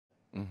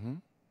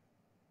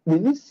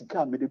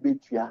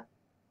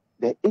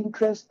the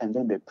interest and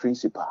then the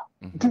principal.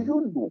 Do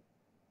you know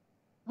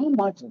how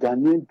much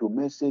Ghanaian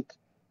domestic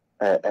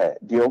the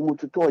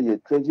Omututoye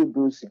treasury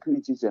bill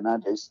securities and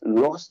others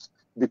lost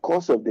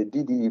because of the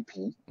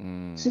DDEP?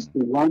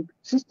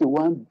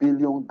 61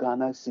 billion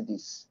Ghana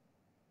cedis.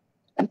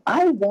 And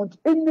I want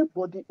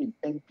anybody in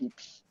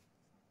NPP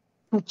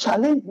to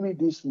challenge me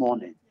this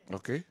morning.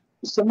 Okay.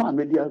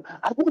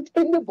 I want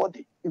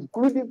anybody,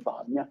 including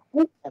Bamia,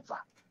 whoever,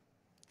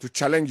 to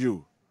challenge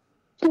you.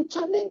 To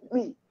challenge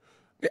me.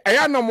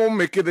 I no more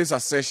make this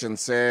assertion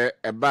say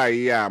a buy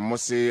ya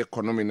must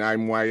economy na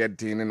imwa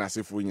din na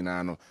sefu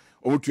nyina no.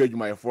 Omutu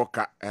adwuma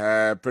foka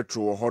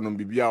petrol honum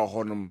bibia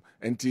honum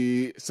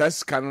enti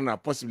sas can na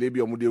possibly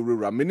be omude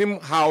rura. Minim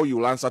how you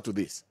will answer to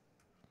this.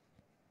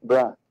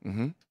 Bra.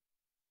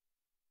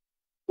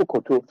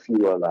 Ukoto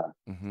fuel.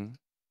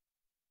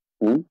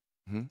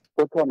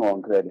 Put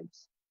on credit.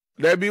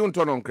 There be on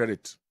on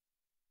credit.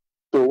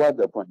 So what's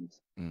the point?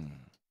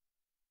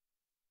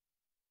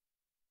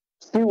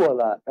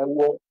 Fuel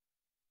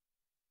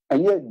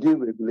and yet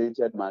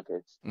deregulated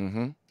markets.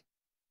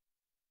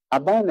 I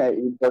buy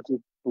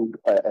imported food,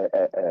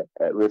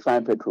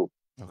 refined petrol.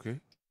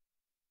 Okay.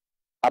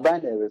 I buy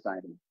a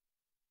refining.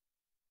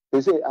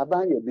 They say I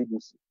buy a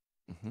BBC.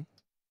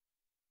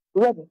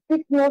 We have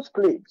ignorance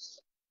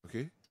claims.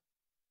 Okay.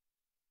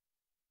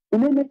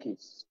 In any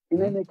case,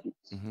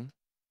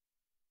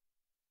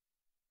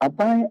 I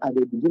buy at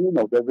the beginning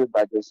of every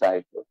budget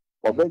cycle.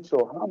 For bet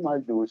sure how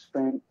much they will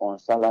spend on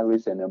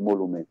salaries and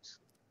emoluments.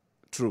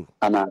 True.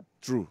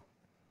 True.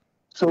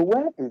 So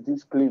where is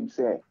this claim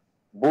say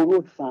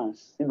borrowed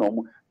funds? You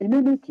know, in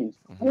any case,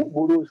 who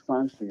borrows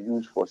funds to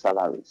use for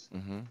salaries?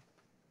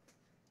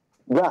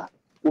 Right.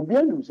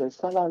 Obianu says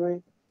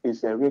salary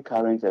is a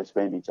recurrent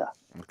expenditure.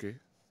 Okay.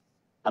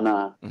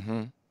 And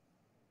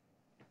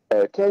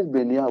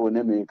Kessben will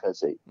never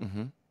say.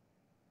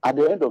 At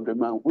the end of the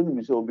month, when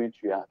we say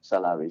your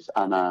salaries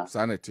and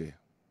sanity.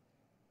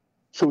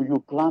 So you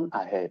plan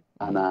ahead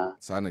and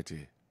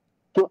sanity.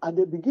 So at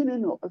the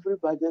beginning of every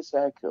budget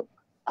cycle,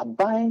 I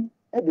buy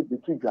at the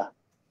beginning,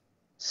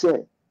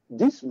 say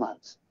this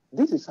month,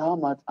 this is how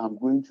much I'm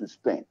going to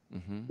spend.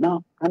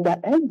 Now, under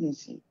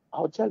NDC,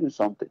 I'll tell you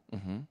something.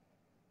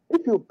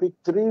 If you pick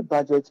 3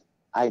 budget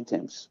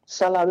items,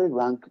 salary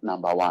rank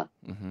number 1.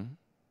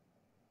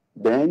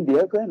 Then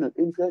the kind of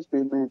interest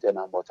payment and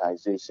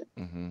amortization.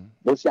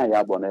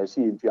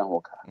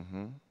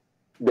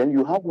 Then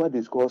you have what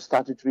is called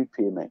statutory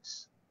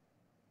payments.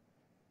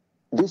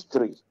 These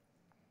 3.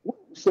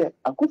 Say,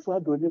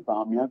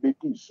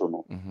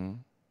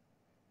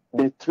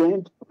 the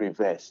trend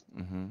reversed.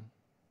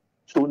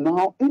 So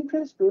now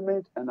interest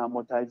payment and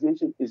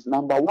amortization is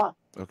number 1.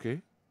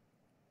 Okay.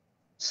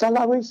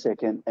 Salary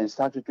second and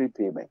statutory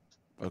payment.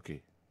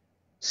 Okay.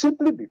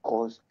 Simply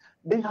because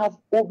they have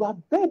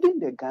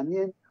overburdened the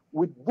Ghanaian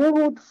with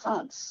borrowed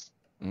funds.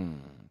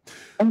 And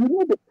you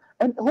know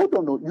hold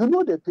on, you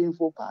know the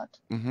painful part.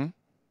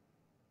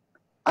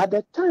 At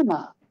the time,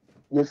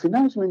 the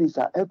finance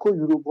minister Echo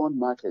Eurobond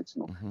markets,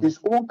 his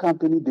own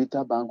company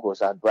Data Bank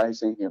was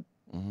advising him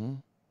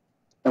and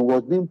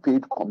was being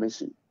paid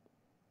commission.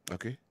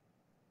 Okay.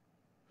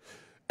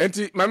 And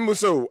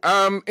Mamuso,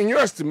 in your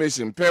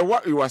estimation, per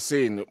what you are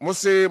saying,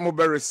 Mose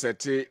Mobere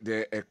seti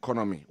the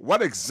economy.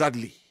 What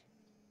exactly?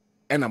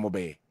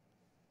 Enamobe.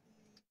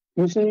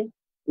 You see,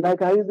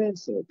 like I even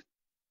said,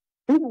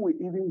 if we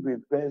even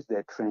reverse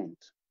the trend,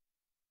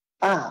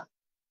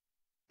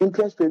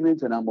 interest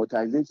payments and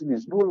amortization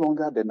is no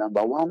longer the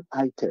number 1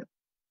 item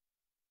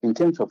in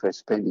terms of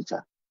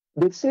expenditure.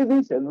 The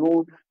savings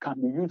alone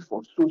can be used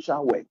for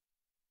social work.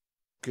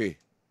 Okay.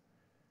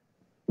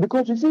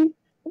 Because you see,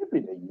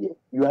 every year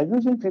you are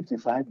using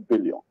 55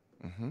 billion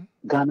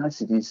Ghana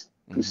cedis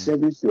to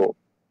service your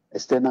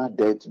external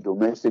debt,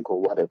 domestic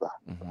or whatever,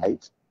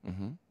 right?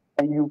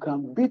 And you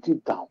can beat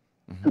it down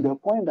to the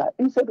point that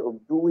instead of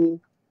doing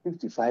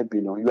 55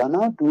 billion, you are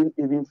now doing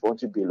even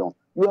 40 billion.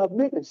 You have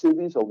made a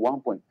savings of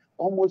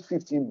almost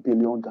 15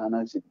 billion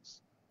Ghana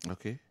cedis.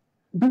 Okay.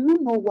 Do you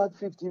know what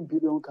 15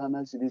 billion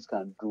Ghana cedis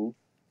can do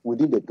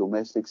within the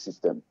domestic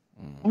system?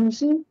 And you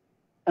see,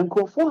 and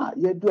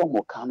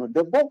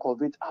the bulk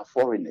of it are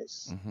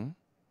foreigners.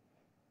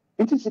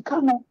 It is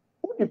Sikano,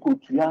 who you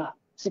put here,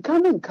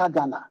 Sikano in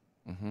Kagana,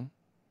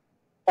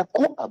 a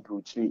co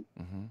abroad.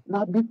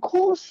 Now,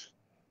 because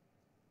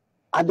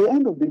at the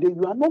end of the day,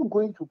 you are not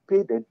going to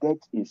pay the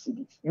debt in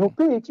cedis, you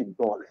pay it in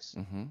dollars.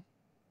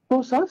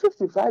 So, some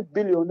 55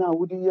 billion now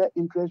would year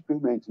interest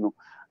payments,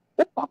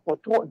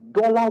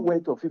 dollar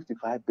worth of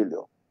 55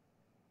 billion.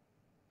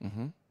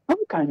 How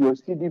can your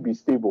CD be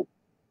stable?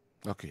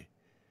 Okay.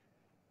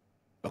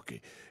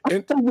 Okay.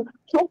 And so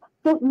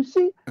you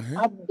see,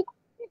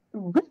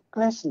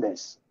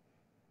 recklessness.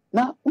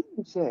 Now, when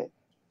you say,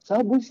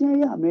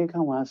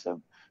 American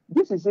ransom,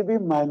 this is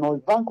even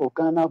minus Bank of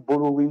Ghana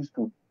borrowings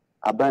to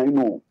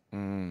Abino.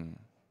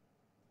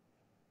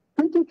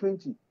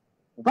 2020,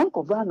 Bank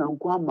of Ghana and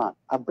Kwama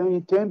are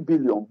buying 10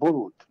 billion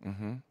borrowed.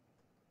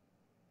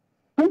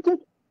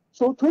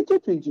 So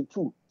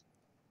 2022,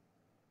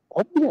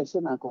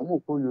 Obviously, na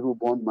komo ko Euro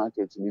bond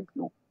market ni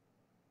bio.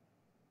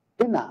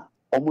 Ina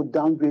omo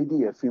downgrade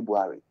in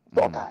February.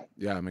 Okay.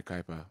 Yeah, me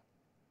kaipa.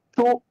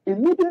 So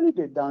immediately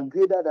they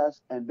downgraded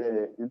us, and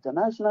the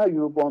international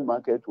Eurobond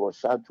market was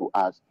shut to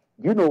us.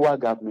 Do you know what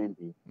government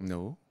did?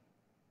 No.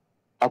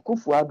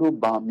 Akufo-Addo,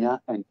 Bawumia,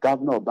 and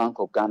Governor of Bank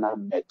of Ghana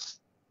met.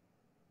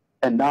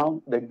 And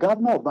now the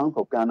Governor of Bank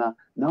of Ghana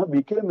now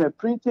became a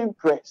printing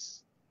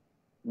press,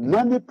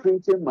 money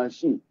printing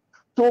machine.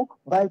 So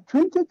by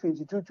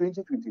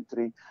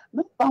 2022-2023,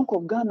 the Bank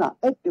of Ghana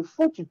had a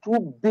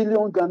 42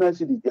 billion Ghana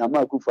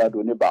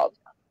cedis.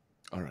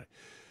 All right.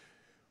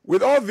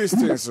 With all these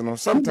things,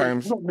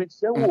 sometimes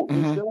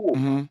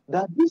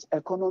that this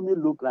economy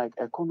look like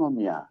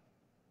economy.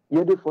 You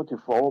had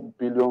 44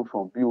 billion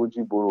from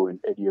BOG borrowing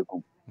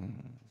Ediakum.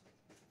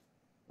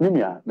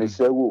 Mimia,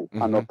 Messewo,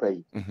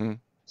 Anopay.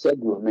 Said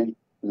you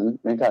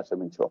make us a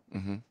mentor.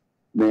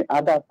 The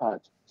other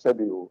part said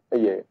you,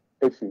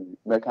 if you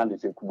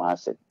mechanism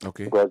Kumase.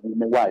 Okay. Because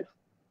my wife,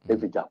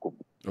 every Jacob.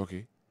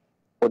 Okay.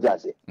 What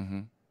does it?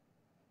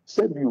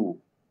 Said you,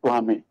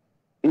 Kwame,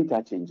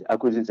 interchange, I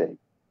could say.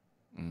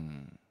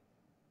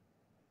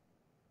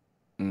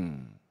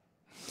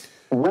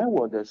 Where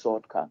were the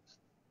shortcuts?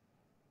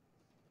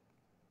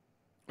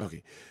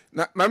 Okay.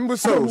 Now, remember,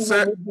 so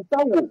say,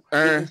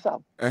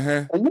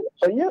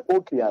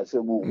 okay, as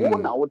a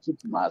woman, I want to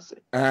mass.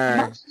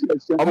 I'm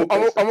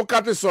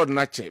cutting sword,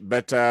 nache,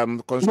 but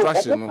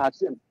construction.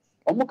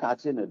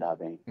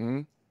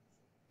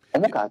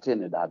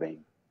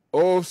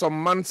 Oh,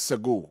 some months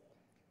ago.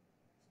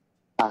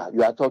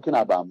 You are talking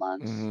about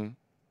months.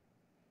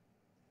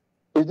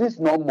 Is this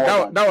not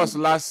more? That was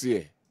last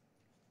year.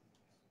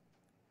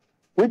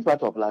 Which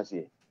part of last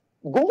year?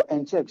 Go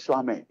and check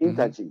Swame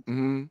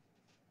interchange.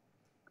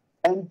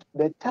 And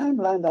the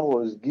timeline that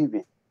was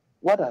given,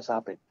 what has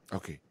happened?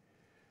 Okay.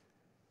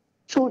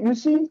 So you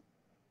see,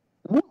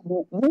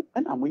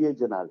 and I'm a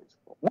journalist.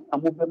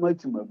 I'm a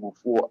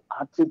for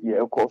active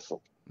year course.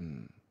 Look,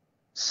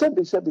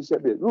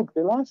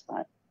 the last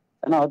time,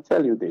 and I'll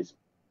tell you this,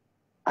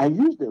 I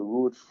used the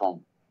road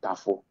from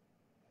Tafo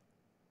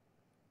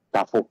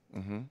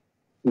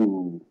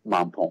to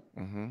Mampong.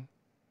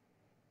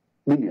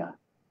 Minya,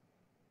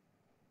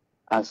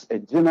 as a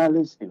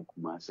journalist in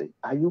Kumasi,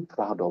 are you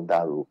proud of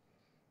that road?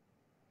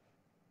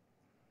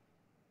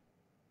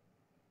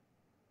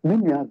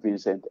 Minya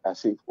Vincent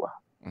Asifwa,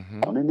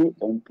 on any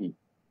MP,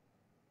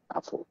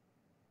 Tafo.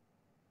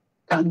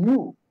 Can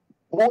you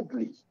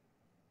boldly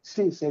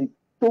say, so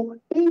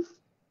if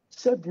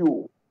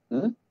Sebio,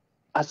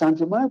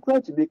 Asante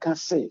Micro to make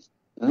us say,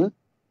 in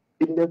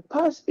the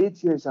past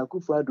 8 years,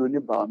 Akufo-Addo ni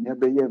Bawumia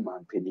beye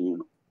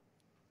manpenino.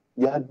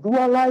 You are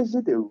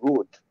dualizing the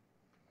road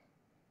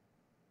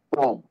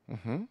from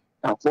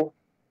Tafo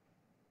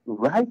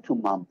right to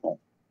Mampong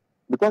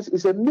because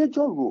it's a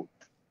major road.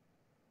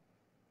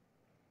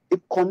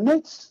 It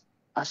connects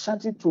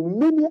Ashanti to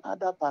many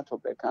other parts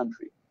of the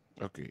country.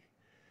 Okay.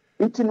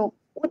 In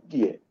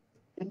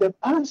the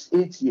past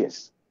 8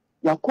 years,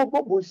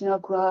 Yakobo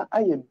Bosiakra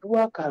I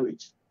dual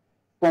carriage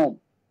from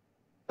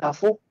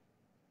Tafo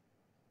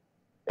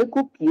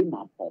Eko Pie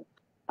Mampong.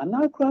 And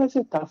now cry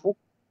say Tafo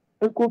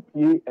Eko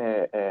Pie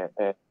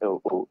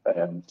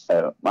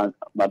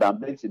Madam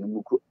Betty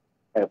Numuku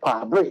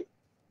Pabre.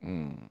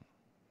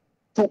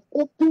 To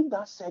open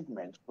that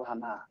segment,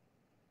 Rana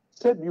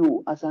said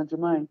you Asante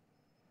Mine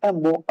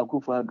and more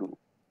Akufo-Addo.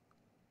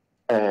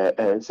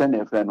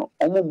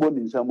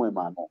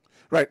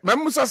 Right.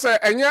 Mamusa say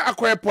enya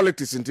acquire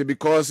politics into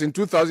because in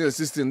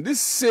 2016 this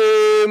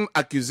same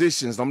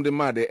accusations on the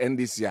mad end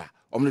this year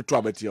on the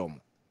trouble. So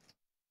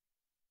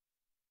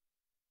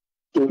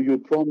you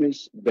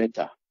promise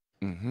better.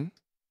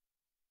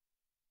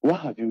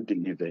 What have you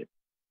delivered?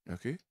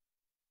 Okay.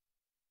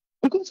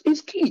 Because it's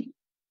key.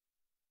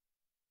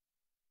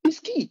 It's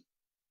key.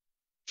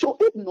 So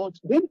if not,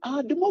 then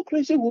our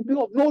democracy will be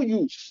of no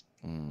use.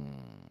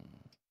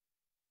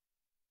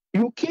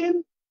 You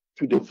came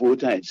to the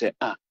voter and said,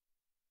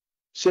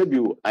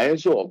 Sebiu, I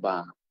saw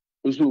Oba,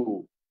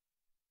 Uzu,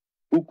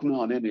 Ukuna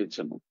on any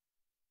channel,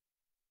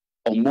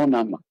 or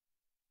Monama,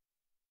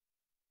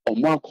 or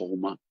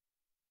Markoma,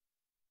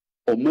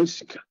 or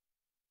Mexica,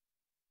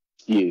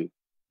 here,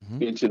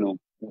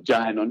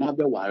 Giant or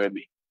Nabe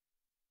Waremi.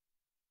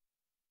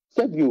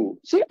 Sebiu,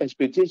 see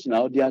expectation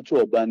out there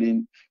to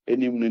banning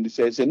any one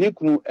says, and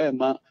Nikunu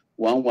Emma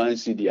 1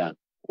 CDN,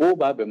 or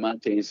Baba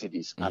 10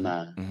 cities,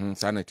 and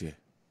sanity.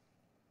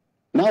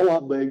 Now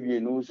what baby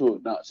and also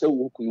now so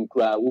wukunu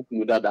cry,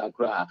 wukunu dada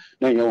cry,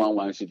 now you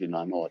one city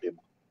no know them.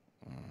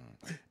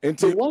 And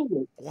so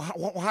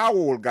how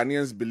will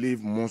Ghanaians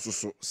believe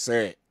Monsuso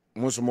say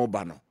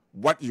Mosumobano?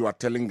 What you are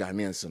telling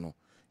Ghanaians,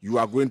 you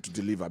are going to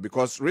deliver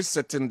because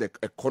resetting the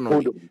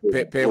economy.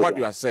 Pay what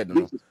you have said.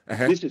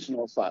 This is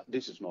not far.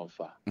 This is not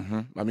far.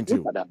 I mean,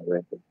 look at that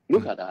record.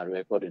 Look at our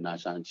record in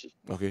Ashanti.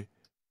 Okay.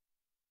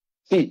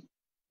 See,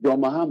 your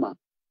Mahama,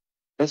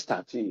 let's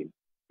start in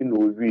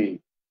we.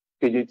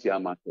 KJTR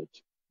market.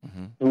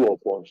 True or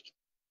false?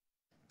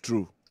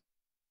 True.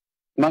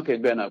 Market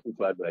Ben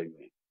Akufo-Addo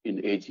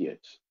in 8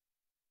 years.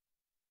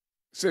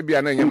 Say be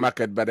an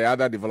market, but the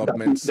other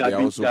developments they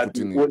are also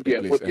putting in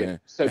place.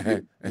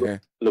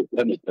 Look,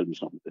 let me tell you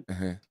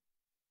something.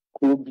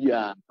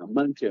 Kobia,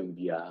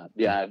 Mantembia,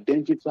 they are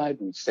identified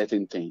with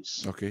certain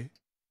things. Okay.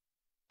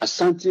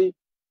 Asante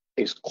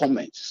is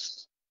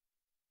commerce.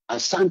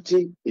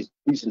 Asante is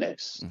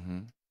business.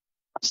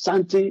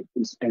 Asante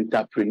is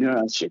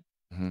entrepreneurship.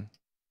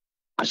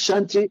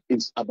 Asante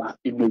is about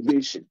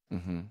innovation,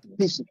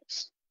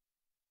 business.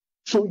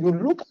 So you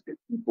look at the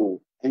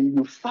people and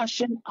you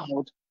fashion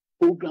out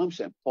programs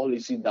and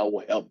policies that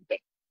will help them.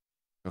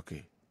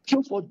 Okay.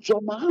 So for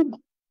John Mahama,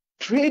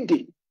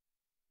 trading,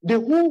 the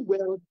whole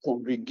world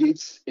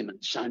congregates in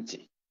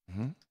Ashanti.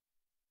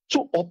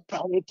 So of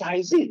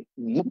prioritizing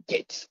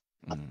market,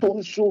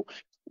 also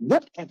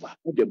whatever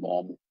at the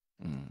moment.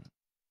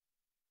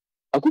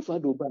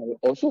 Akufo-Addo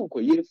also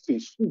okoye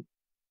phase 2.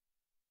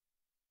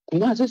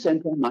 Kumasi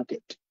Central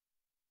Market.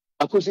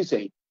 Akusi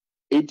say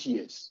 8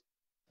 years.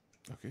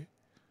 Okay.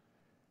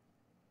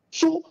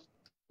 So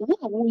what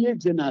are we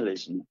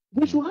journalists?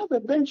 We should have a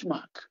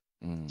benchmark.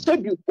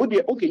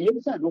 Okay,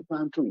 yes, I no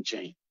plan to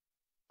change.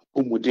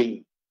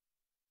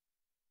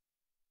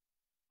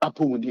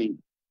 Apomudin.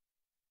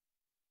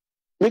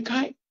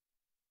 Mekai.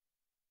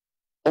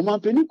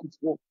 Omampeni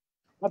kufuo.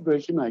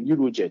 Abereshim na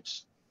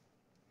Eurojets.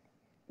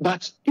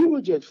 But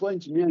Eurojets for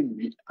engineering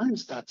we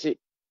started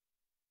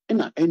in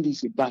an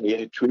NDC by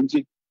year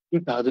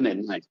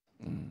 2009.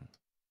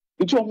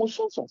 It's almost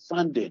source of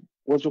funding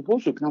was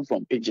supposed to come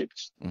from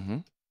Egypt.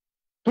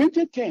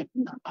 2010,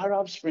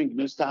 Arab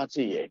Spring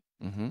started here.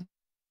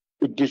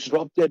 It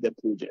disrupted the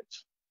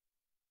project.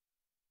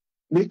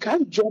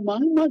 Mekai John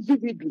Mahama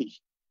vividly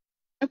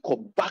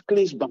called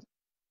Barclays Bank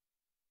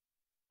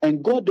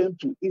and got them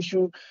to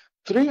issue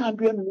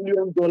 $300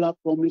 million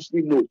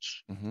promissory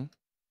notes. And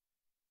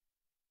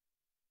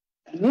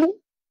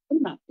you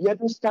have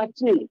to start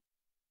the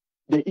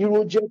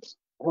Eurojet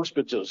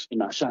hospitals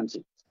in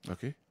Ashanti.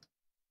 Okay.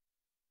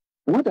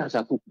 What does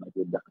Akufo-Addo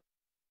do that?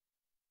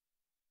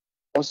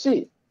 Or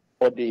say,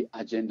 or the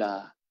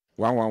agenda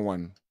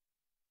 111.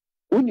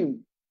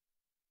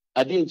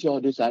 I didn't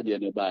tell this idea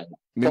about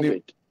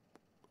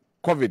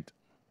COVID.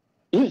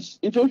 Yes,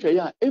 it was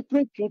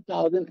April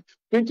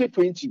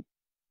 2020.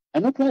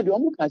 And not quite the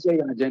almost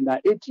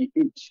agenda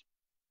 88.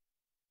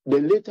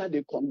 Then later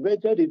they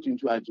converted it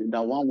into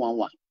agenda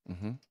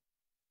 111.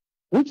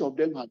 Which of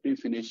them have been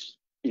finished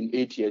in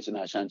 8 years in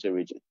Ashanti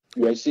region?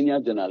 You are a senior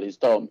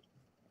journalist, Tom.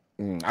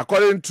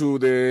 According to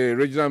the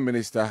regional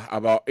minister,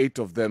 about 8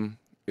 of them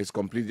is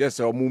complete. Just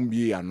a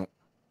mumbi ano.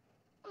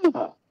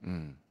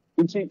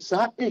 You see,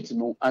 Sir 8,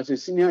 no, as a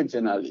senior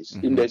journalist,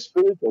 in the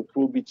spirit of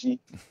probity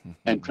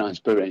and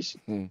transparency,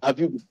 have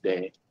you been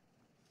there?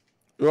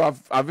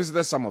 I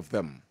visited some of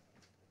them.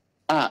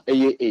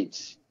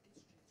 8.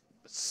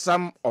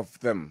 Some of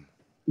them.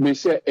 Me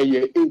say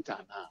 8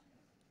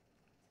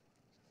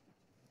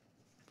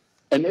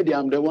 and then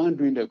I'm the one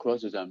doing the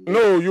crosses.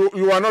 No,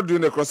 you are not doing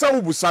the cross.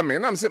 Some will some,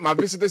 and I'm saying I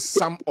visited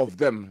some of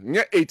them.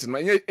 Yeah, 8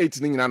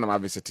 I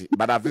visited,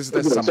 but I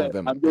visited some of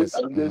them. I'm just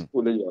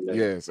pulling your leg.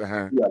 Yes.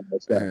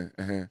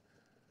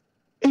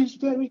 It's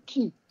very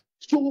key.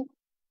 So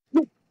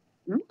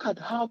look at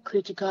how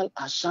critical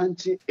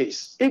Ashanti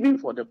is, even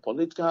for the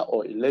political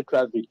or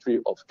electoral victory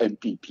of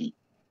MPP.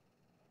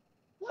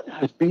 What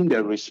has been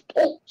the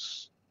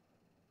response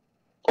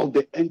of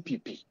the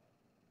MPP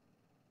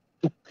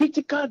to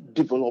critical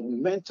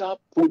developmental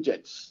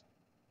projects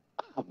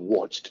I have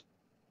watched?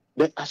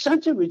 The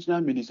Ashanti Regional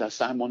Minister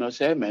Simon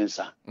Osei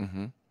Mensah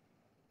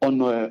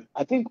on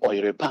I think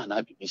Oirepan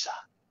Abibisa.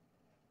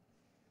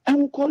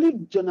 And we call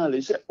it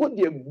journalists. What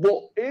they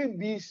bought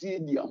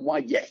ABC the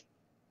Amwaye.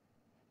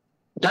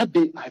 That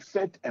day I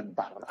felt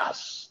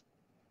embarrassed.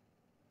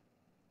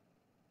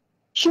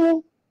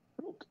 So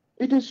look,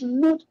 it is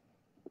not.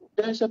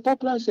 There's a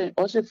popular saying,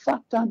 or say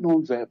factor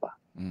non-verbal.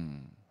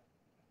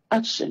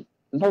 Action,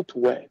 not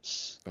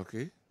words.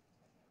 Okay.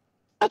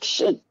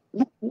 Action,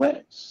 not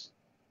words.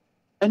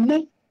 And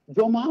then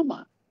John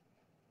Mahama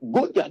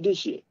go there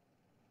this year.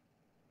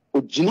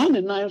 Ojina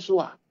ne nan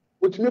so a,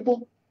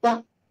 otime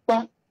ba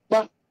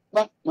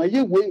my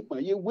way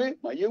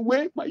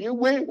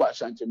wa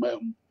Ashanti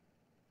man.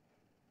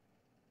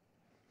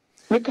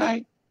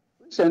 Okay.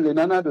 Recently,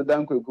 Nana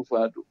Dankwah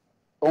Kwabena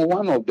on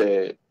one of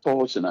the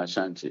tours in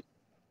Ashanti.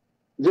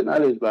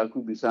 Journalist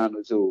Baku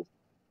Bisano so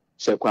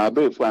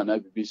Sekwabe for an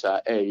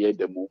Abibisa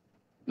demo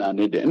na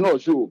need no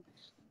so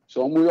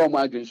we all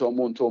imagine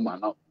someone told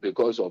man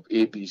because of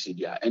ABC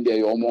there and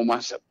they are more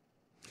massive.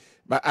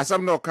 But as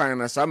I'm not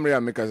kind of some real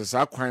makers is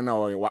a quine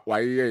or why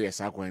yes,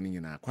 I quine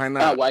in a quine.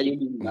 Why you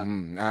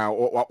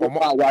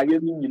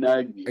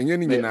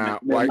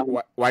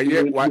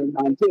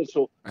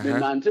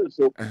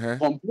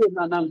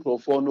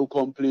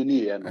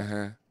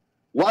complain.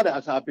 What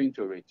has happened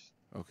to it?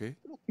 Okay.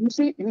 You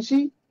see,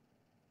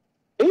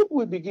 if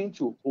we begin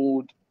to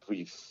hold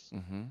brief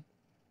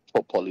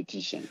for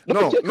politicians,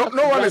 no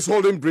one is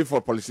holding brief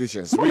for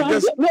politicians. Hold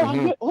on.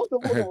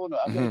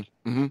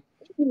 If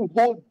you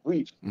hold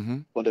brief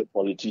for the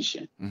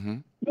politician,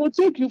 they'll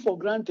take you for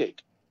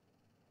granted.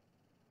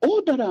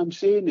 All that I'm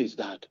saying is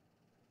that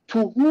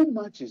to whom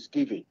much is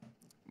given,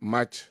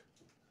 much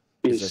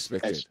is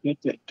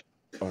expected.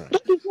 All right.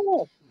 That is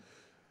all.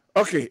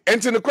 Okay,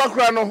 and in the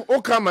Kwakra,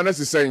 no, come and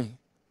saying.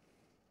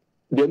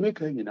 They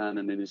make a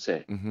and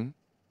say,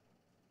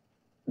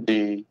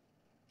 the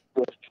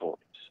first choice,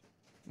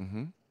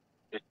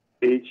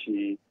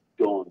 H.E.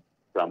 John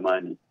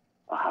Dramani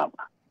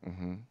Mahama,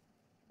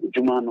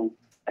 Jumano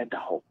at the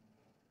home.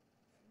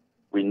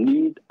 We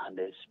need an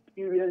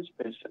experienced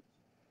person,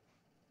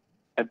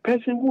 a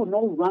person who will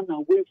not run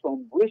away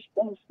from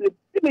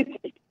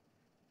responsibility.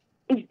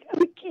 It's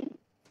very key.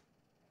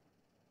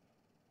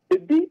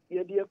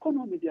 The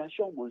economy, they are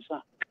shown for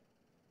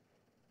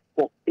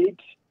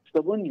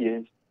 7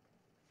 years,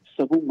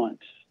 7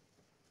 months.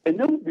 And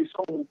then we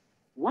discover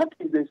what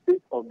is the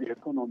state of the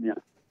economy.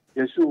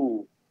 Yes,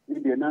 so we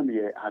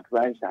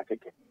advise that.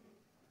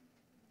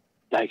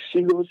 Like,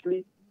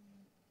 seriously,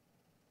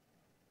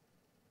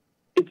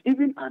 it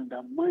even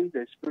undermines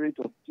the spirit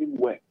of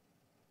teamwork.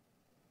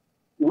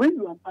 When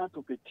you are part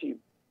of a team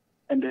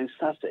and there is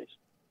success,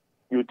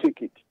 you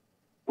take it.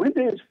 When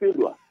there is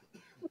failure,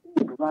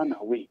 you run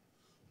away.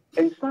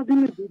 And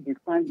suddenly you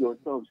find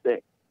yourselves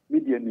there,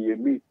 median your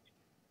mate.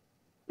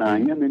 Now,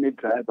 I'm a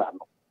driver.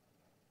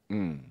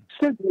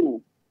 Said,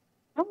 no,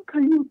 how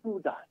can you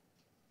do that?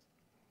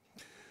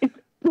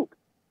 Look,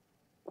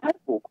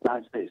 Bible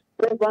class says,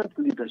 servant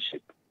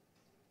leadership.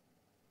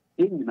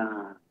 In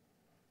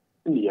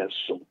yes,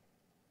 so.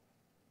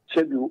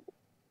 Said you,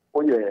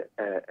 oh,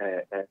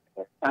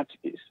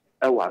 catechist.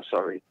 Oh,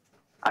 sorry.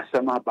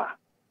 Asamaba,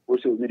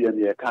 also median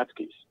your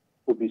catechist,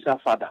 who be sa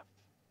father.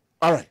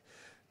 All right.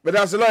 But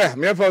as a lawyer,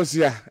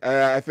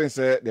 I think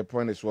the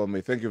point is well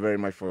made. Thank you very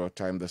much for your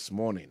time this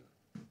morning.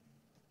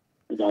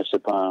 And lawyer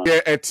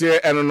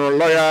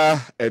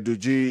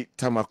Eduji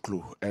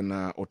Tamaklu and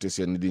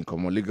Otesi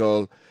Nidinkomo,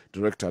 legal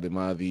director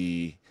of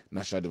the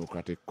National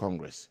Democratic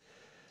Congress.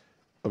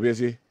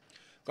 Obviously,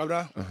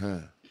 Kwabena,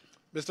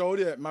 Mr.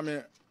 Ode,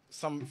 mame,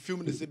 some few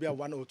minutes be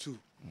 1 or 2.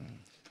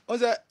 On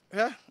the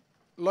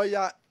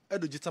lawyer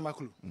Eduji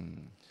Tamaklu.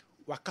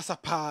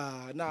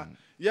 Wakasapa na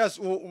yes,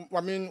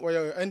 I mean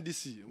we're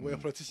NDC, we're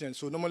politicians,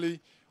 so normally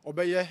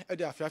obey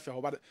the affair,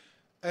 but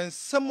and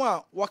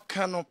somewhere what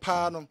kind of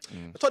pardon.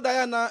 So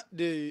Diana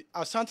the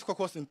Ashanti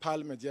caucus in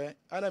Parliament, yeah,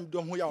 and I'm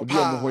doing who you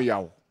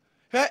are.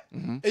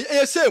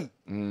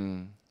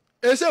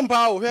 Same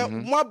power,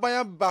 more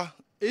by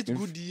 8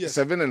 good years.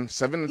 7 and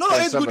 7. No,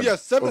 8 good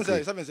years.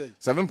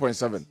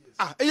 7.7.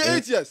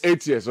 8 years.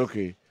 8 years,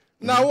 okay.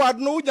 Now I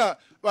know that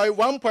by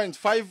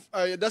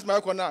 1.5. That's my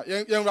corner.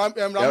 Did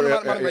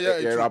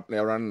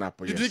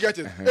you get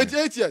it?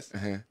 88 years.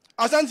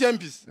 Ashanti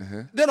MPs.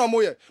 Then I'm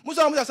more. Most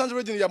of the Ashanti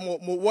region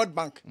more World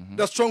Bank,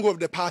 the stronghold of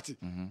the party.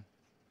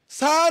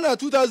 Sana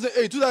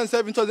 2008,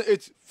 2007,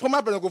 2008.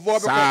 Former president go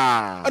for.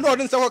 I know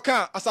didn't say what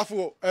can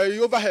Asafo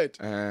overhead.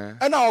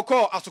 And now I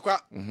call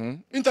Asuka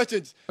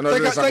interchange.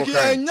 Thank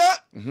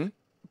you.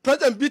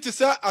 President beat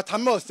sir at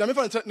Hamas. I'm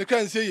from the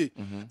currency.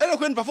 And I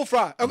couldn't perform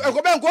fra. I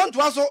go back going to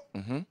us.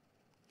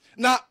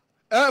 Now,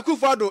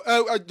 Kufado,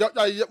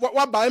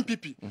 what by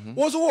MPP?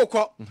 Was a walk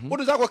up. What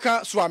does that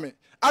can swami?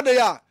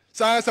 Adaya,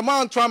 science a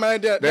man trauma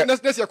there.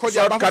 Let's say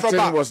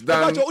cutting was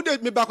done on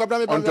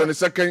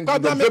 22nd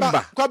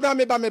November.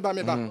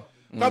 Kwabena,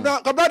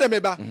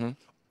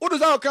 what does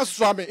that can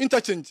swami?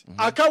 Interchange.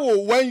 I can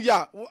 1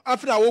 year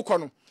after I walk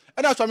on.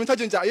 And that's why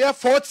interchange. Yeah,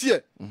 4th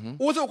year.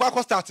 Also,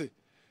 what started.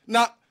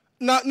 Now,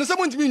 na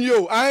someone to mean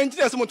you, I ain't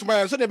someone to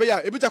my son, a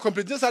bit of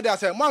complete inside there.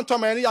 Say, man,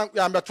 Tom and young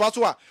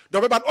Betrasua,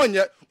 the bad on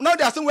yet. Now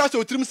there's somewhere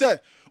to trim say,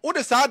 oh,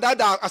 the sad that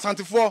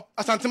Asante for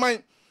Asante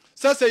mine.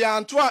 Says a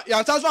young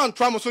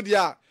Tramo so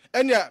dear,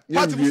 and yeah,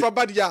 party for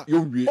bad ya.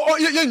 Oh,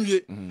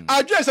 ye,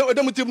 I dress out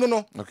with them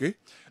no. Okay.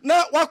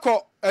 Now, what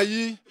call a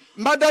ye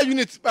mother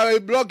unit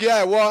blog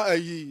ya war a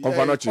ye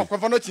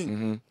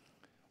confonoting.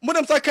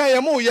 Madam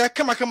Sakaya mo ya,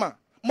 come.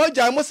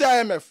 Moja must say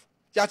IMF,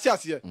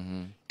 Yatias here.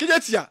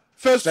 Kijatia.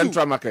 First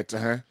Central Market,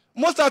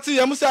 most at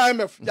the Musa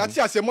IMF,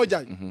 Yatias,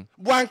 Moja,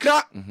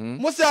 Buankra,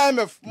 Musa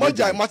IMF,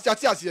 Moja,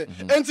 Matias,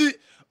 and see,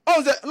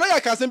 on the lawyer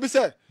can simply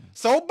say,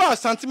 so bad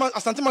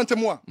sentiment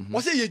more.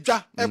 Was it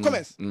a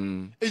comments?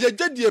 Is a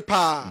jet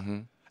pa,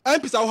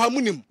 and Pisa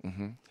Hamunim,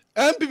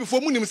 and people for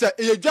Munim say,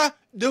 a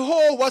the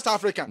whole West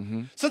Africa.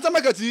 Santa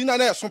Market,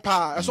 and so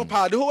pa,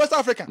 the whole West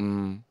Africa.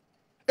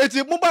 It's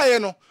a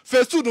mobile,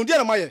 first two,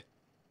 dear Maya.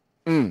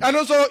 And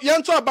also,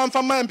 young to a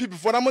from my people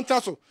for a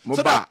montasso.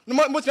 So that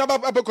much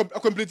about a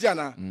complete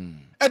yana.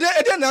 And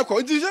then I call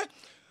it.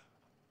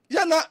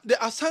 Yana, the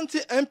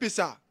Asante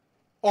MPs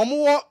or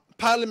more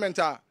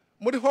parliamentar.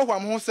 Modifa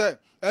who say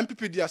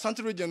MPP, the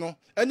Asante regional,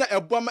 and a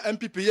Obama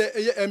MPP,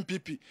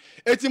 MPP.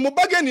 It's in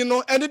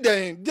Mobagani, any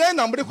day. Then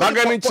I'm the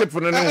bargaining chip for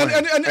the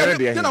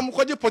then I'm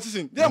quite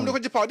position. Then I'm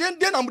the power. Then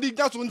I'm the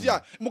gas on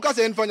the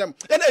Mukasa and Fanyam.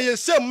 And I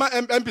say my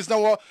MPs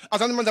now,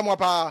 Asante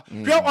Mapa.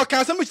 Pure or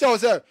can some which I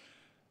was there.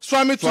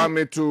 Swami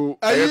to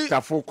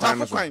tafo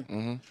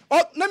kwan.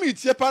 Oh, let me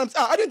tell you,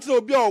 I didn't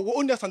know be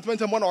only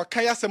sentimental one or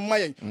kaya some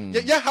mayen.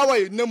 Yeah, how are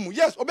you?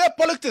 Yes, obey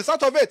politics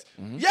out of it.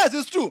 Yes,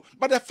 it's true.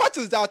 But the fact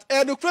is that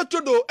the creator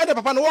do and the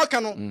papa no work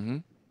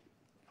no.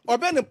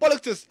 Obey the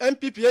politics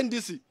MPP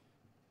NDC.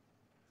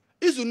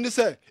 Isu ni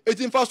say it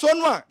in for so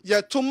no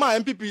ye to ma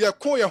MPP ye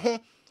ko ye ho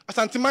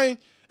asanteman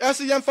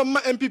ese ye mfa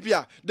ma MPP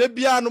a de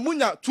bia no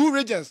munya 2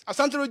 regions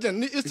Asante region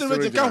ni Eastern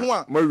region ka ho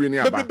a mo wi ni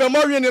aba be mo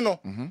wi ni no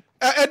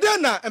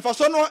eden na mfa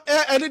so no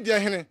ene de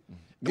hene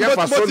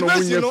but so no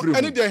munya free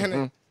ene de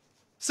hene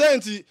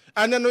senti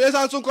ane no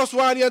yesan so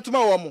nkoso ari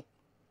etuma wo mo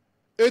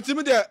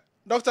etimi de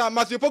Dr.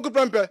 Matthew Poku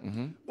Prempe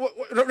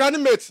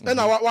running mate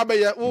na wa be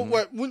ye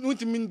we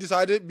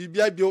decide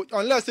bibia bio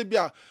unless e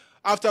bia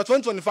after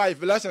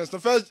 2025 elections,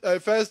 the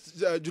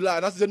first July,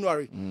 that's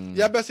January.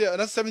 Yeah, best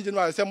that's 7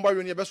 January. Same boy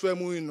when you best way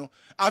moving. No,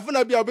 I feel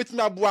na be a bit me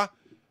abua.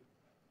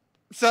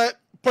 Say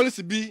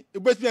policy be a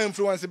bit me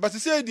influence, but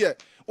say there.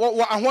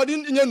 What I want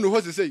in you know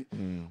what to say.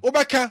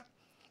 Obaka,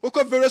 we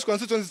got various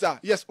constituencies.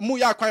 Yes, mu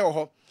ya kwan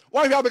ho.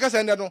 Why we have because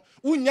I know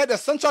we need the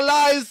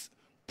centralized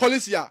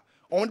policy.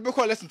 On the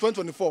because less in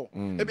 2024.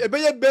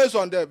 It based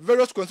on the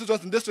various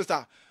constituencies in districts.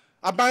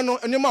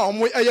 Abano enema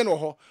omo eye no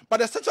ho but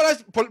the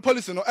centralized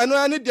policy no eno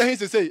ani dia hin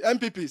say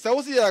MPP say wo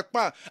see ya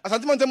pa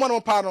asantemente mo no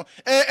pa no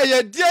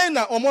eye dia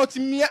na omo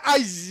timi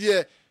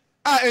aye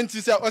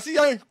enti say o see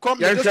ya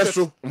come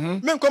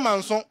men come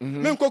anso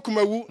men ko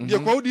kumawu dia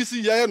ko di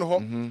si ye no ho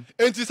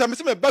enti say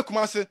me ba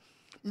kumase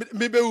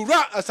me be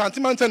wura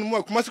asantemente no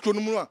mo kumase kro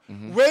no mu a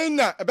we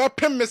na e ba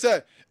pem me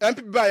say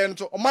MPP ba ye no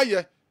to o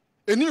maye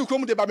eni ko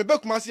mu de ba me ba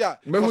kumase a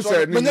me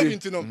nya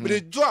binti no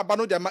me do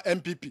abano de ma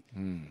MPP.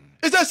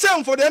 It's a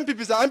shame for the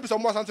MPPs. MPs are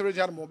more Santo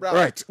more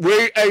right. We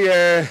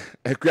a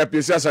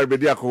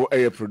Kwabena Owusu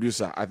a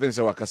producer. I think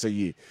so.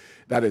 Wakasa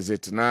that is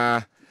it.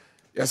 Now,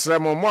 yes,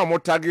 I'm more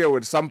target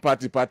with some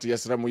party.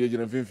 Yes, I'm more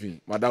Finfi.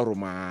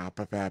 Madaruma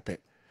Pepe.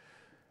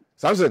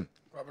 Samson.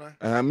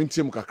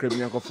 Minti mukakrebi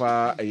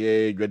nkofa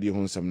a dwadi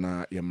hu nsam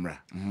na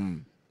yemra.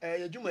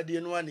 Yadwumadi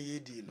no ane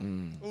yedi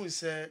no. Who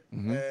say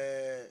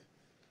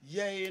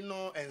ye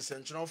no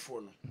ensentrol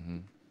for no.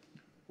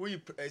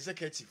 We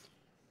executive.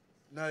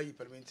 Now you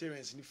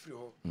parliamentarians in free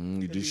ho.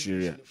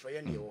 Judiciary.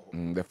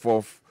 The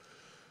fourth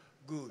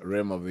good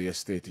realm of the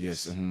estate,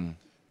 yes.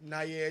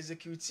 Now you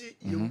execute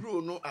you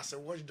rule no as a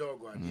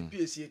watchdog one.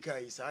 The PSA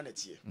kai is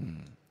anity.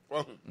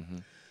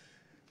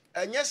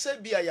 And yes,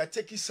 be a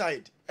take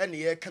side and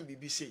the air can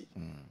be say.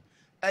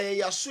 A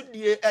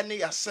yasudie and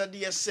ya said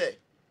yes say.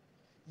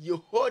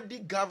 You hold the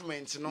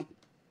government no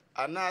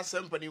and now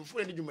somebody in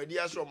front of you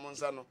media so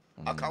Monsanto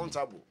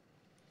accountable.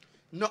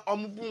 No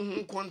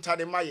ombu konta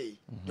de maye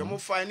de mo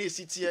fa na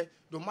esitie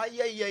do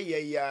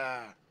maye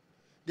ya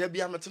de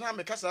bia metena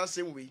me kasa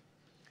asem we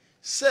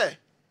say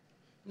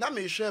na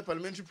me share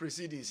parliamentary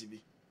proceedings bi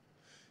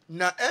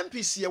na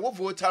MPC e wo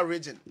voter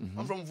region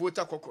I'm from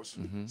voter caucus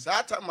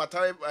sa ta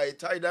matter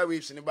tidal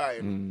waves ni ba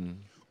ye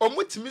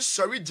omutimi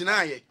sori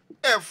gina ye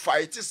e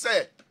fight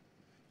say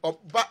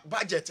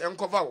budget en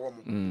cover wo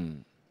mo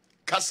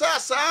kasa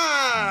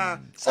sa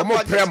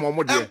omo prem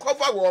omo de en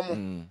cover wo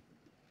mo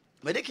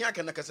Medeki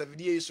aka na kasa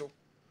video so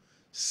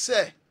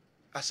se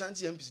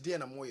Ashanti MPs dey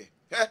na moye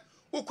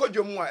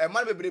ukodwo mu a e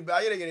man bebrebe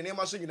ayere yere ne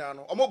ma so nyina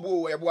no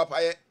omobo ebo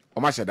apaye o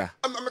ma sheda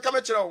me ka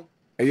me kire o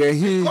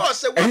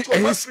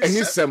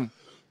ehisem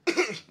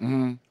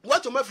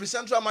what to free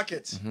central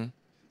market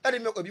ade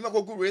me obi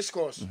mako go race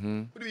course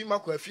odi bi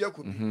mako afia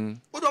ko bi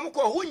odi mo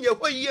ko ho nye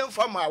hoyie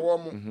mfa ma wo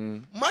mo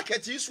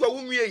market isu a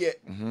wo nwie ye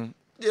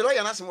de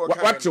lawyer na sem wo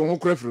ka what ho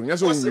kura fru nya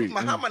so wo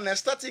ma ha na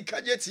static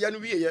budget ya no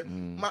wie ye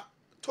ma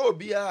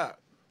Tobia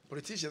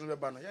politicians be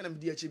bana ya na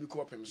mdi achi bi ko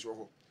opem so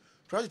ho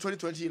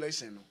 2020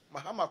 election no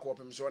mahama ko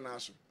opem so na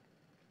aso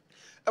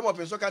e mo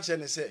opem so ka che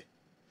ne se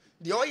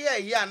de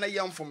oye ya na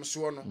yam fom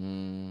so no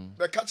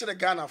be ka che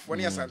Ghana fo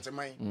ne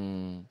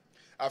asanteman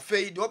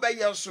afei de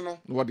obeya so no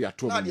what they are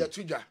told na de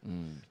atudwa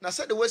na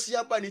se de wasi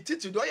aba ni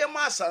titi de oye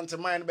ma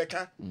asanteman be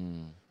ka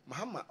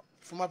mahama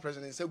former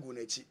president say go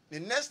na chi the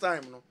next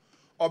time no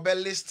obe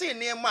listing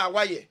ne ma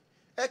waye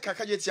e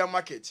kaka jetia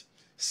market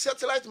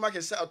satellite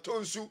market say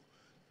atonsu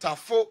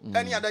tafo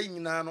any other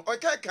nyina no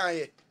kan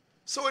ye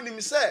so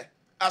onim say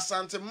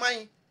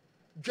asanteman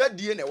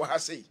dwadie na wa ha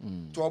sei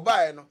to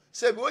obae no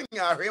say be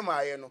onya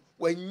ahwemaye no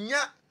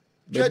wanya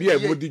dwadie e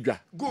bodi dwa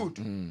good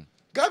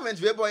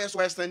government we boy so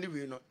extend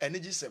we no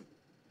energy sem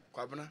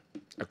Kwabena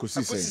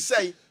akosi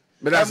say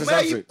me da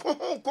say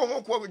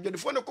ko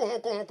dwedefo no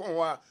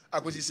ko a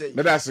akosi say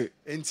me da say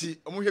enti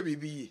omohwe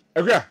bibi yi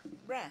akwa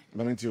bra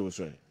na nti o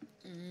so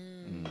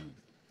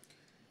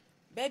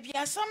baby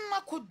asam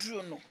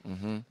makodru no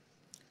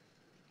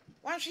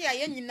wanhwe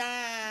ya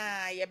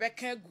nyina ye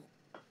beka gu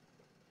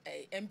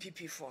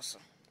MPP force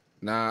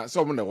na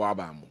so mo na wa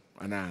ba mo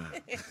ana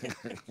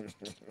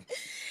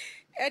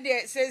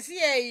ede sesi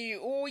yi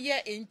wo ye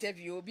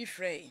interview obi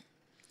frey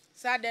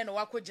sa den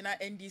wakogina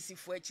NDC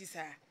fo achi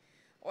sa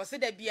o se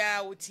da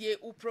bia otie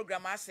u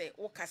program ase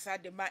wo kasa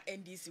de ma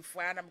NDC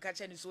fo ana mka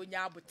che ni so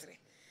nya abotre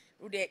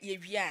wo de ye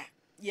wi a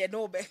ye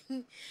no be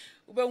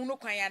ube unu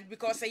kwan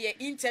because ye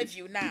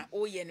interview na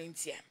o ye no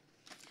ntia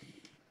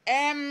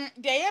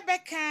de ye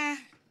beka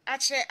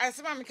ache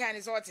asema meka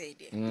ni so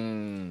tede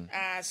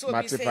so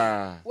bi say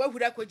wa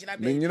hura ko gina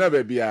be menyina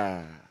ba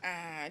bia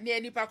ne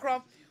nipa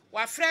kro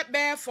wa frɛ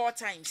be 4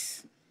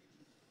 times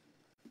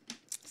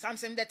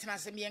something that na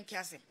se me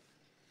enkiase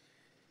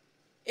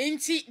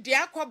enti de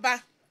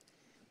akoba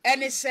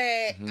ene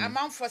se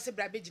amanfo se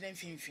bra be gina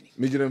mfimfini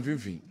me gina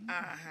mfimfini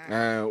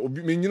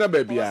obi menyina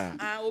ba bia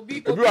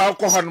obi wa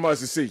akɔ no ma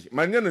sesei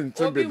manya no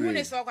ntem bebre obi hu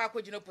ne se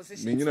akɔ gina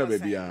position menyina ba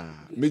bia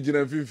me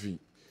gina mfimfini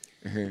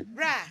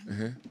bra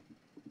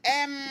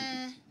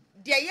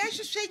de ye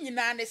hwehwe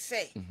nyina ne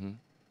se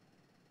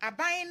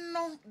aban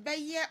no be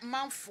ye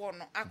manfo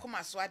no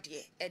akoma so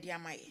ade e de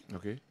amaye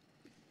okay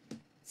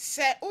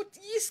se o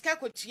yiska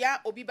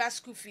kotua obi ba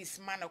school fees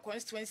man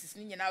constituencies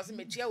ni nyina o se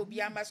metua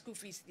obi amba school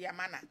fees de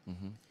amana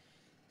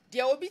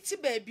de obi ti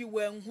ba bi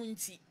wanhu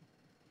nti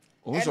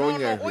o so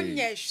onye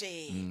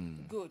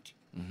hwe good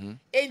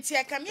enti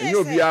akame se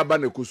obi aba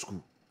na ko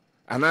school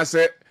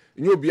anase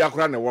obi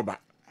akora na woba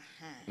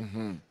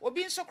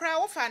obi nso kra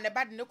wo fa ne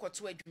bad ne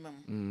koto adwuma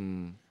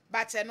mu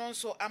but eno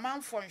nso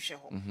amanfo nhwe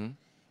ho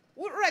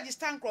wo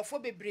register nkrofo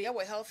bebre ya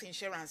health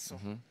insurance so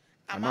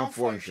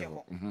amanfo nhwe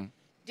ho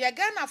de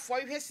Ghana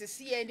for hwe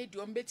sisi ye ne de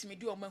ombetimi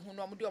de omahu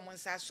no omde omo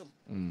nsa asom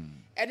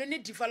eno ne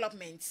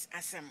development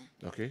asem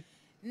okay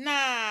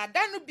na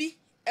danu bi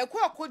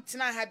ekwa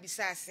tena ha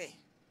bisa ase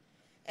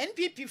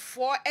NPP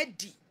 4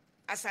 edi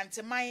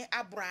asanteman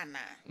abrana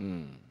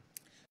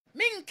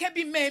minka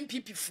bi ma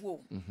NPP 4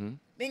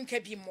 minka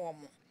bi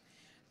momo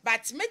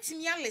but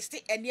metimi ya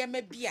list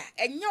enema bi a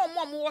enye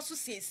omo wo so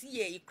sesi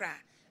ye ikra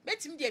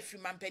metimi de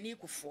afiri mampani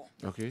kufo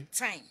okay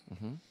time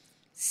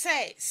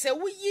say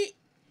wuyi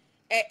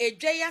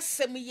edwaya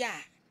sem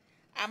ya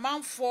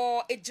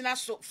amanfo ejina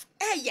so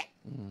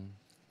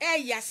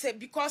eya say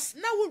because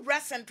na we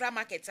rest central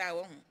market a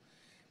wo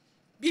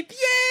bibie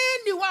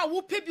ni wa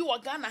wo pe bi wo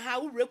Ghana ha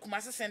wo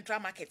rekuma central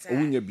market a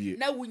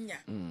na wunya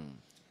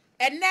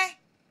ene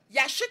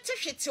ya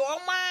hwete o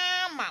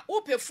mama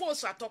wo pe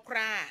force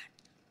atokra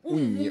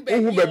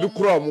uhu baby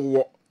kura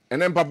omwo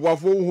ene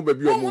mpaboafo uhu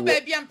baby omwo uhu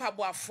baby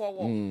mpaboafo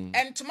wo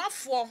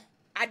entomafo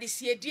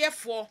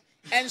adesiediefo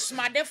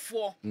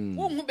ensumadefo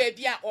uhu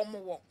baby a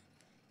omwo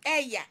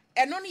eya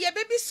eno no ye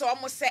baby so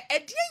omo se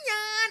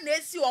edienya na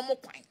esi omo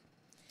kwan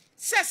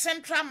se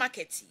central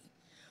market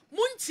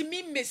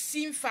muntimi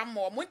mesin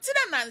famo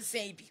muntira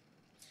nansan bi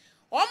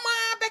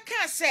oma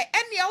beka se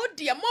ene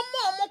odie momo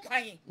omo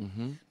kwan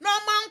no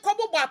ma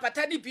nkobobo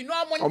apata ni bi no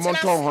omo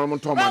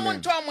ntira omo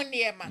ntom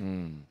niema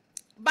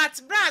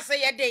but bra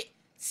say ye de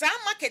sa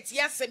market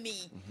ya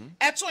semi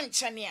eto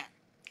nchene a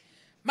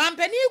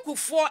mampani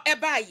kufo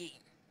ebaye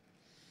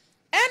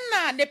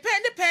enna ne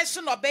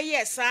person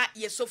obeye sa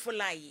ye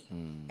sofulai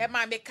e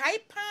ma me kai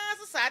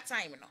pass sa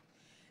time no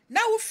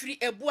na wo firi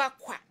ebu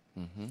akwa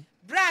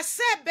bra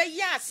se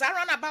beye sa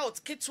run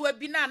about kitwa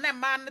bi na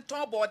man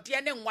ton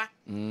bode ne nwa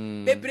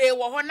bebre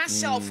wo ho na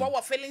shelf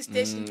wo filling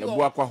station to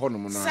ebu akwa ho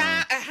no na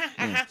sa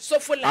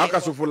sofulai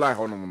aka sofulai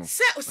ho no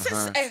se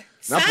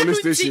na police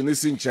station ni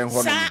si nchen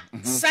ho no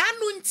sa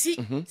nu nti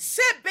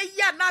se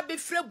beye na be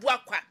fire bu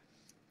akwa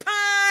pa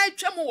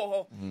twam wo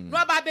ho no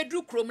aba be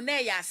dru krom na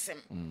ya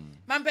asem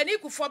mampani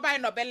kufo bai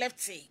no be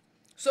lefty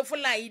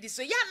sofulai di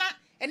so ya na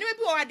eneme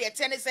bi wo wa de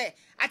tene se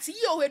ati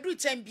yi o hedru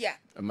tem bia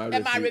e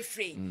ma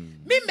refree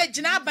mi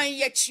megina ban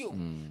ya chi o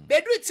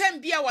bedru tem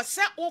bia wo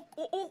se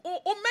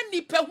o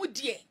mani pa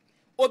hudie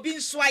obi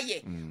nso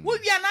aye wo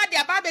wia na de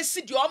aba be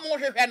si de o mo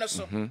hwehwe no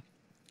so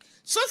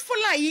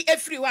sofulai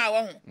efri wa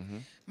wo ho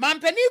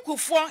mampani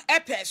kufo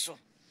epeso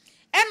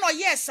eno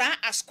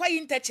yesa askwa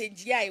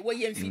interchange ya wo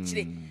ye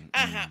mfitire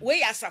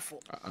we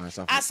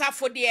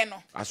asafo de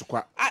no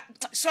asukwa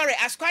sorry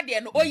askwa de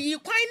no oyi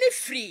kwan ni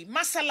free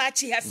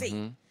masalachi ha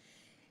sei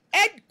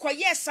ed ko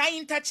yesa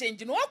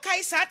interchange no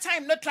kai sa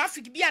time no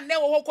traffic bia na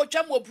wo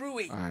kotwa mo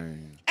brewery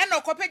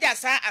eno kopeja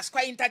sa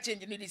askwa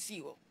interchange no disi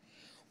ho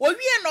wo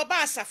wie no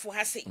ba asafo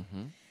ha sei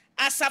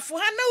asafo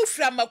ha na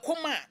ufra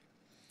makoma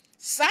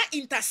sa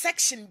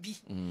intersection bi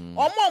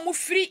omo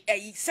free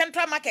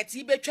central market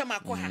yi betwa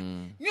mako ha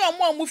ni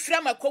omo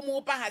free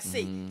makomu pa ha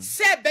sei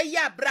se be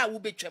ya bra wo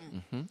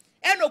betwam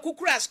eno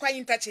kukura askwa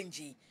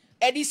interchange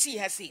edisi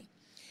ha sei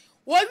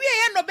wo wie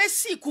ye no be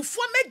si kufo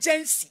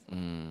emergency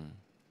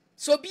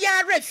so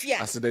bia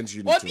refia accident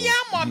unit obi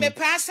am me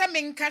pa asa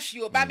me nka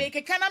hwe oba be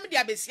keka na me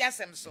dia besi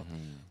asem so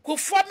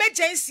kufo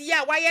emergency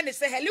ya wa ye ne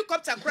se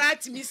helicopter cry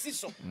timi si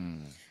so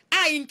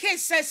in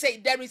case say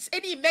there is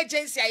any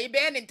emergency I be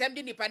in term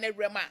di nipa na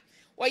rema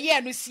wo ye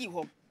anu si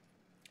ho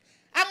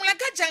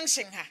amulaka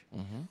junction ha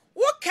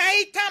wo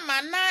kai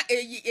tama na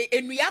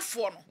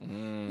enuafo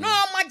no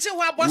maje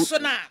ho aboso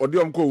na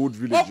odiom ko wood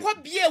village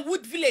okobie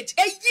wood village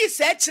eyi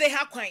se kire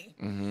ha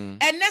kwan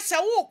enne se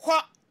wo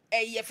kọ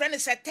ye friend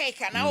se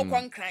take na wo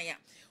kọ nkran ya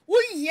wo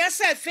hia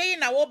se fei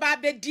na wo ba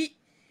bedi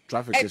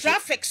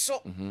traffic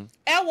so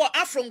ewo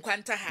afro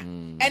nkwanta ha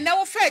ene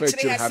wo fa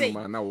kire ha sei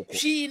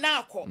hwi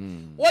na akọ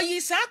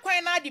oyi sa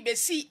kwan na de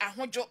besi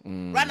ahojo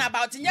run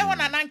about nye ho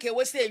na nanka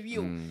we say wi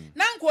o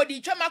nanka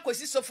odi twama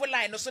kosi sofo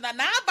line no so na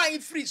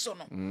aban free so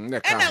no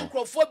ena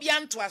nkrofo bia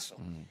ntoa so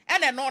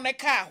ena no ne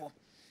ka ho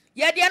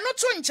ye de no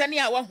to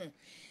nkyane a wa hu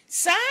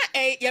sa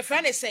ye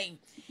fra ne sen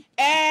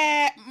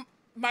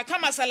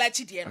makama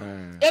salachi de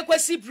no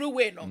ekwesi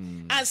brewe no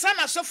ansa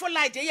na sofo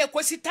line ye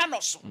kwesi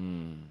tanoso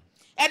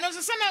eno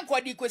so sana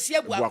nkodi kwesi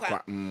abu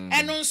akwa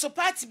eno nso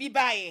party bi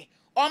bae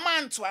o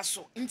ma ntoa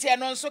so nti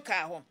eno nso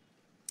ka ho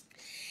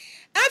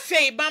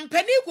afei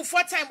bampani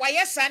kufo time wa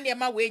yesa na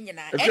ma we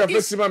nyina e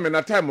fesima me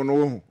na time no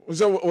wo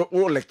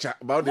wo lecture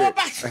about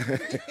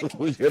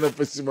it you know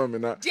fesima me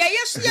na de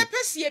yesu ye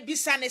pese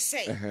bisa ne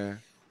sei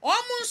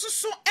omo nso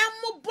so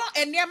embo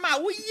enema a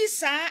wo yi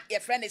sa ye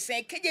frɛ ne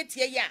sei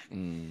kejetie ya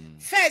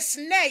first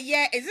na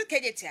ye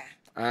ezikejetia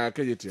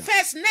kejetia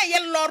first na ye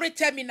lorry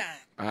terminal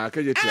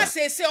kejetia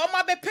say o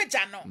ma be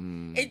pagya no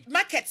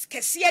market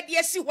kese de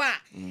asi ho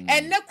a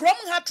enne krom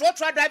ha tro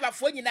driver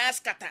fo nyina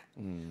askata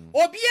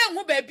obi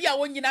enhu ba bia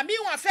wo nyina mi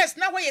wa first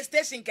na where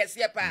station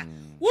kese pa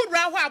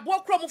wura ho abo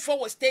krom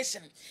fo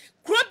station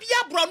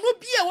krobia bro no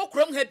bia wo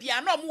krom ha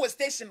bia na mo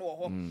station wo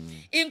ho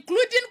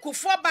including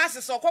kufo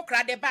buses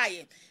okokra de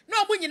bae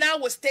na mo nyina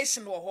wo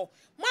station wo ho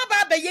mo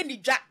ba ba ye ni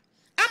dwa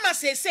ama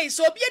say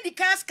so obi edi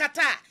kan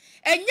skata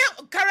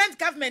enya current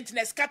government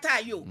na skata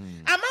yo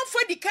amanfo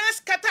di kan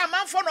skata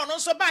amanfo no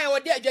so ba e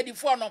odi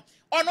adwadifo no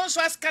ono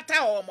so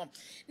skata omo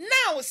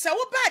now se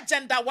wo ba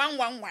agenda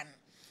 111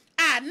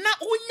 na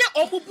unya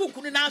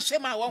obubuku na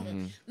ahwema wo ho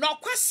na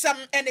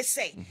okwasam ene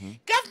say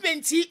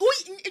government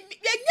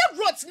enya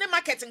roads ne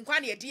market nkwa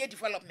na ye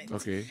development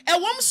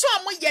wom so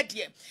mo ye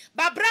de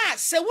babra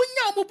se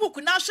unya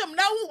obubuku na ahwem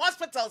na hu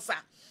hospitals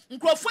a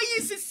nkrofo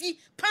yi sisi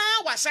pa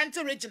wa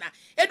Ashanti region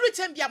edu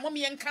tembia mom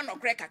ye nka no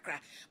kre kakra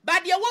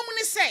but ye wom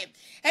ne say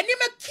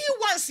enima key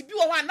ones bi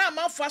wo na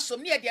amanfo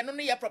asom ne ye no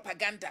no ye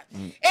propaganda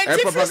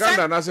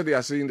propaganda na say they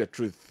are saying the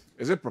truth.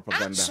 Is it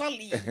propaganda?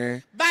 Actually,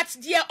 but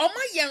dear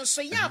Omayan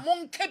so ya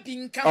monka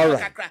binka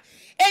kakra.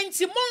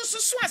 Enti monsu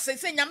so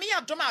asese nyame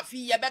ya dom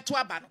afi ye beto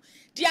aba no.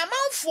 The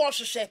amount for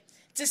hwehwe.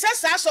 Ti se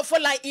sa so for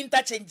like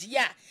interchange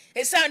ya.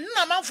 Esa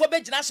na amount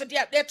be gina so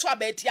de to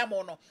aba etia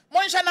mo no.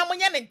 Monhwa na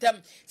monye ne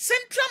ntam.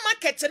 Central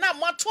market na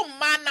moto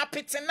ma na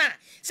petena.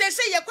 Se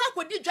ye kwa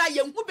akodi dwa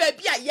ye nhu ba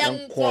bi a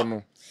ye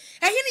nko.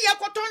 Ehini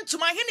yakoto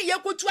ntuma ehini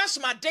yakotu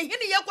asomade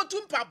ehini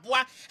yakotu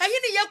mpaboa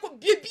ehini yakọ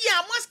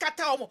bibia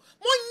moskata omo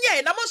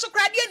monye na monso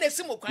krade na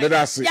simo kwan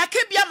yake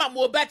bia ma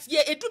mo bat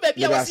ye edu ba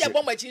bia wose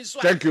yebom achi nso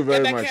a thank you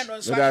very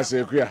much that's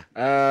ekua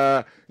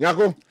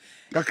nyako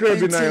kakra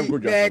bi na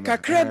yankodwa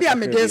kakra bi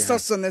amede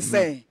soso ne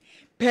say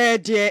pe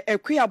de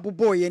ekua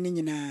bobo ye ni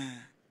nyina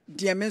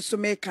de me nso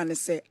me kan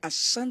say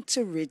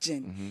Ashanti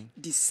region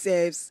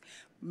deserves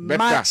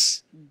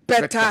much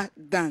better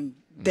than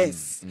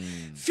this.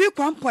 Few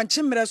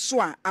kwamponche mre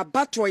so a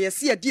abato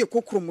yesi ye die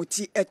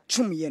kokromuti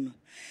etum ye no.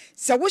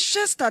 Se wo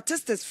share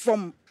statistics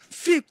from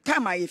few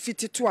time I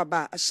fit to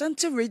aba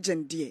Ashanti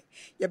region die.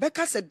 Ye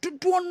beka se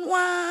dodo no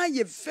a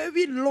ye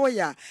very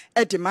lawyer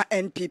edema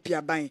NPP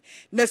aban.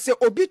 Na se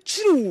obi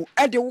true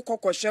ede wo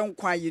kokoshe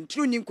nkwa ye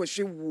true ni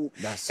nkohwe wu.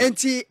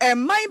 Enti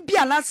man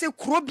bia na se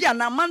kro bia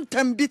na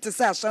mantam bi te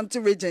se Ashanti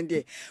region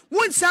die.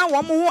 Wonsa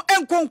wo mo ho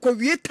enkonko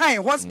wie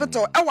time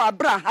hospital e wa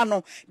bra ha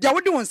no. Dia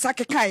wo de wonsa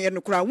kekan ye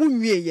no kra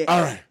wonwie ye.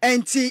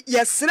 Enti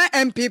yesre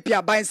NPP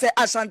aban se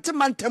Ashanti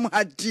mantam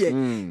ha die.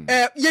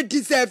 Ye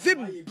deserve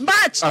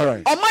much.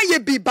 Ye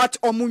be but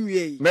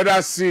omunwie.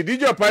 Medasi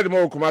DJ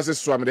Paidmo Kumasi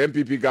Swami, the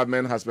MPP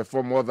government has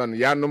performed more than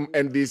Yanum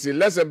NDC.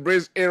 Let's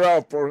embrace era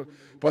of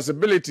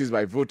possibilities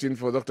by voting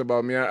for Dr.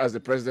 Bawumia as the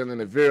president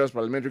and the various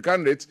parliamentary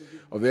candidates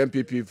of the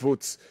MPP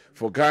votes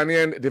for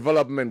Ghanaian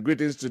development.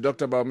 Greetings to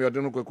Dr. Bawumia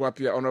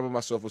Odunukwapia, Honorable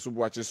Masofu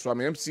Subuachi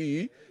Swami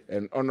MCE,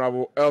 and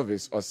Honorable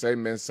Elvis Osei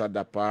Mensa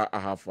Dapa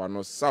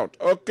Ahafano South.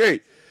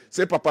 Okay,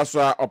 say Papa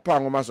Swa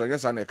Opango Maso,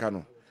 yes, and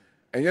Ekano.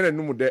 And yet,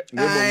 no, nemo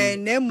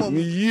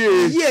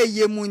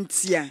ye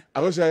muntia.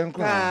 I was saying,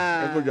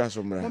 Uncle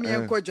Jason,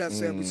 Uncle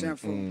Jason,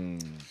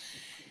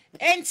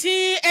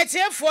 Enti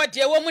for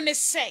the woman is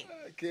saying,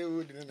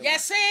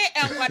 yes, say,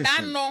 and what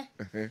I know,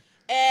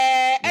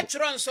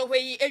 Etron, so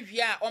we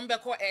on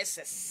Beko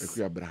SS.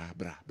 Bra,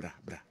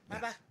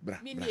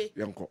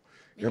 Yanko.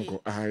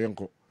 Yanko.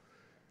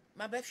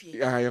 So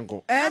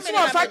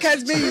for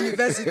Kessben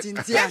University.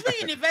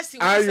 Kessben University.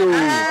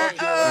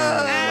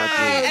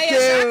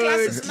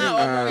 Classes now.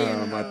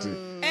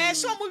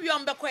 So we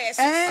on the course.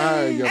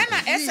 And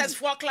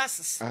SS4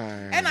 classes.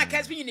 And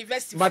Kessben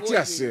University.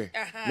 Matthias. Me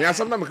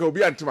sometimes can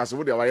be anti maso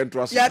we are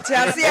trust. Ya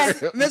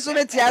tiasie. Me so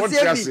me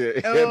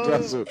tiasie bi.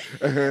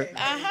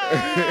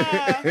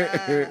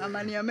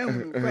 Amani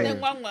amehunu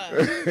kwa.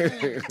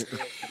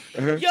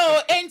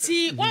 Yo,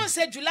 enti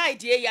once July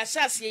dey ya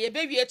shase ye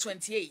be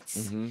 28.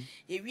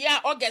 We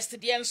are August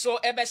dey enso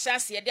e be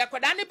shase dey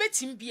akoda ne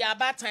betim bia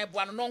ba tan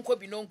boa no nko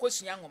bi no nko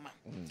sua ngoma.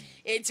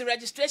 Enti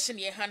registration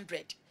ye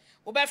 100.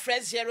 Oba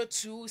fresh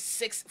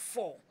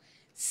 0264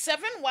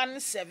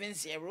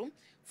 7170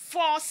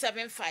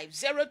 475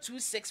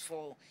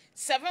 0264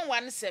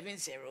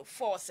 7170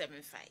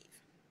 475.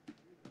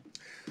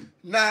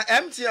 Na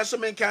MTN so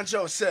men kan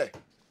che say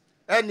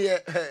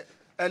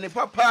ene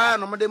papa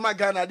no mode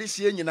magana de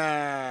sie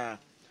nyina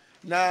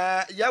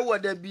na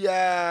yawo da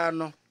bia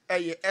no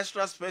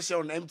extra special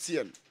on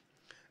MTN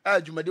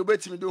adwumade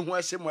obetimi de ho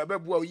ahye mo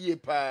ebeboa oyie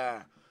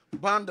pa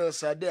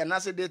bundles ade na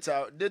se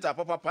data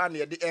papa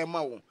na de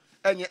ema wo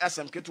enye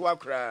asem ketwa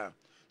kra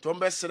to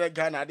mbesere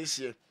Ghana de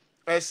sie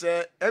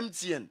ese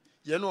MTN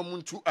ye no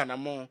muntu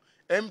anamo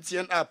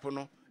MTN app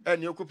no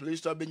ene okọ Play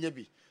Store benya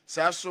bi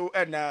sa so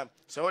na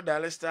so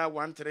dial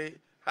 *13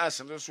 hash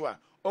no so a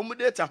omu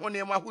data ho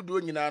ne ma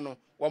hodo nyina no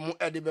wo mo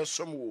ede be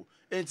som wo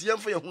enti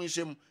yemfa ye ho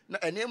nhyem na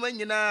enema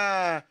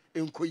nyina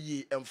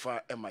enkoyi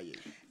emfa emaye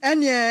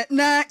Enye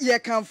na ye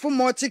kan for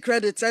multi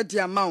credit at the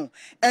amount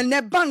and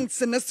the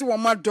banks ne se wo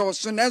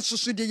madoso na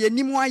nsusu de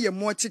yenimu aye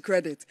multi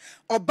credit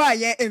oba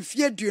ye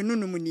emfie duonu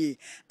no munie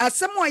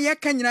asem a ye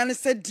kan nyina ne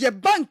se de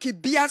bank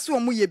bia se wo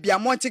mu ye bia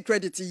multi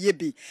credit ye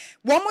bi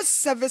wo mu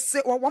service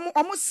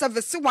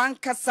wan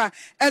kasa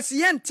as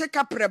ye take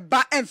up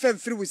reba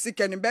emfemfiri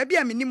wusika ne ba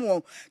bia menimu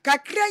wo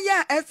kakra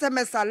ya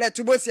SMS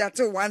alert bo si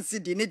ate 1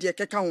 CD ne de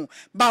keka ho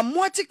ba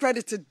multi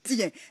credit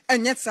de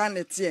enye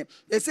sanete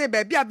e say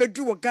ba bia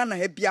bedu wo Ghana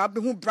he bia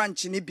be hu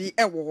branch ni bi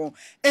ewo ho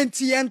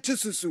enti yen to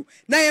susu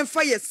na yen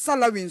fa ye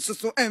salary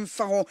nsusu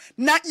emfa ho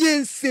na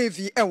yen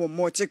save ewo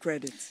multi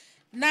credit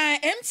na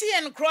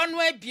MTN Crown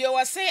we bio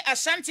wa say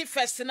Ashanti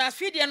First na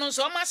fidie no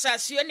so ma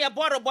sasio ne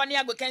borobo ne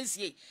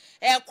agokansie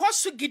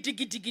koso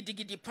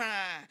gidi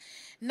pa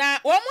na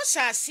wo mu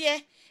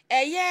sase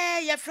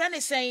ye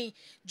friend say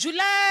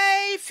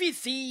July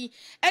 5th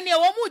ene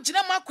wo mu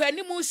gina makwa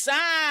animu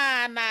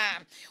sa na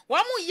wo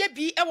mu ye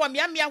bi ewo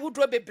miamia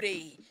hodro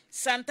bebre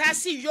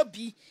Santasi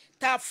yobi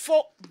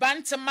tafo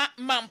bantama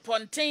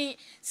mamponten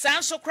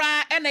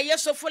sansokra ene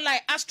yesofo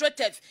like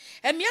astrotef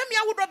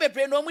emiamia wodro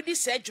bebre no mu di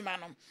sa adwuma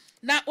no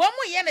na wo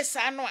mu ye ne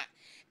sa no a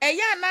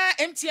eya na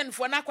MTN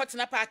fo na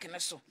kwotena park ne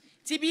so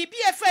ti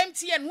bibia fa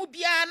MTN hu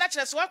bia na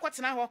kire so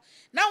akwotena ho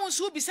na wo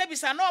nso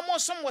bisa na omo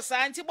som wo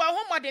sa nti bo ho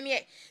mode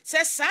ne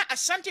se sa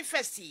Ashanti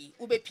First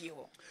ubepie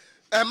ho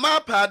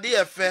ema pade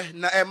efe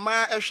na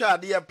ema ehwe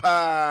ade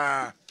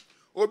pa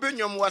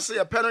obenyom wase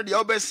ye peno de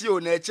obesi o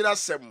na akira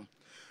sem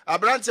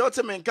abrante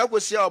otemenka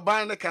kosia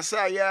oban ne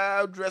kasa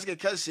ya dress ke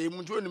kase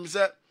mu ntu onim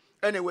se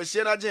ene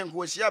wasie na gen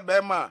kosia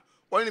ba ma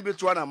woni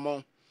betu na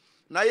mo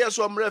na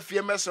yeso mra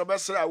fie mesro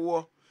besra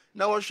wo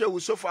na wo hwe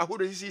wusofa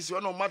ahodo sisi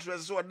ono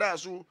mattress so da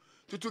so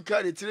tutu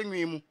ka de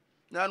tirinwi mu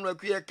na anu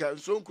akue ka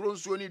so nkro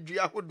nsuo ni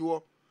dua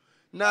ahodo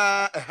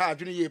na ha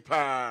dwene ye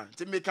pa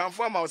nti me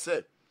kanfo ma wo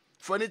se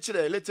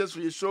furniture latest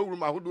we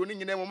showroom ahodo ni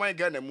nyina mo man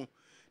Ghana mu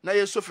na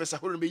yeso fesa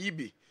ahodo be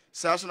yibi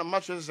sa so na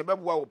mattress se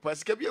beboa wo pa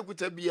sika bi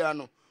akuta bia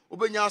no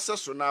obenya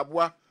aseso na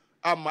aboa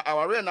ama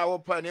aware na wo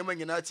pa na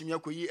nyina atimi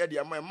akoyi e de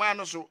ama ma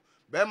no so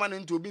be ma no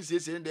nto obi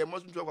siesie de mo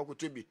so nto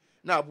akwakoto bi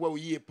na aboa wo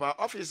yie pa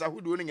office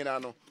ahodo ni nyina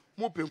no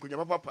mu penkunya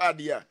papa pa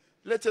de a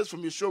latest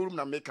from your showroom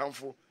na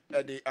mekanfo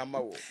ede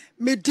amawo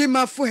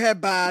medima fo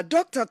heba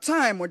Dr.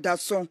 Time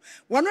odaso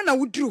wano na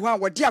wuduru ho a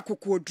wode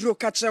akoko oduro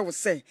ka kire wo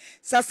se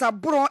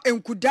sasabro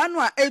enkuda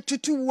no a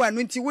etutu wu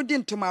anu nti wodi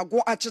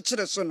ntomago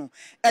akekere so no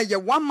eye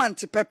 1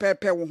 month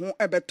pepepe wo ho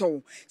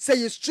ebeto se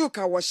ye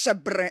stroke a wo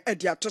hyebre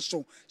ede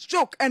atoso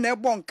stroke ena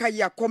ebo nka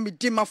ya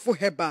komedima fo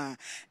heba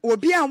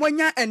obi a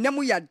wanya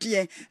enemu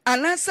yade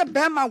ananse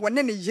bema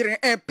wone ne yire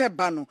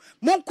epeba no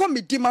monko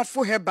medima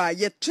fo heba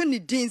ye to ni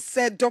din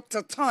se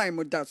Dr. Time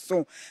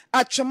odaso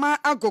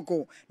atwema ago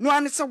no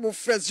answer wo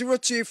fra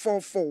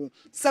 0244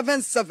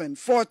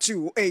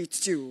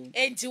 774282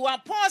 enti wa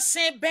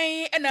pose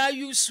ben na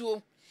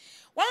yusu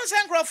wan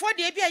san crofo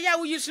de bia ya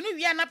wo yusu no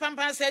wi na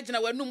pampan sa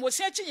gina wanum wo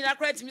se chi nyina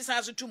kra timi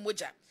san so tu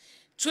moja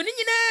to ni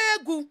nyina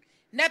gu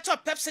neto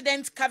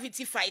Pepsodent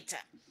cavity fighter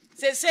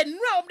se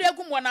nura obde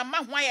gu mo na ma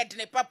ho ayede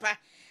ne papa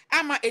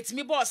ama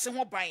etimi boss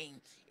ho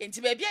ban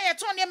enti ba bia ye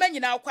to ne ma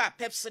nyina akwa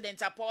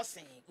Pepsodent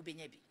aposen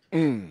ubenya bi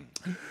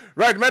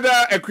Right,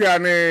 Meda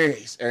Ekwiane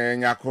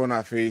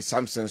Nyakona Fe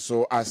Samson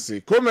so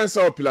asi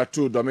Comensa o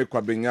Pilato Dome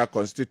Kwabena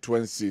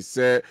constituency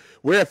say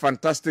we a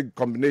fantastic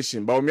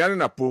combination. But Omiani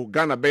na po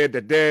Ghana be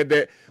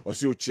de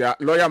osi uchia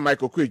lawyer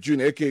Michael Kwe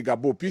Jr. aka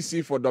Gabo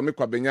PC for Dome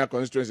Kwabena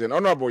constituency and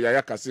Honorable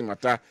Yaya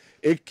Kasimata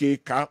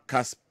aka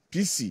Kas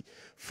PC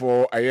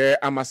for Aye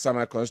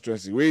Amasama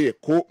constituency. We a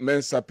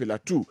Comensa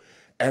Pilato.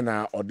 And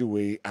all the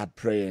way are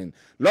praying.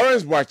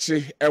 Lawrence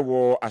Boachi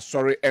ewo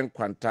asori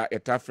enkwanta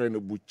etafre no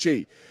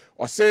buche.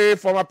 Or say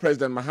former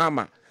President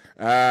Mahama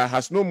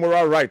has no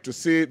moral right to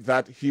say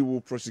that he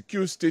will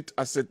prosecute state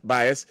asset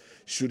bias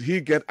should he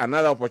get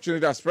another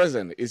opportunity as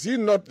president. Is he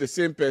not the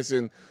same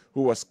person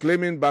who was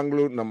claiming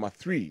Bangalore number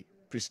 3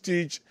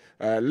 prestige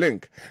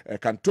link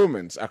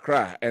cantonments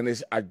Accra and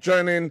is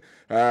adjoining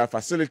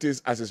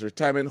facilities as his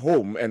retirement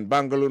home and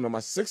Bangalore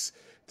number 6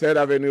 3rd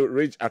Avenue,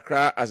 Ridge,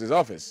 Accra as his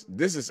office?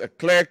 This is a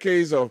clear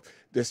case of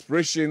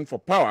desperation for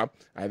power.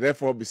 I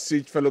therefore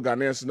beseech fellow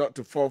Ghanaians not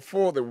to fall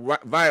for the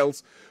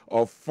vials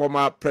of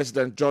former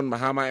President John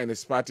Mahama and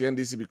his party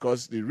NDC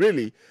because they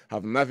really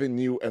have nothing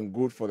new and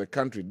good for the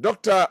country.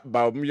 Dr.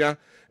 Bawumia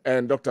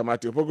and Dr.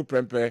 Maakye Opoku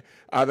Prempeh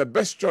are the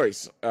best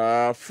choice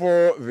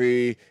for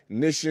the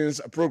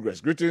nation's progress.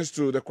 Greetings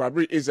to the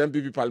Kwabena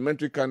MPP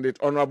parliamentary candidate,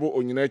 Honorable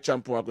Onyine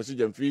Champon Akwesi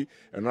Jemfi,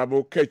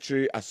 Honorable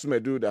Ketri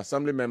Asumedu, the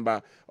assembly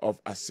member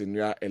of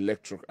Asenua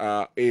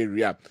electoral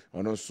area.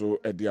 And also,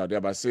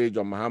 Ediabase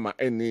John Mahama,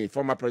 any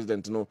former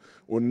president, no,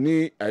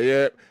 oni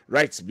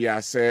rights be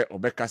say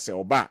Obeka se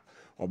Oba,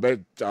 Obe,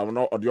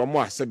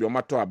 Odiomo, Sebi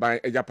Omato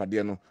Aban,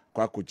 Ejapade no.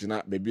 Kwa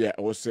kujina bebi a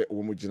ose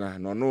womujina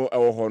no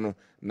ewo ho no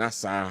na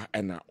saa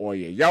na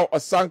oye yaw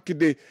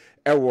osankide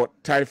ewo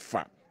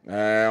taifa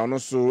ono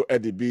so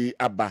edibi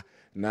aba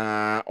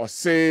na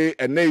ose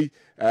enei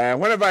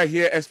whenever I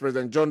hear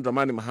ex-president John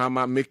Dramani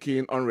Mahama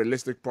making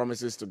unrealistic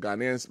promises to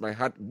Ghanaians, my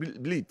heart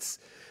bleeds.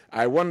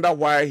 I wonder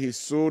why he's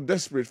so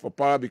desperate for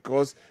power,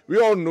 because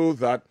we all know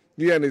that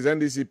he and his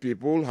NDC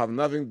people have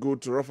nothing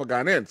good to offer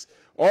Ghanaians.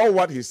 All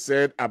what he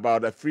said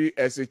about a free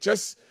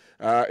SHS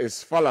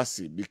is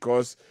fallacy,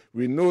 because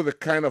we know the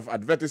kind of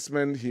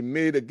advertisement he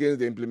made against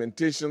the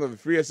implementation of the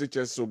free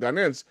SHS, so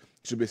Ghanaians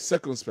should be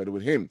circumspect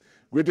with him.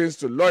 Greetings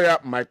to lawyer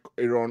Mike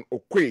Aaron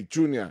Okwe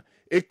Jr.,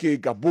 a.k.a.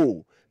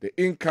 Gabo, the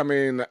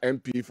incoming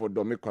MP for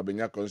Dome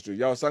Kwabena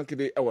constituency. Yaw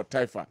Sankide Ewa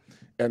Taifa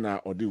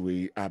Ena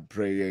Odiwe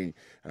Abreying.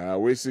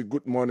 We say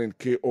good morning,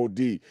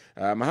 KOD.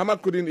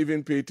 Mahama couldn't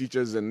even pay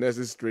teachers and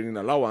nurses training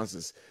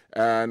allowances,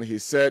 and he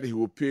said he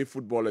will pay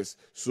footballers.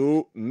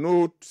 So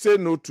say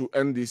no to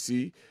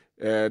NDC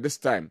this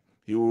time.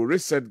 He will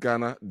reset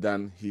Ghana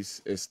than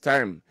his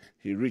time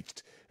he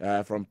reached.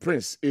 From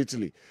Prince,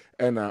 Italy,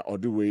 and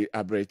Odiwe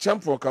Abre.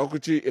 Champo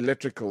Kaukuchi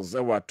Electricals,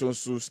 Ewa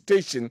Tonsu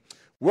Station.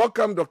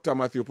 Welcome, Dr.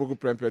 Maakye Opoku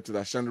Prempeh, to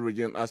the Ashanti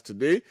region. As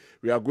today,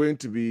 we are going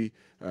to be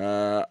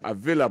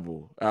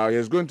available. He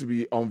is going to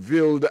be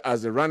unveiled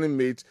as the running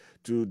mate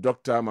to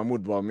Dr.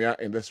 Mahmoud Bawumia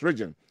in this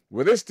region.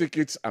 With these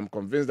tickets, I'm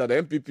convinced that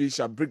the MPP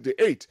shall break the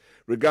 8.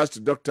 Regards to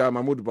Dr.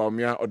 Mahmoud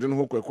Bawumia,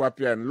 Odinho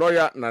Kwekwapia, and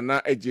lawyer Nana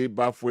Eje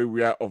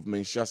Bafwe of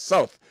Mensha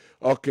South.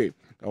 Okay.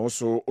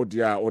 Also, Odi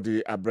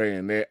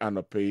Abreyene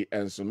Anope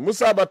Enson.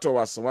 Musa Abato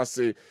was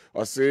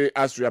say,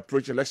 as we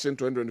approach election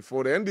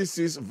 2024, the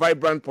NDC's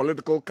vibrant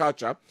political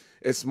culture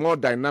is more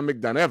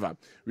dynamic than ever.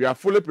 We are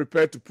fully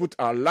prepared to put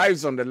our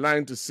lives on the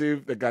line to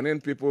save the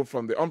Ghanaian people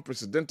from the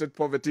unprecedented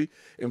poverty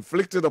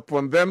inflicted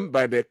upon them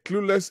by the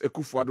clueless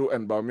Akufo-Addo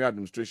and Bawumia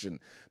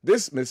administration.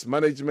 This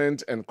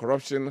mismanagement and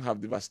corruption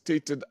have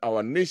devastated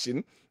our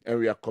nation, and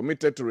we are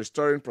committed to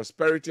restoring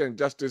prosperity and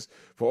justice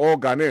for all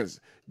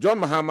Ghanaians. John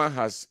Mahama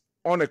has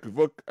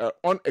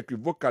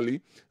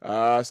unequivocally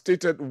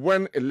stated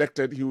when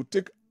elected he will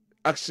take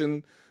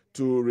action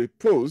to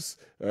repose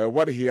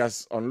what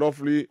has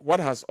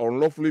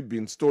unlawfully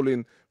been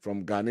stolen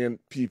from Ghanaian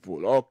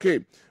people.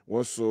 Okay,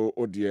 also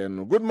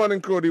Odieno. Good morning,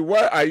 Cody.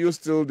 Why are you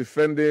still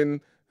defending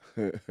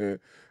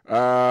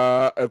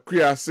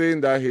Akuya,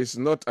 saying that he's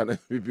not an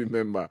MPP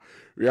member?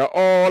 We are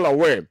all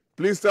aware.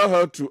 Please tell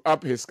her to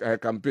up his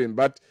campaign,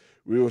 but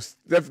we will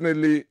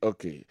definitely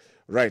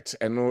right.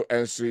 And no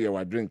answer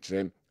your drink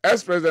train.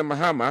 Ex-President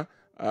Mahama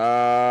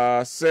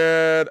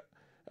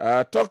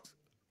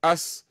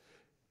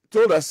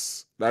told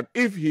us that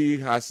if he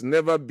has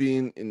never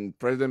been in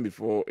president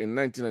before, in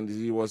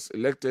 1990 he was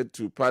elected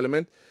to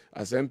parliament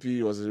as MP.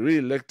 He was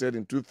re-elected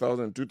in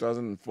 2000 and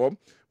 2004.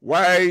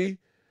 While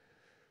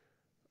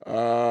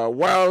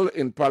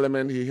in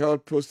parliament, he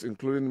held posts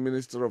including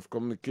Minister of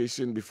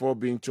Communication before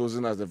being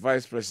chosen as the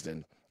vice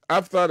president.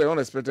 After the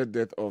unexpected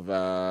death of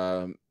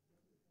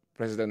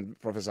President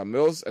Professor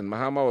Mills, and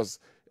Mahama was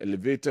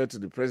elevated to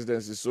the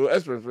presidency, so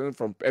ex-president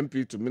from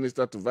MP to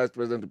minister to vice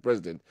president to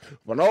president.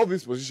 For all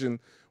this position,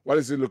 what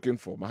is he looking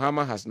for?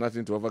 Mahama has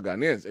nothing to offer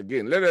Ghanaians.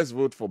 Again, let us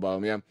vote for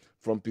Bawumia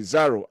from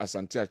Pizarro,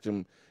 Asante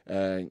Achim,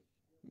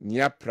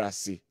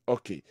 Nyaprasi.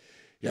 Okay,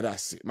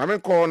 yadasi.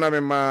 Mamen ko na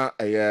mema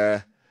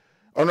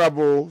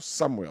Honorable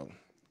Samuel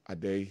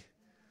Adey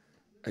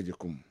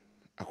Ejekum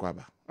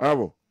Akwaba.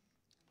 Honorable.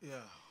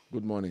 Yeah.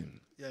 Good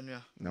morning.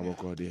 Yeah. Na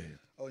woko there.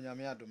 Oh,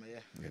 nyame adom ye.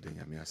 Yede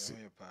nyame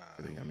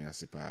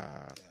ase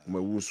pa.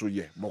 Mawusu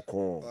ye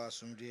moko.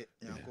 Asumdie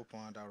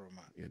Nyankopon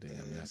adaroma. Yede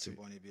nyame ase.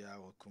 Boni bia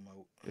wakuma.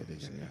 Yede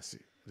nyame ase.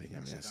 Yede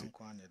nyame ase.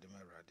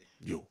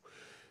 Yo.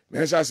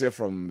 Me shall say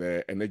from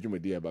the Energy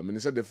but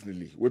minister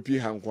definitely. We pi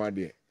hankwa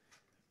there.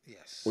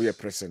 Yes. We are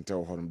present the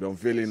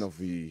unveiling of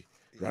the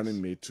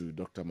running mate to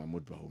Dr.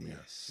 Mahmoud Bawumia.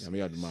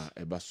 Nyame adoma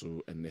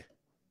ebaso ene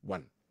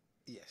 1.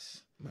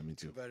 Yes.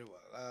 Very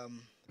well.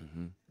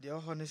 The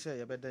honey say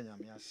you better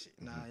nyamiasi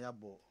na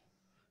yabo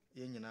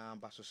ye nyina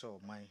baso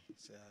so man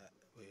say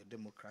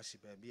democracy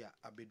baby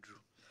abedru.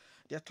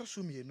 The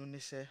atosu mienu ne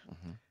say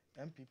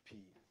MPP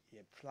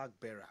ye flag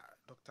bearer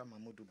Dr.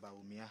 Mahmoud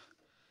Bawumia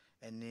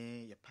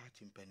ene ye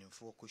party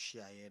mpanimfo ko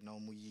hia ye na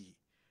omuyi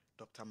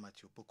Dr.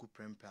 Maakye Opoku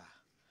Prempeh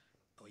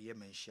oye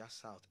Mensha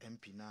South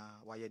MP na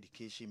why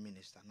education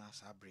minister na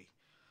sabre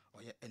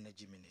oye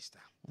energy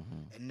minister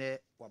ene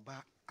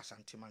waba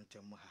Asante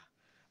Mantem ha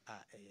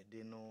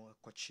yɛde no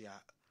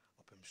kɔkyea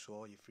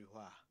ɔpemsoɔ yɛfiri hɔ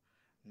a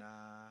na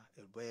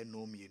ɛbɛyɛ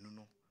no mmienu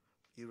no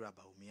Yɛwura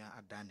Bawumia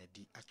ada na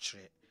di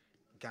akyerɛ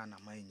Ghana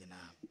man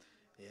nyinaa.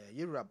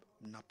 Yɛwura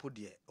Napo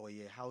deɛ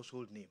ɔyɛ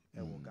household name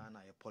ɛwɔ Ghana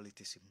yɛ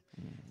politics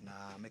mu.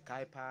 Na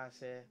mekae paa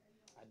sɛ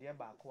adeɛ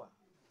baako a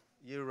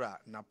Yɛwura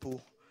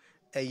Napo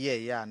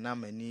ɛyɛ ya na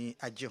mani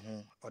agye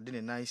ho ɔde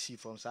ne nan si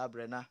from saa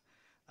berɛ na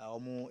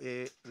ɔmo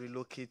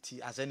relocate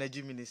as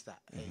energy minister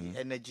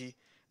energy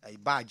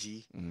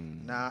badge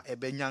na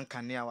ɛbɛnya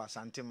nkanea wa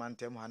Asante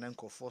Mantem ha na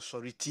nkɔfo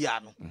sorry tia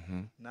no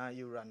na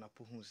Yɛwura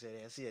Napo hu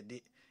sɛ ɛsɛ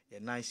yɛde a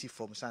nice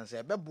from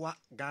Sanse Beboa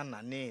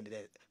Ghana ne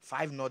the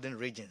 5 northern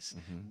regions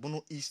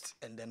Bono East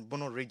and then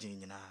Bono region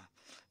nyina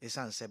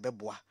Sanse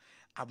Beboa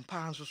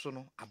ampa nso so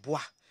no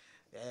aboa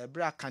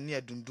bra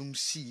kanea dundum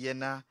si ye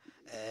na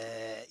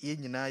ye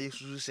nyina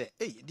yesusu se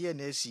de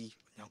na asi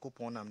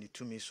Nyankopon nam ne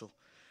tumi so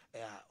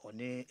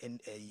one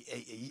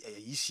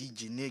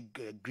ECG ne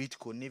great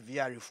ko ne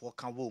VR for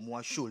kan wo mu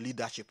show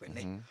leadership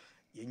ne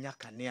ye nya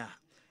kanea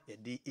ye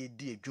de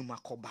edi adwuma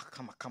koba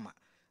kama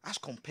as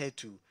compared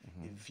to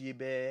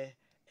Fiebe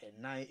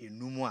and 9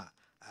 Enumwa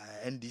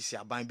NDC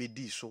aban be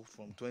di so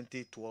from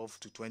 2012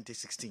 to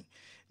 2016.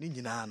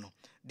 Ninjina no.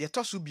 The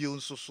tosu bio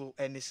so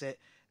and say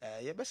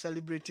you be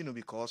celebrating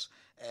because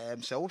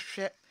so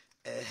share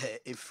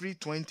a free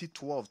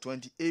 2012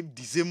 28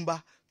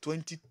 December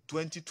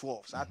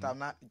 2012. So that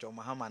na John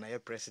Mahama na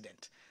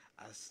president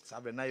as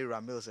Sabena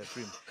Ramel say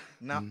free.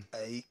 Now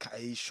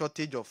a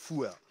shortage of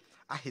fuel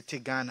I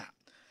hit Ghana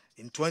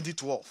in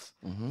 2012.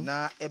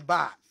 Na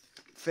eba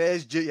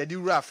first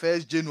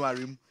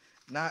January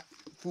na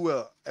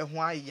fuel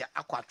ehwa ya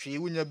akwatwe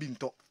wonya bi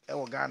nto e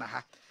Ghana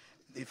ha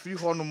e free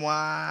ho no mo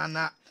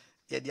na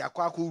ye de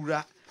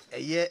akwakowura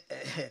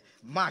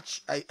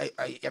March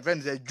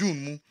event June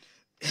mu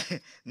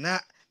na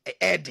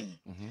ending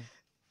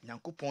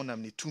Nyankopon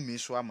nam ne tumi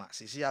so ama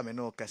sisi ame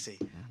no kase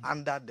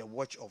under the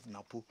watch of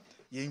Napo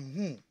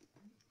yenhu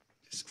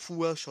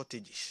fuel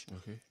shortages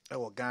e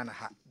Ghana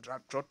ha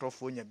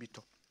trotofo nya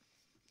bito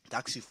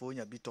taxi for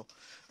nya bito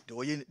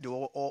oye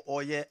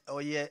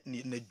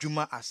na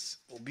juma as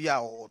obi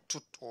a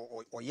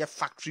oye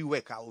factory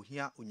worker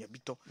ohia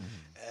onyabito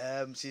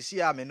sisi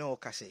a me no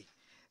kase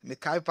me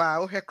kai pa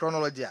o he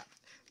chronology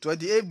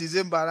 28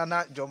 December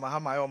na John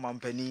Mahama yo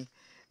mampani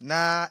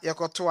na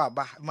yakoto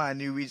aba ma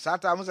ni wi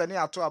sata mo se ni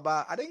ato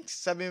aba I think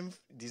 7th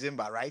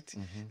December right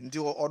nti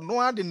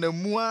ono ade na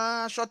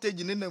mua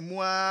shortage ni na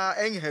mua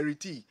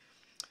inheriti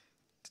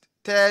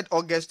 3rd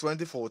August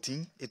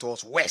 2014 it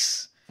was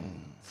worse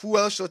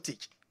fuel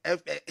shortage.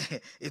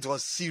 It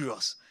was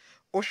serious.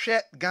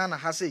 Oshe Ghana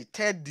has a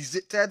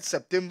 3rd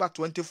September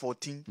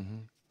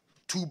 2014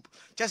 tube.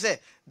 Just say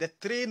the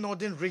 3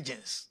 northern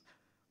regions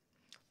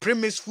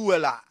premise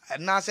fuel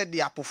and now said they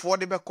are before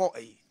they be call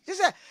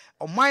just say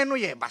o mine no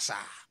ye basa.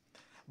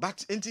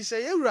 But inti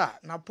say Yɛwura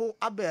Napo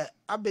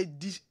abe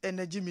this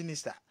energy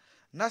minister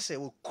na say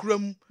o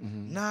kram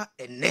na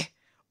ene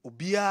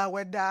obia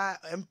whether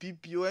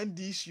MPP or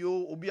NDC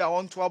obia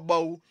want to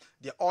about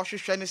the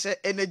ohwehwe say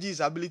energy is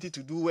ability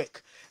to do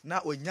work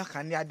na onya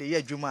kanea de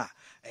ye adwuma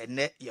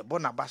ene ye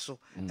bonaba so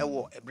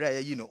ewo ebra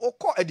ye no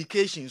okọ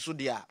education so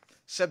dia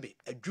sebe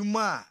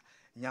adwuma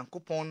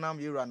Nyankopon nam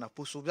Yɛwura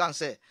Napo so ban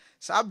say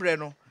sa bre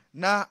no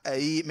na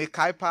me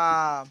kai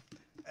pa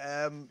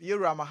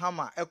Yɛwura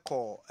Mahama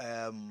ekọ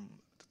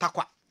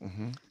takwa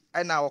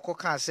and now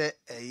can say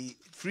a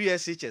free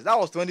SHS. That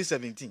was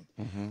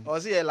 2017. Or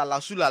say a la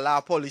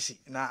sulala policy.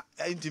 Now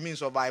it means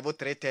survival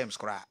 3 terms.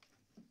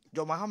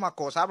 John Mahama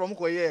cause Abraham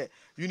Koye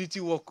unity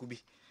work could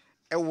be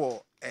a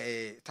war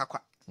a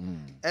takwa.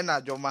 And now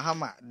John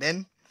Mahama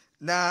then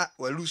na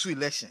we lose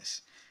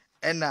elections.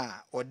 And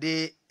now or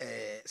they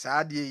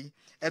Saadi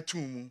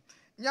etum.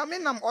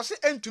 Yaminam or say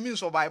end to mean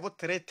survival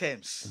 3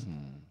 terms.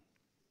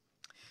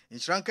 In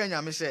Sri Lanka,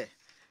 Yami say.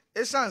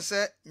 Esan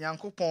se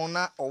Nyankopon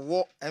na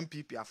owo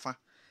MPP afa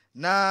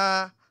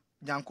na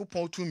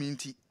Nyankopon tumi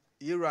nti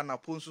Yɛwura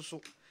Napo nso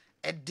so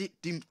edi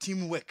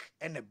teamwork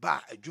ene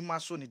ba adwuma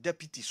so ni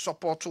deputy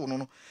support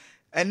no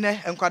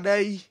ene enkwada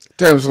yi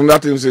terms on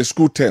that is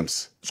school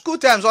terms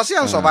or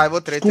see survival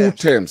 3 school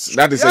terms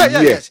that is a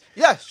year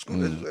yes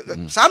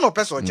sa no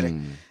person kire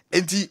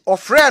enti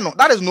ofre no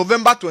that is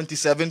November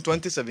 27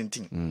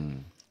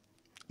 2017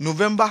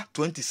 November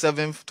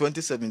 27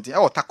 2017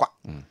 e takwa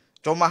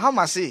John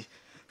Mahama say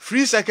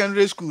free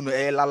secondary school no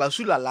lala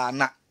sulala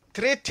na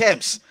 3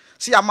 terms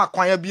si ama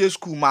kwanya bia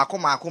school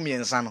maako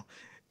miensa no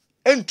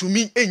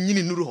entumi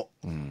enyini nuru ho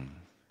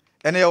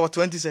ene ye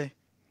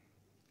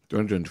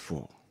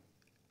 2024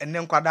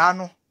 ene nkwada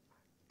no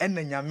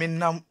ene nyame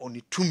nam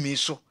oni tumi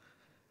so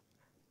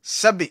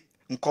sebe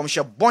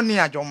nkomhye boni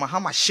a John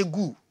Mahama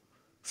shegu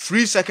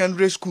free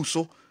secondary school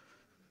so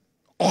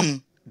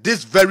on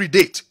this very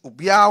date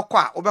obia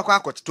kwa obekwa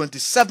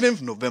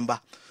 27th November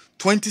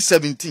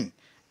 2017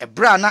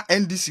 ebra na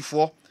NDC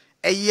for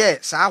eye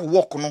saa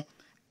work no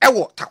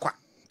ewo takwa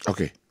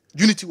okay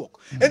unity work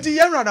enti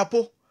Yɛwura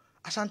Napo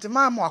Asante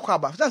ma akwa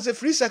aba that say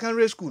free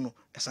secondary school no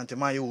Asante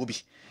ma ye wo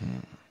bi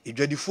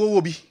edwadifo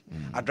wo bi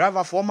a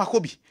driver for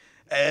makobi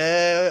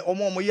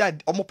omo ya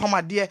omo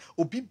pamade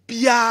obi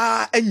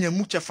bia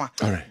enyamu chefa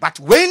but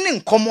when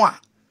in komo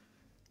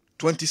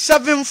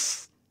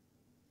 27th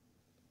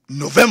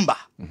November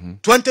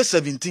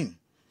 2017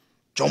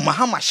 John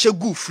Mahama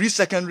Shegu Free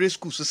Secondary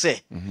School so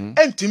say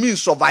entimi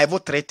survival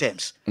 3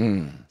 terms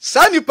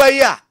sani pa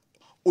ya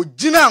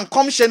ogina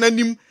nkomhye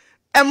nanim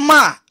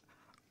ema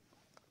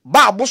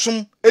ba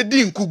abosum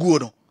edi nkuguo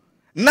no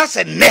na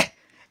se ne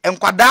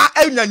enkwada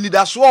anya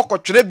nidaso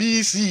okotwere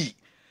BC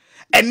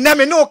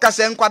eneme no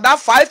kase enkwada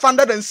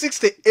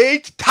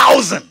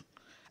 568,000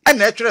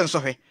 ena etwere nso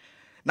hwe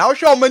na wo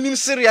hwe o manim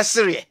serious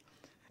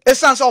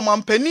esanse o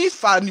mampani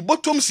fa ni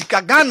bottom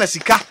sika Ghana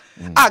sika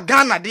a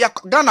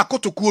Ghana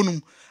kotokuo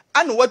num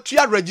ana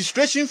watua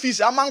registration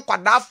fees aman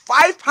kwada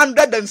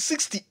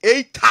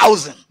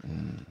 568,000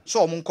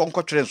 so mo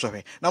nkonko twere nso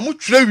hwe na mo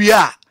twere wi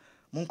a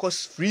mo nko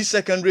free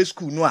secondary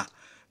school no a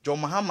John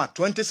Mahama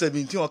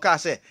 2017 o ka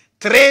say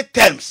 3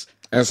 terms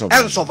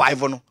and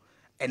survival no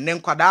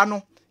enen kwada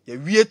no ya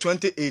wie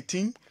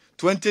 2018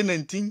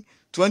 2019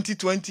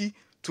 2020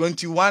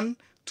 21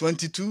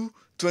 22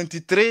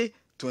 23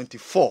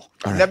 24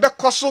 nebe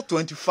koso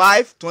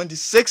 25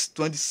 26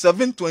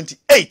 27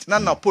 28 na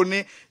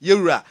napone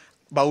yewura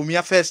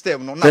Baumia first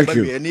term no na ba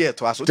bi ene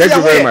to aso thank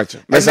you very much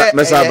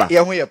mesaba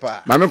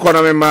mame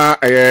kona me ma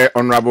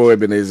honorable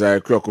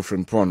Ebenezer Kwako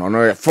Frimpon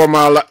ono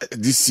formal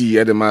DC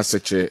Edema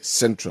Seche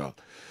Central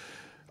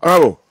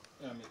honorable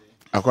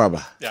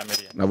akwaba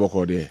na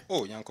boko de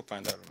yanko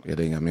panda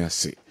yede nyame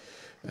ase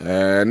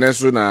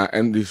neso na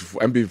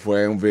MP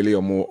for unveil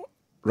omo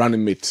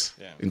running mate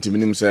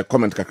intiminim say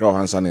comment kakra o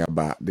hansa na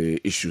ba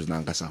the issues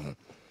na nkasa ho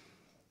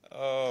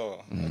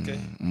okay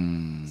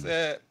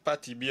say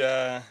party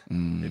bia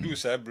edu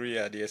sabri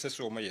ya de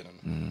seso o maye no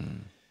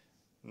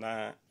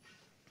na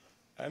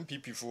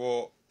MPP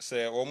for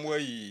say omo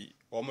yi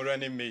omo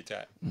running mate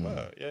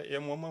ye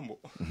mo mambo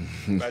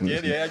but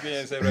ye ya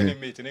gwen say running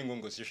mate ne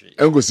ngongo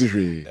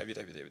sihwe david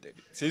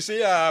say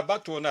ya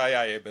bato na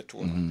ya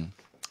beto no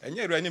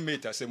enye running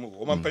mate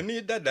asemu o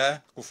mampani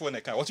dada kofo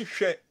na kan wo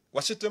hwe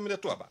wasitem de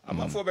to aba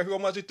amafo be hwe o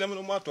masitem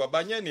no mato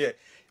aba nya ne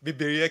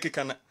bibere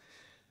keka na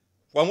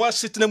wanwa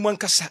sitene mu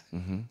ankasa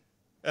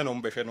eno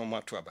mbehwe no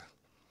mato aba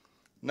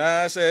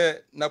na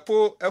se na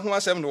po ehu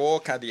asem no wo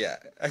ka dia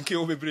anke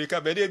o bibere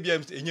ka be de bia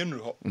enye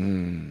nuru ho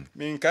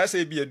min ka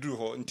se bia duru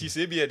ho nti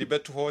se bia de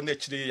beto ho na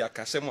kire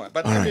yakasem a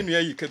but ene nu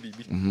ayi ka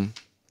bibi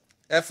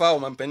efa o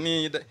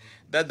mampani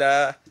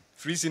dada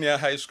free senior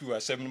high school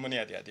asem no mo ne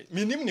ade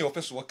minim ne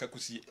opeso waka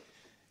kusie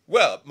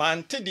well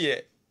man te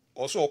de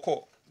also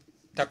okọ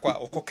takwa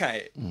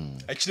okokae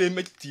akire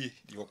metie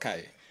di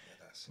okae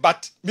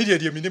but media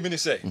de minimini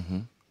say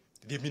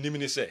de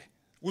minimini say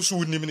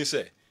usu nimini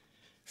say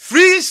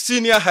free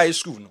senior high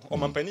school no o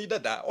mampani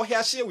dada o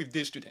hiase with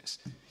these students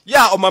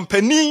ya o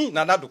mampani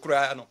na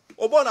nadokura no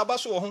obo na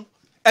baso ho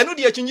eno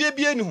de akinye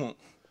bie ni ho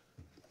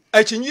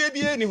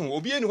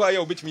obi eni ho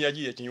aya obetimi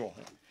agi akinye ho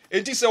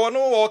enti se wono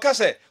wo ka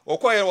se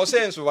okoye wo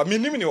sense wa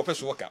minimini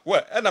opeso woka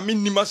we na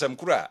minima sam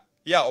kura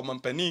ya o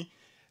mampani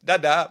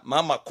dada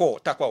mama ko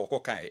takwa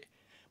okokae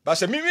ba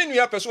se mimi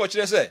ya peso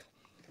kire se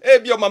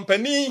bi o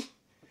mampani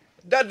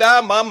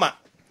dada mama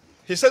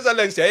his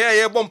excellency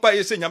ye bompa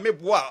ye se nyame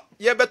boa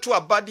ye beto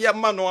abade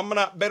ama no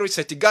amana beru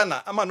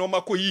setigana ama no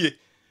makoyie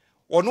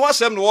ono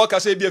asem no woka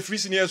se bia free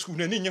senior school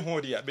na ni nye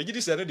ho dia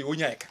begidi se ne de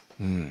onya eka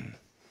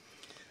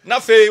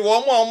na fe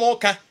wo mo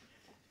ka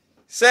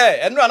se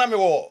eno ana me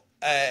wo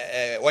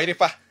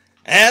wairepa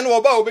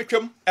eno ba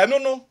obetwam eno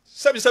no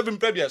sebi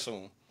mpradua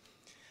so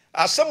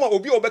asema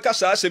obi obeka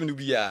sa asem no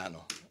bia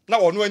no na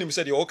wono anim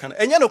se de wo kan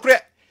enye no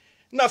kure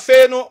na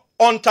fe no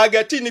on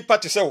target ni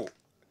party se wo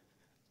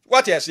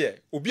what you say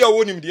obi a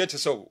wonim de yete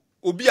se wo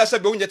obi a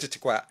sebe onye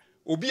tetekwa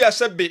obi a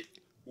sebe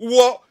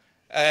wo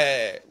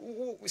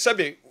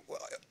sebe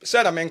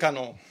sada menka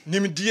no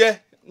nimdie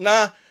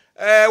na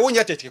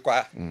onye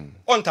tetekwa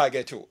on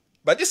target wo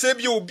but this se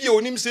bi obi a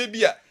onim se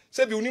bi a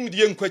sebe onim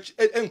de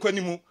enkwa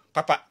nimu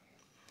papa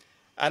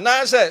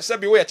ana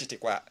sebe wo yete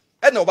tetekwa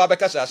e na oba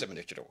beka sa asem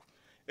de twiro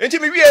enti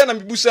mi wie na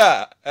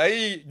mibusa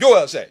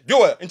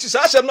Joel enti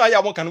sa asem no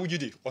aya mo kan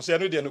wugidi o se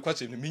no de no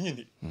kwase no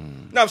minyini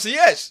na say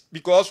yes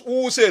because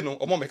who say no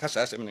omo meka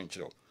sa asem no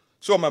nchiro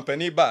so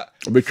mampani ba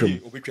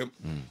obetwam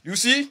you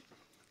see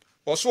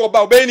oso oba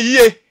obeni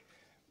ye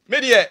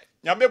me de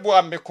nyame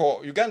boa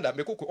meko Uganda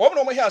mekoko omo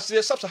no mo hia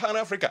se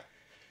sub-Saharan Africa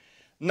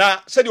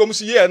na se de omo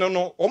si ye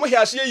no omo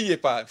hia se yiye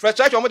pa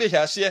frachach omo de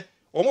hia se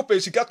omo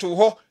pesika to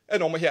ho e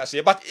no omo hia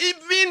se but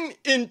even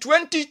in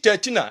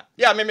 2013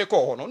 ya me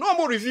meko ho no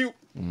omo review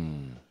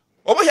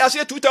over here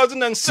say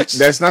 2006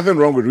 there's nothing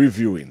wrong with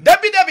reviewing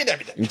Debbie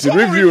into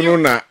review no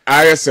na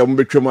ISM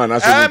betwema na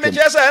so me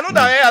just say no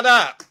da ya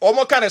na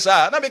omo kan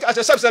sa na make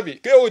as sabi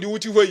ke o di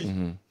wuti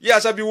hoyi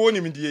ya sabi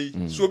woni me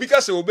die so bi ka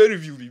say obe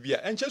review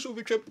bibia enche so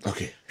obi twem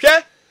okay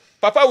hwe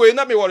papa we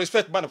na me wo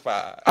respect man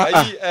pa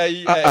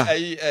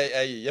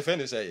you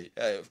friend say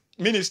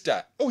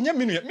minister oh nya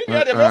minu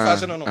de me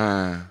fa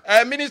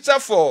no minister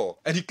for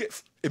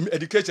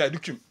education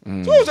educum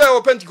so say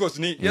o Pentecost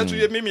ni yet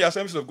to me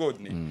Assemblies of God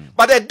ni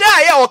but the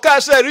day ya o ka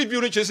say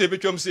review ni chese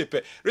betwam say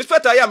pe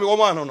respect I am me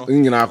woman no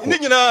ni nyina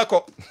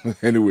akọ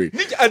anyway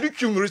ni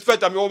educum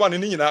respect am me woman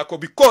ni nyina akọ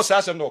because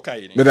asem no kan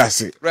ni but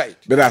that's it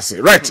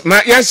right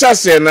na yensha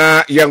say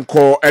na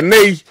yenko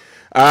enei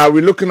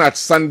we're looking at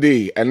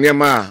Sunday and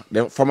Nema,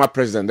 the former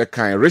president, the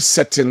kind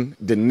resetting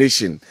the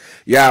nation.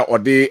 Yeah, or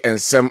the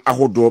ensem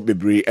ahodo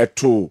bebri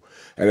eto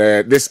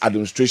this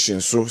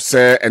administration. So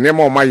say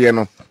Nema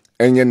Mayeno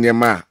enye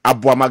Nema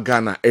abuama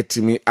Ghana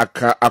etimi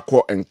aka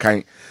akọ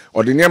enkan.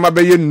 Or the Nema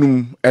beye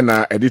num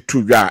ena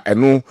editu ya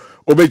enu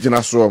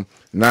obejina so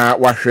na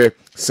wahwe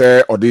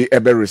say or the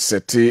ebe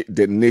reseti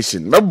the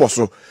nation.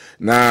 Meboso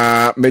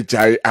na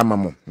mejai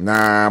amamo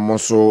na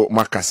monso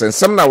makase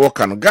nsem na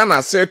woka no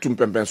Ghana say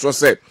tumpempenso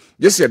say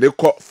yesi de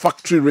call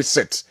factory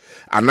reset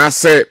ana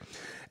say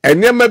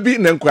enyema bi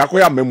na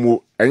nkoakoya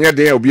memo enye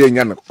de obi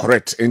enya no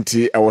correct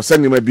enti e wo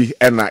sanima bi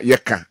na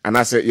yeka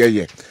ana say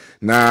yeye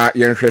na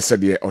yenhwe se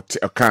de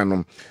oka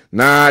no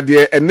na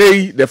de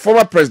enei the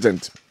former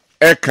president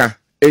eka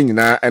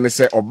enyina ene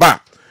say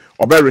oba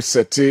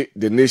reset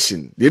the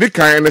nation the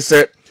kan ene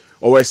say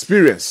our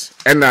experience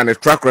and a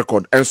track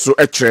record and so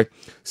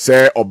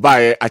say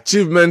obaye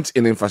achievement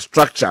in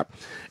infrastructure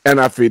and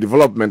afi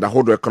development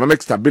hold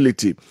economic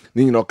stability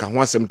ni nyina ka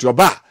ho asem ti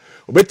oba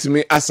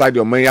obetimi aside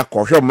your man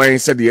yakọhwe man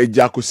said the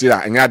agya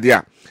kusira anya de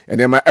a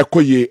enema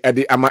ekoye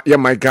ede ama ye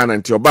man Ghana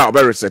nti oba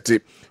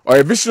reset or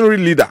a visionary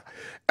leader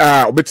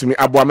obetimi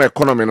aboama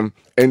economy no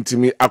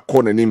entimi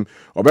akọ nanim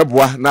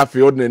obeboa na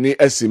afi odnani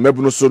asi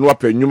mabuno so no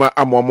apanyuma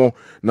amomo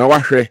na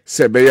wahwe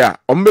se be ya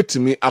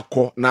ombetimi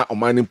akọ na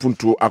omani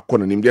puntu akọ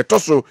nanim de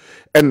toso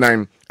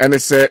enan ene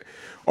se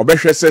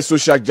obehwe se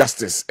social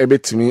justice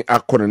ebetimi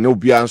akọ na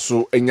obia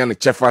nso enya ne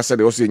chefa se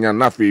de o se enya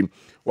na afi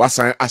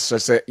wasan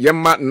asese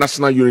yema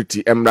national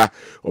unity emra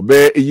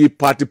obe yi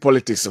party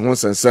politics ho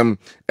sensem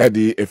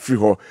edi efri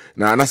ho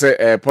na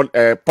anase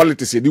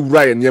politics edi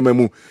wura ye nyema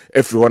mu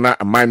efri ho na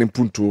mining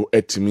punto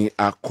etimi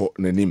akọ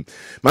nanim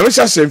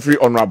manisha semfri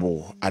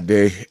honorable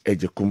ade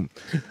ejekum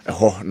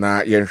ho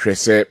na yenhwe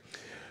se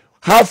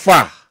how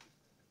far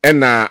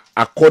and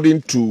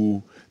according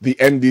to the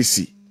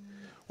NDC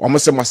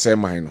wamose masem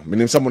mine no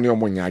menim samone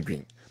omonya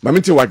adwen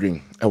mamiti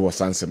wadwen e wo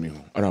sansem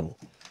ho honorable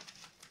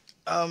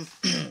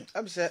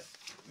I'm say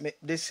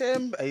the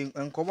same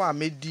nkomo a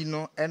medi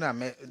no na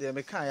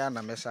me kan ya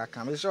na mesa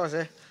kan me so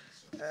say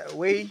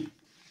we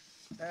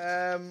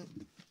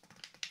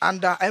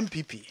under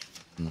MPP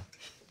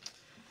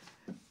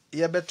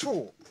ye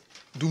beto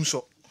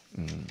dumso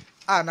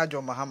na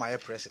John Mahama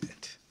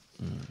president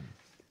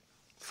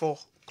for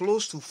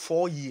close to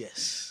 4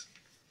 years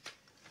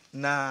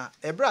na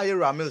ebra ye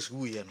Ramels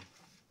wu ye no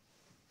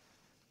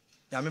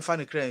ya me fa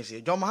ne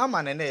credence John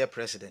Mahama na ye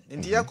president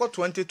in the year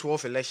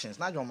 2012 elections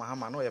na John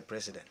Mahama no ye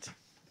president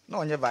no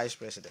onye vice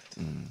president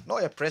no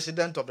ye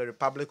president of the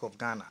Republic of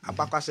Ghana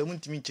abakwa se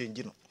muntimi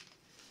change no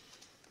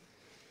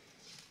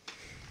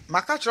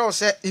Makacho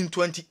say in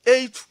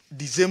 28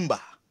 December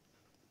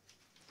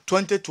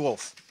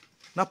 2012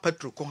 na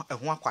Petro ko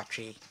ehun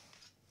akwatwe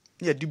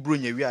ne di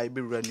bronya wi a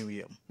be wura new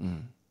year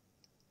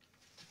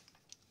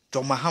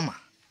John Mahama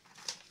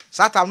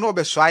satam no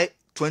be swai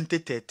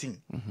 2013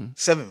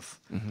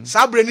 7th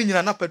sabre ni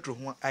nyina na Petro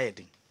ho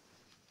ayedin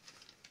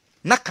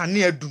na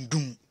kane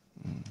dundum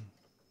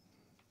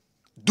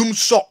dum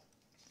so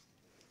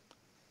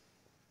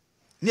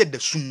ne da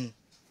sum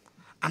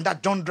under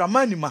John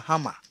Dramani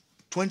Mahama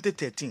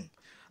 2013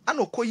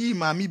 ano koyi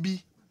maami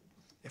bi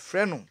e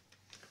frɛ no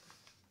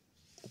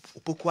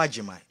opoku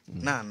agimai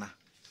na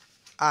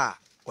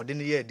ode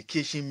ne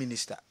education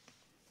minister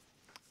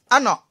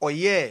ana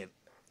oye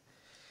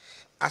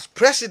as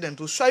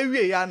president o so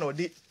awie ya na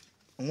ode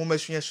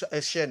ngomasu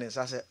share ne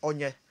sase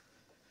onye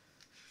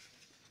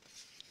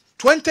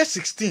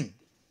 2016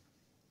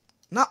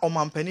 na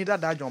omampani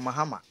dada John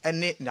Mahama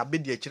ene na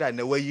bedi akira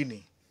na wayi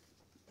ni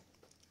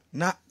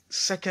na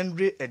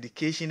secondary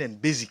education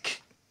and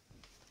basic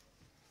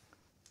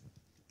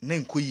na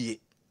nkoyie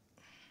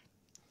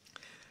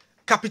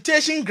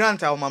capitation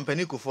grant our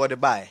mampani ko for the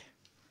buy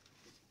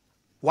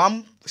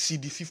 1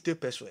 CD 50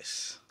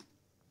 pesos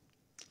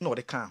no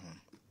de kan ho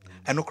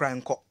eno kra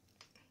nko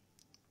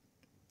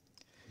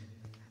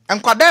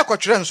enkwada ko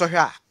twere nso hwe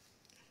a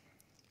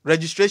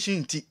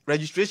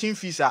registration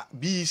fees a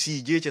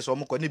BEC JHS o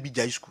mo ko na bi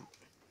jai school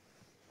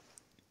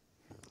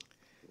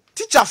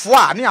teacher fo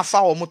a na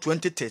afa o mo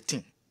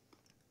 2013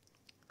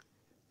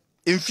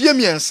 emfie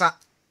miensa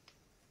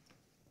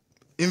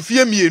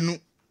emfie mienu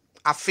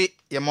afe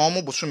ye ma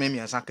omo bosome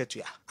miensa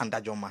katua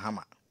under John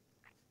Mahama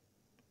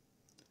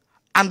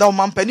under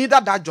mampani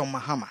dada John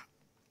Mahama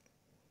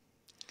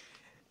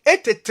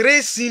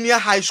 83 senior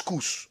high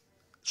schools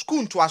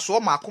school to aso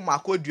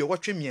mako adue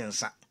wotwe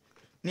miensa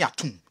ni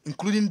atum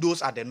including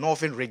those at the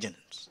northern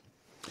regions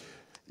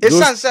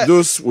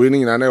those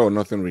winning in an or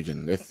northern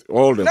region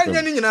all the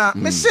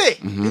me say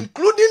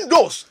including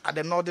those at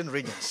the northern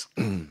regions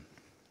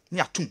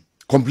ni atum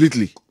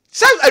completely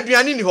say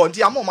aduani ni ho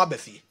nti amoma ba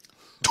fie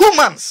 2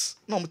 months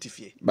no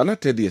mutifie but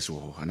not 10 years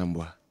wo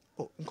anambwa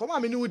nkoma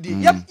me ni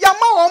wudi ya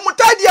ma wo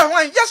mutadi e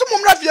hwan yeso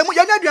mum rafie mu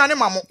yenya aduane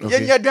ma mo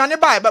yenya aduane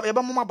ba e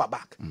ba mum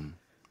babak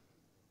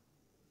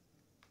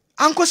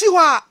ankosi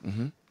wa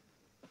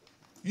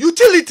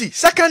utility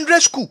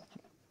secondary school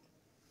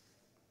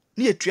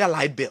ni etua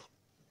light bill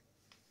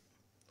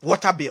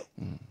water bill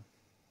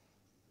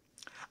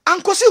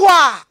ankosi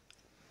wa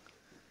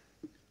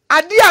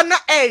adia na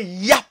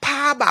ya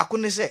pa ba ko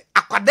ne se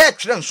akwada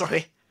etwere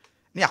nsohwe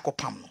ni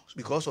akopam no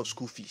because of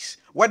school fees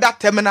whether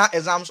terminal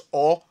exams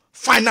or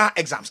final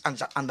exams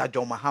under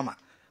John Mahama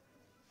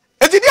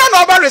etidia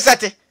na oba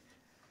reset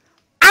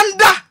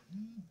under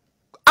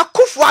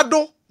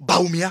Akufo-Addo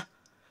Bawumia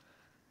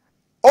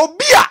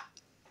obia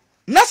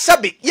na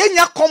sabi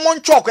yenya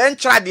common chalk en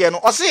chade no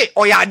o se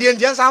oyade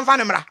ndien sanfa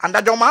ne mra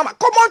under John Mahama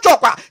common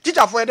chalk a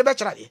teacher for e de be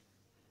chade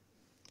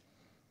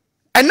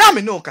and now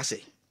me no ka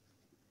say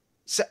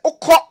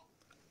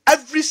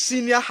every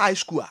senior high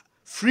school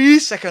free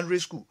secondary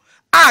school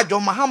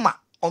John Mahama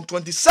on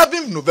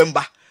 27th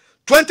November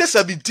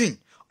 2017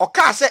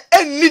 oka say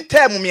any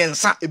term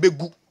miensa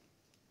ebegu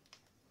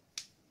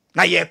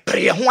na ye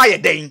pre ho aye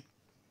den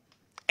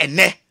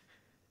ene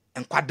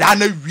enkwada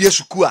na wie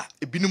suku a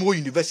ebinum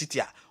university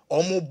a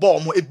omo bo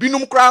omo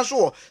ebinum kra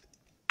so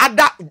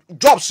ada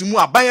jobs mu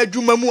aban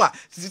adwuma mu a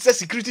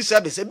security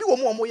service ebi wo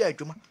mu omo ye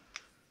adwuma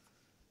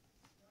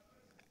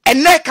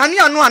ene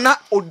kania no ana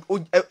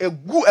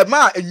egu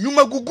ema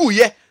enwuma gugu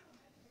ye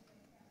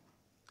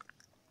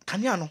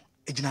kania no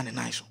ejina ne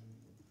nice.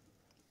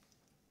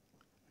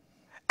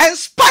 In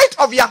spite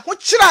of ya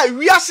hochira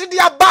wiase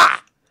dia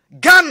ba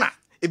Ghana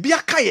ebi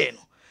akaye no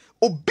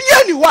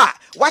obia ni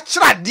wa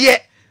chira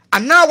de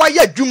ana wa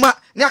ya adwuma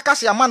ne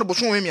akase amano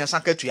boso we miensa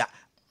katua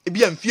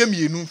ebi amfie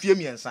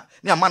miensa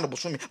ne amano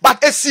boso mi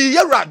but esi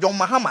yewra John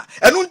Mahama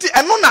enu nti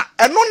eno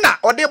na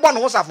ode bo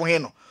no hosafo he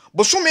no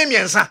boso me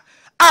miensa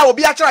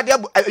obi achira de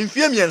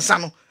amfie miensa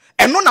no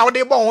eno na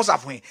ode bo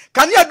hosafo he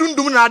kan ya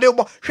dundum na ade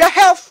bo hwe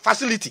health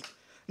facility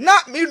na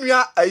me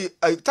nua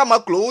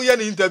Tamaklo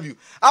ye interview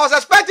I was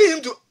expecting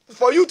him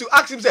for you to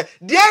ask him say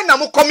there na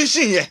mo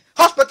commission here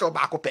hospital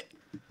ba kope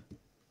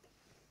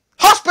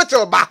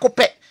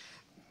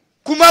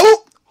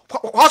Kumawu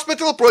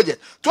hospital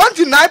project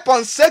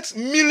 $29.6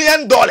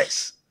 million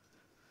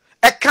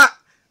eka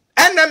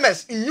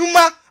NMS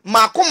nyuma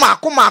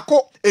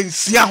mako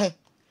ensia ho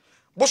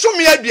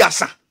bosomi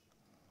aduasa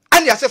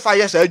ani ase 5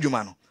 years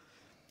adwuma no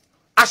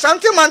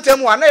Asante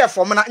Mantem wa na ye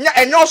fomna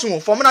nya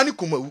enyoso fomna ni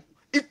Kumawu.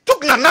 It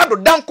took Nanado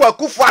Dankwah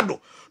Akufo-Addo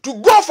to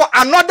go for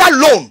another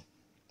loan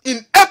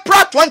in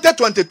April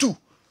 2022.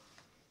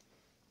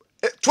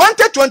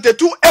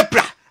 2022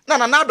 April. Na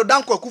Nanado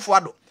Dankwah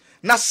Akufo-Addo.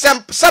 Na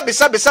sabi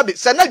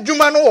se na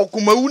dwuma no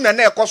Kumawu na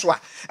ekoso a.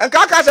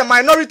 Enka aka se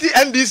minority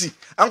NDC.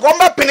 Enko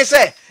mba pini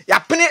se ya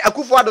pini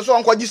Akufo-Addo so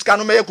onko gisika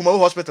no meye Kumawu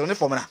hospital ne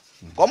fomna.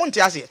 Ko mo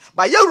ntia se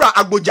ba yewura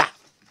agboja.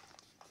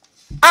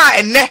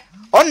 Ene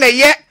on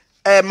ye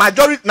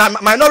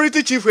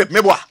minority chief whip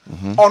meboa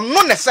on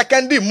no the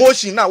secondary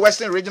motion na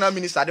Western Regional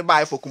Minister de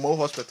buy for Kumawu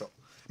Hospital.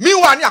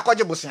 Meanwhile ni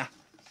akoje bosia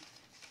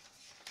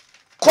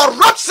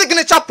corrupt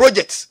signature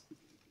projects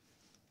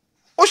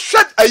o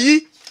shed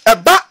ayi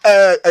eba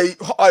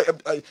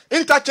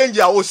interchange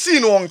a o see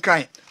no on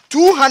kind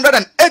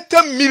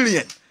 280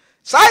 million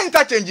sa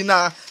interchange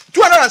na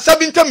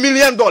 $270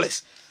 million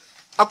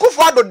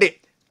Akufo-Addo de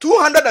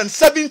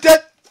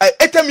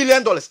 $280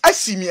 million I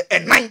see me a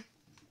 9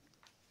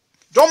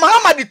 John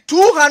Mahama di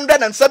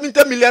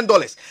 $270 million.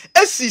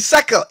 SC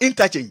Circle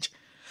interchange.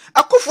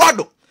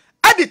 Akufo-Addo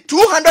adi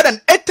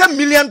 $280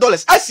 million.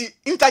 SC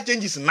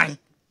interchange is 9.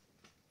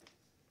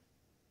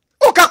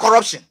 Okay,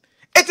 corruption.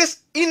 It is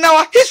in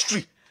our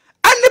history.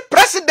 Any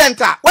president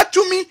what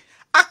to me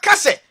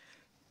akase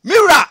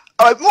mira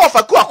mo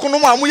ofaku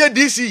akonomo amuye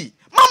DC.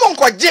 Mamo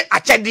nkoje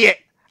achede.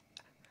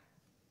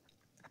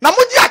 Na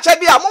moji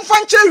achede a momfa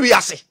nche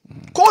wiase.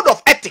 Code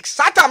of ethics.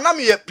 Satam na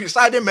me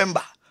presiding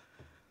member.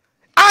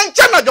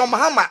 Ancha John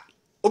Mahama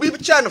obi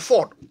chair no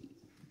Ford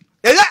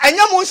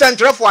enya mo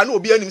nsentrefo a na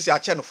obi anim se a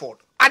chair no Ford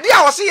ade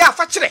a wo se ya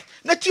fa kire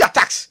na tua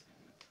tax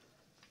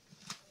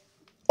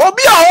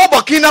obi a wo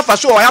Burkina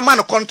Faso o ya ma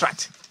no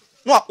contract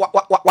no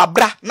wa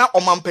bra na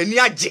omampani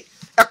age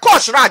e ko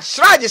shraj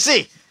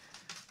se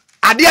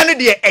ade ne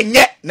de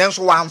enye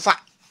nenso wa amfa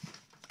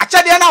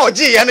achade na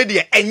oje ye ne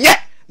de enye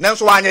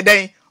nenso wa anye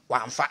den wa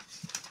amfa.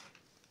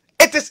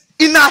 It is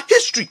in our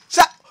history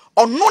say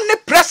ono ne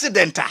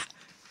president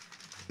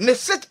ne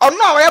sit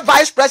ono our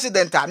vice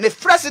president ne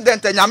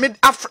president nyame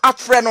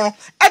afre no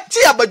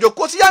eti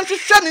abadwoko si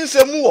yanhwehwe ne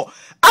nsemu wo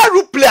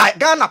aruplay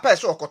Ghana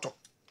pese okoto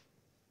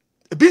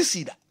ebin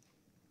sida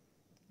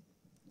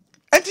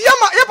enti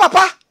ya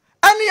papa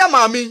ani ya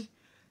mami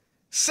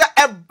se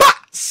eba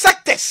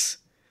sectors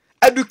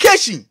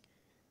education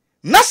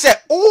na se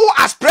o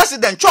as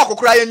president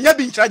chokokura ya nya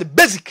bi nchira the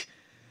basic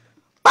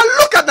but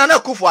look at Nana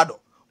Akufo-Addo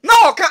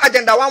now okay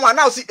agenda 11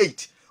 now see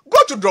 8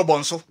 go to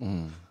Drobonso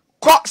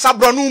ko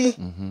sabronu mu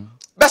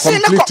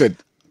completed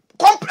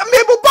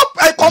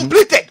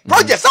completed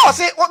projects I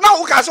say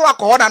now we can say wa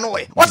ko na no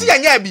we what say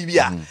nya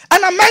bibia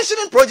and I'm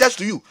mentioning projects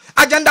to you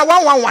agenda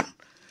 111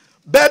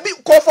 baby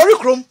call for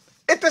room.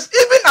 It is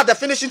even at the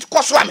finishing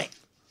koswame.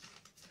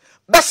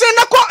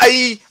 Basena ko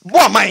ayi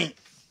bo man.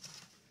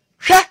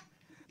 Hwe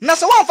na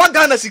se wan fa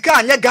Ghana sika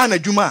anya Ghana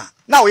dwuma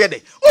na wo ye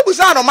de.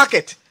 Obusa no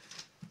market.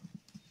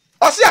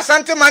 Osi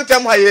asante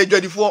mantem ha ye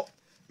adwadifo.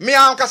 Me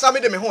an kasa me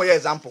de me ho ye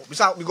example.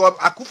 Because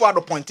Akufo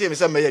ado point me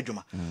say me ye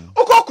dwuma.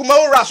 Okọ kuma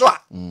owura so a.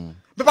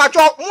 Me pa cho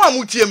mo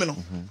amutie me no.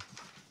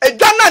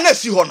 Edwa na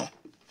si ho no.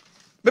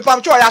 Me pa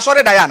cho ya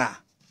sori da ya na.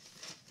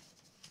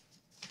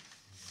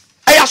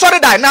 Aya sori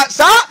da na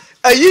sa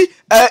ayi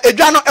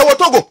edwa no ewo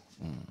Togo.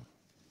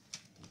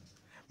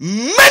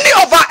 Many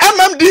of our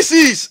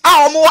MMDCs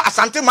are more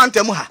asante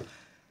mantem ha.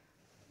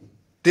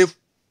 They've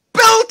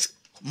built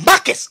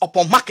markets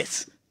upon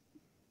markets.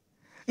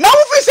 Now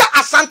we say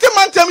asante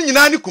mantem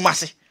nyina ni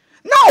Kumasi.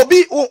 Now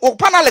obi o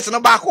panelist no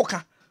ba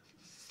akoka.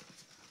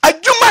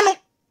 Adwuma no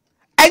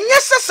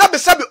enye sabe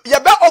ye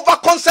be over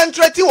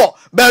concentrate wo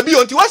baabi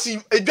onti wasi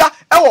edwa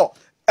ewo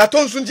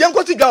atonsu ntie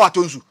nkoti dwa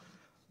atonsu.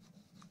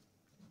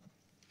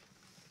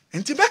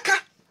 Enti beka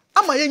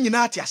ama ye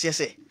nyina ati ase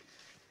se.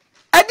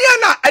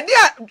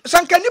 Edia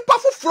sanka nipa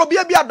foforo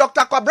bia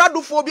Dr.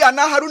 Kwabena Phobia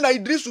na Haruna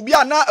Idrisu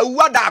bia na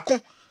awuada ako.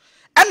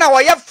 Ena wo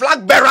ye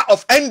flag bearer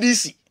of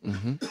NDC.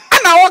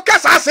 Ena wo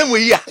kasa asem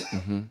we ya.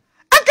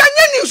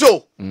 Akanya news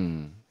o.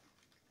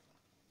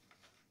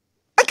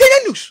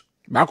 Akanya news.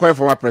 Maakye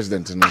former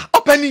president no.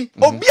 Opani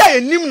obi a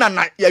enim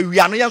na ya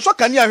wia no yenso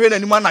kan ya hwe na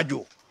nim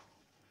anajo.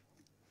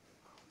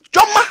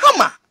 John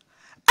Mahama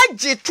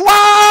aje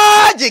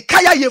twaje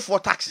kaya ye for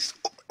taxes.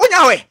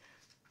 Onya we.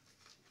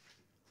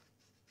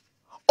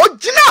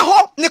 Ojina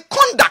ho ni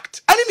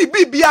conduct ani ni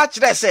bibia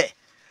kire say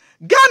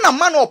Ghana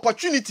man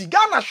opportunity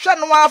Ghana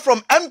share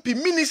from MP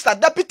minister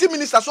deputy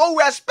minister so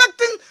we are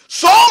expecting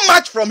so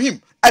much from him.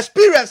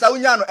 Experience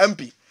awunya no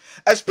MP,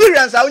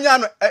 experience awunya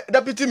no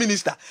deputy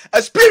minister,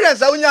 experience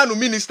awunya no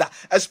minister,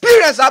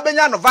 experience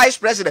abenya no vice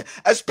president,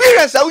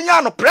 experience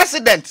awunya no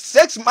president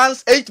 6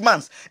 months 8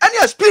 months, any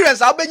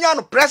experience abenya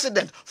no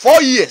president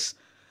 4 years.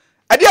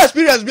 Ade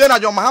experience bi na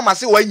John Mahama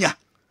say wanya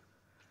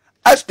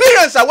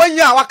experience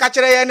awanya waka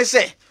kire ye ne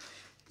say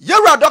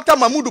Yera Dr.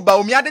 Mahmoud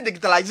Bawumia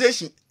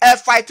digitalization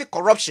fight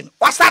corruption.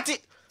 What started?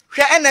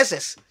 Share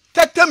NSS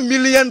 $30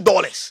 million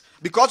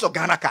because of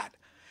Ghana card.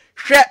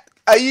 Share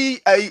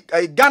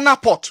a Ghana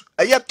port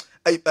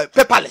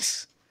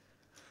paperless.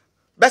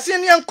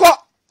 Basinian ko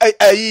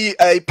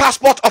a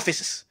passport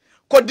offices.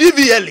 Ko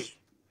DVLA.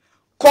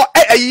 Ko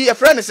a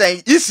friend is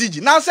saying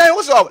ECG. Now saying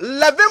what's up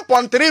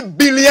 11.3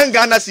 billion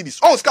Ghana cedis.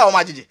 Oh, ska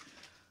omajiji.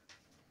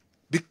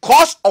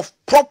 Because of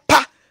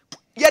proper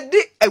yedi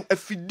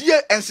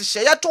afidie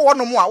ensehye to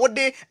wono mu a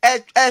wode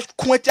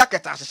kuatia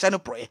keta hye no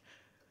proye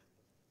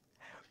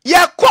ye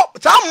ko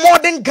ta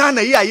modern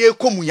Ghana ye aye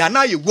komu ya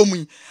na ye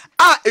gomu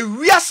a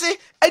ewiase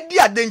adi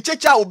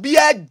adenchecha obi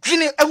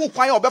adwene ehu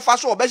kwan ya obefa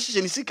so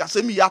obehye ni sika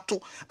semi ya to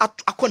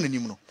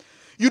akonanim no.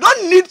 You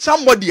don't need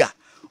somebody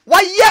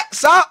why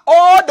sir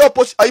all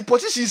the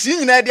oppositions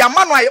nyina de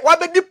amano aye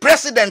wabedi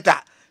president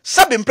a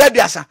sabe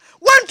mpreduasa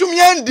want to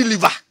me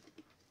deliver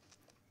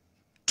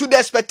to the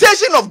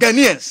expectation of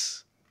Ghanaians.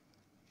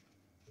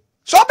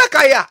 So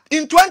Bekaya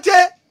in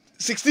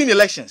 2016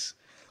 elections.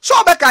 So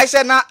Bekaya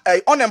said na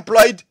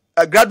unemployed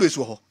graduates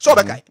were. So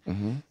Bekaya.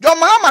 John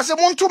Mahama said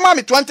want to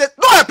mami 20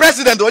 no a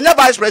president or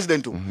vice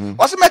president.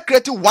 Also make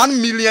create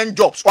 1 million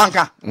jobs.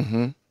 Wanka.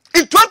 In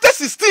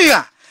 2016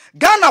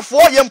 Ghana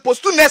for yem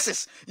postu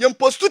nurses, yem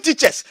postu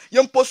teachers,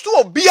 yem postu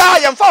obia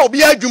yem fa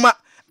obia adwuma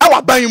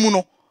awa ban mu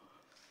no.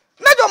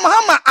 Na John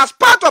Mahama as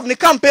part of the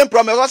campaign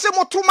promise was say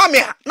mo to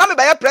mami na me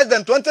be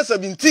president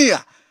 2017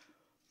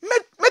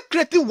 make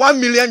create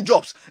 1 million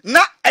jobs.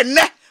 Na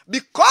ene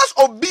because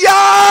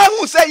obia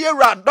who say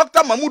Yera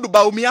Dr. Mahmoud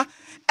Bawumia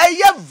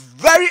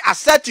very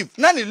assertive,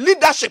 nani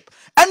leadership,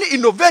 any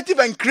innovative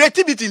and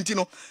creativity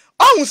intino.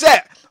 Who say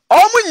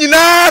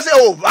nyina say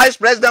oh Vice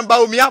President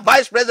Bawumia,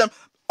 Vice President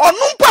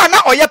onumpa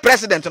na oye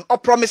president or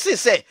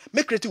promises say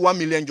make create 1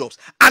 million jobs.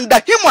 And the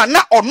him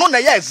na or no na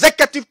ye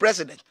executive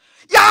president.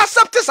 Ya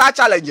accept this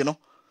challenge, you know,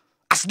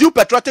 as due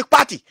patriotic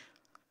party.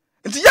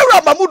 Nti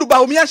Yera Mahmoud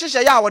Bawumia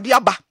hye ya wodi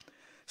aba.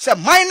 Say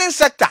mining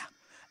sector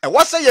e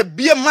was say ye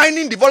be a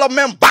mining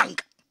development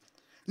bank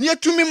near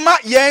to me ma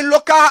ye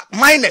local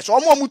miners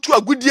or mo mutu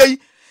agudie yi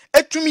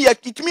etumi ye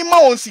itumi ma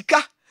on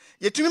sika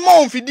ye tumi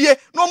ma on fidie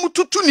no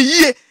mututu ni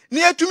yie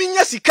ne etumi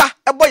nya sika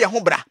ebo ye ho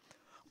bra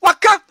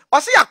waka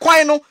wase ya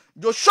kwan no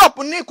jo shop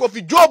ni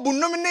Kofi Job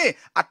num ni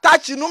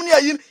attach num ni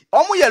ayi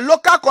omo ye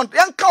local country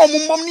enka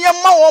omumom ne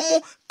ma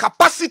omo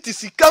capacity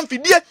sika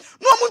fidie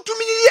no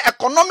mutumi yi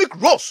economic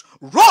rose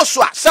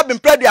a seven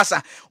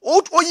prediasa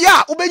o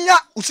ya ubenya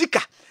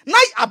usika na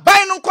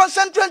aban no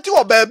concentrate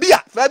wo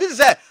baabia fa bi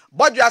say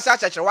bodwo asa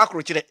chekere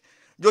wakro kire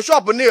jo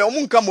shop ni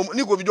omo nka mom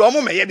ni Kofi Job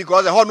omo meye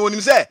because ho no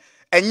onim say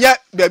enye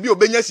baabi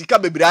obenya sika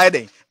bebira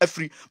eden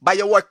afri by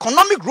your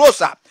economic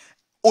rose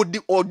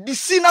odi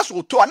sina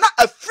so to na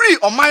afri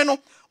oman no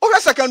over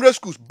secondary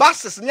schools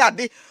buses ni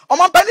ade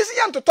omanpani si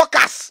yan to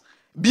tokas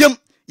biem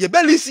ye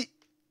belisi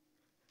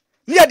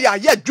ni ade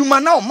aye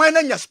adwuma na oman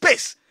na nya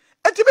space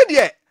entibe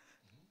de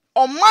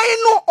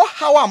Omaino o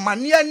hawa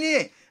mania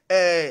ni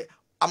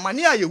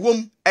amania ye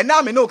wom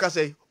ena me no ka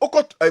say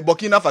okot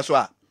Burkina Faso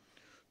a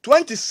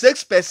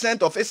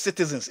 26% of its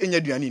citizens enya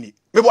duane ni.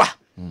 Me boa.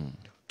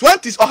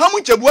 20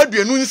 ohamu chebu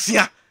aduanu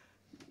nsia.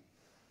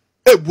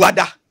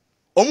 Ebuada.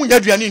 Omu nya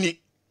duane ni.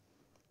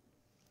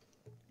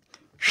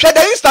 Share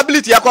the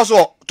instability across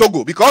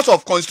Togo because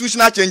of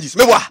constitutional changes.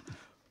 Me boa.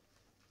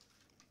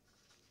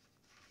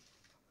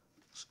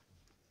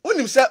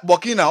 Unim say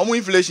Burkina omu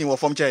inflation wo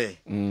from chair.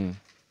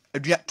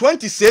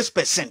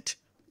 26%.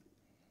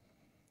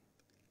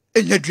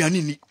 Enya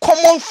duane ni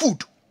common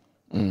food.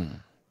 And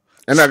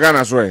Ghana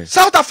as well.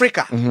 South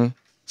Africa.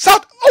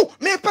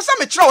 Me person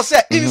me try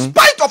say in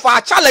spite of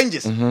our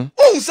challenges,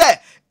 say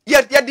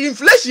yet the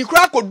inflation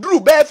crack could drew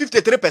by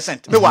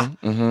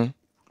 53%.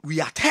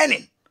 We are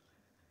turning.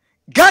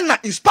 Ghana,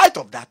 in spite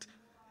of that,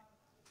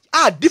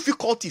 our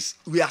difficulties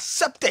we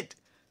accepted.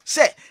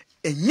 Say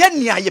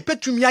enyania ye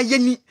petumia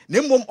yeni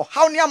nemom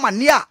how nia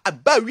mania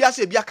aba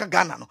wiase biaka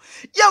Ghana no.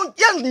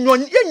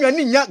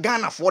 Yenwani nya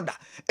Ghana for da.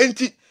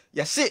 Enti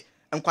ye say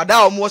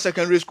nkwada omo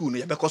secondary school no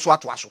ye bekoso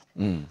atoaso.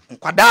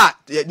 Nkwada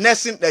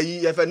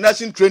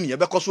nursing training ye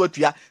bekoso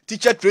atua,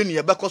 teacher training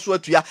ye bekoso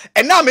atua.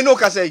 And now me no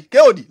ka say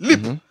KOD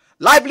LEAP,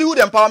 livelihood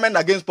empowerment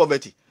against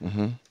poverty.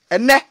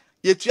 And ne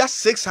ye tua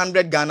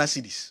 600 Ghana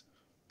cedis.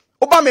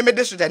 Oba me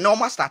district and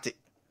normal started.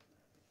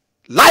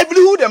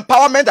 Livelihood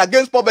empowerment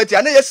against poverty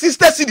and ye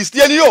sister cedis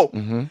tieni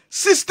yo.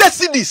 Sister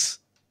cedis.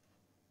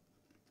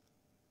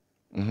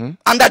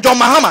 Under John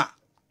Mahama.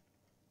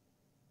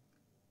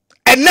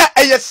 And now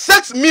a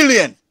 6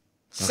 million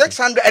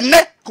 600 and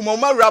net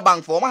kumoma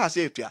rabank for my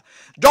say to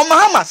John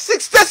Mahama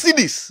 60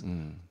 cedis.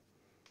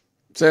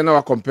 So now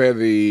I compare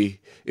the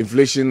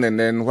inflation and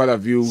then what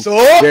have you so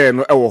there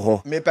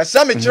no me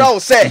person me try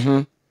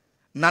say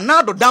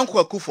Nanado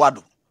Dankwah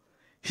Kufuado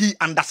he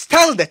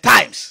understands the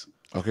times.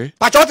 Okay.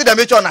 Patriotic the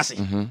mecho na say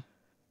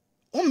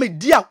o me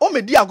dia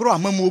agro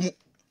amamu mu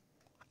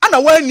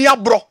ana wa ni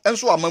abro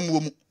enso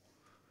amamu mu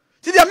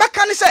ti dia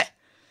meka ni say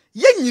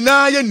ye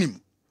nyina ye nim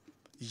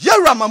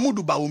Yera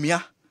Mamudu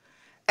Baumia.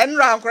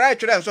 Enra ankora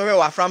etwere so hwe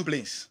wa Afram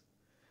Plains.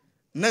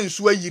 Na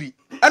nsu ayiri.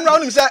 Enra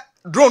onim say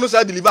drone no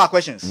say deliver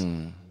questions.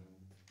 Me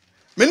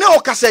ne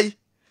okasai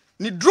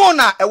ni drone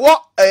a ewo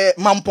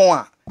mampon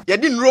a ye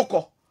di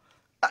nroko.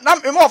 Na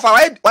me mo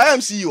fa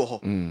YMC wo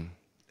ho.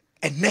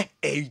 Enne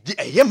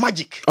eye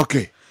magic.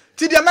 Okay.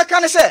 Ti dia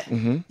meka ne say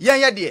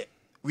yen de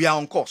we are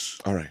on course.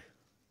 All right.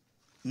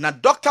 Na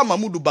Dr.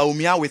 Mamudu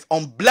Baumia with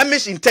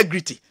unblemished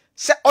integrity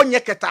say onye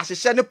keta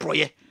asese ne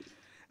proye.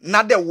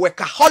 Na the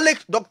workaholic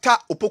Dr.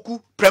 Opoku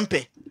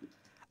Prempe.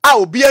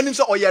 Obi anim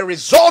so oye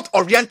result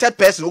oriented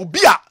person. Obi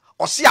a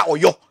osia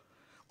oyo.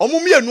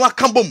 Omumi enu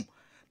akambom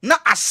na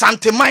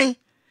asanteman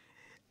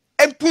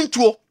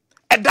empuntuo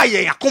eda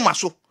ye yakoma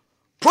so.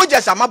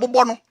 Projects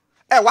amabobo no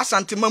wa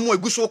santeman mu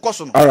eguso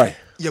koso no. All right.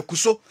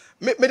 Yakuso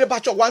me de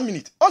bacho 1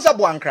 minute. Onse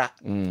bo ankra.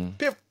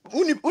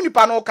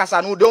 Unipa no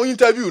kasa no the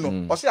interview no.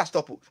 Osia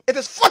stop. It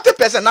is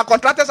 40% now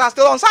contractors are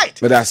still on site.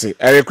 But that's it.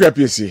 I require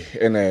PC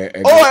and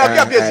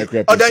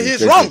then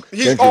he's wrong.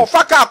 He's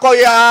faka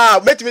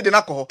koya make me the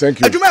nako. Thank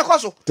you.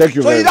 Thank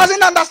you. So he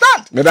doesn't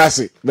understand. But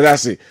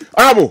that's it.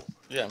 Honorable.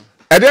 Yeah.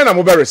 And then I'm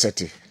over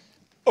resetting.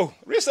 Oh,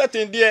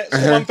 resetting there. So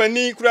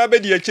company kura be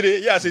di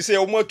akire. Yeah, say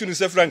omo tu ni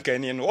se frank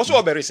ani no. Also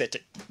be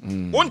resetting.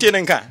 Won't you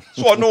nka?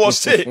 So no was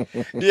say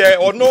there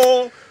or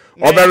no.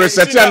 Over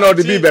resetting and all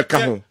the be be ka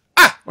ho.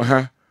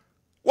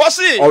 What's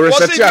it? Or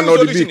reset and all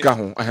the big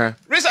kahon.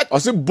 Reset. Or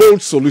say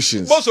bold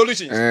solutions. Bold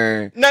solutions.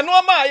 Na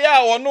no ma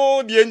ya or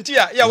no the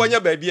entia ya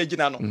wanya baby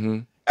agina no.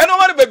 And no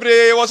one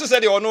bebre was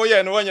said or no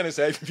ya no one ya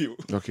say view.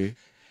 Okay.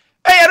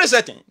 Eh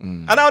resetting.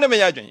 And now me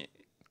ya dwen.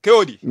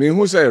 KOD. Me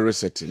who say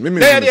resetting. Me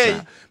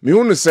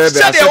who say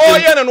that. Say oh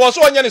ya no was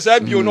one ya say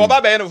view no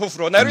ba be no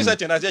foforo. Na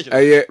resetting na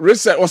say.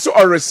 Reset also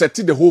or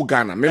resetting the whole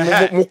Ghana. Me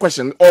more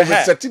question or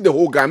resetting the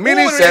whole Ghana.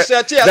 Meaning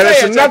say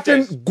there is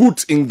nothing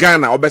good in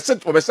Ghana. Or be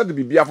set the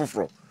bibia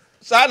foforo.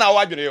 Sa na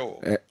wadwere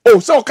yo. Oh,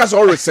 so okaso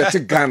or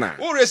reset Ghana.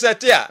 Who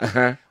reset ya?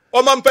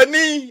 O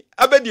mampani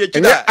abedi ekida.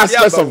 And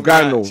aspects of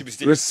Ghana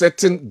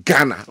resetting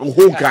Ghana,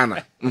 whole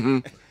Ghana.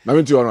 Na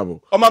me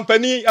honorable. O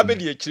mampani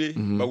abedi ekire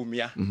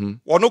bawumia.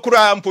 Wono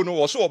kura mpo no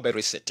wo so obe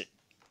reset.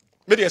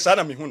 Me de sa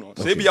na me hu no.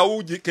 Se bia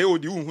wo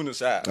KOD hu no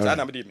sa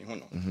na me de me hu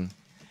no.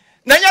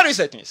 Na nya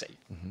resetting say.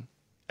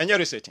 Anya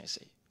resetting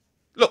say.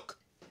 Look.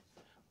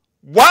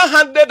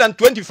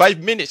 125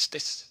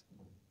 ministers.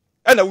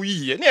 And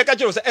we near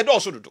catch us and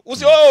also do. We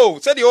say, oh,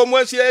 said the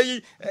almost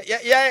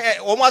yeah,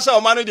 almost our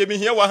money they been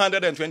here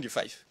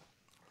 125.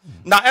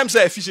 Now I'm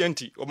say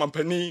efficiency or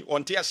company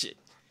on TSC.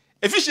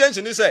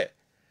 Efficiency is say,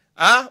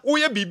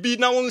 we be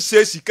now on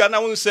say sika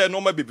now on say no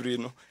ma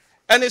bebrino.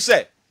 And they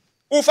say,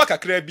 Ufa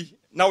kakrebi,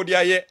 now they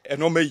are a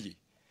no me.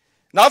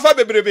 Now fa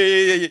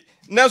bebrebe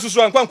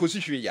Nansu and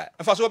Kwanko ya,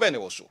 and Faso Bene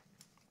also.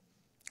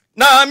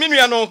 Now I mean, we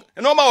are no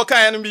normal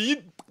kind be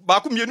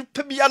bakum you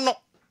pebiano.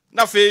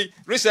 Na fe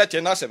research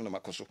na asem no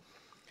makoso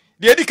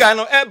de edika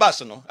no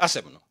airbus no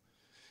asem no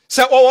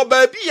se owo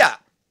ba bia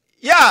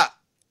ya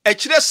e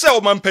kire se o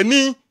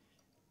mampani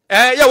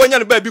ya wanya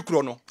no ba bi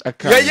kuro no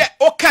ye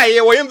okay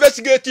ye wo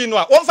investigating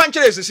no one fan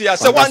chere sisi ya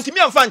say one timi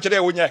am fan chere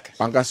wo nya ka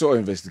banka so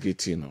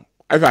investigating no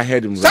if I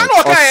heard him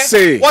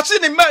right what's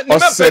in the man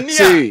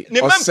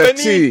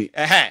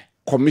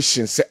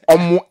commission say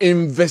omo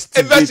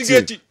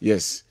investigating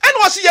yes and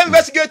what's he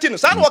investigating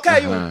san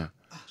okay you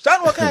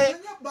san okay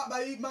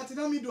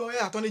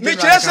me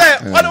chere say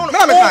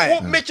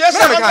me chere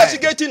say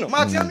investigating no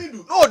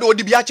Martinamidu no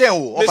do bia chen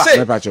o me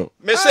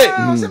say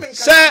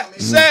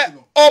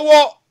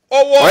owo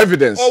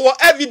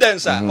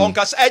evidence on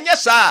kas enye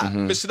sa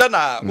besida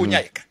na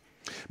onyaika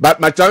but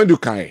Martinamidu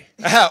kai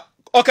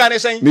okay ne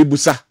say me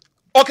busa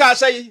okay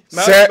say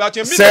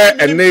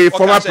and the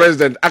former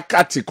president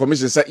Akati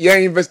commission say you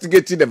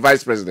investigating the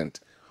vice president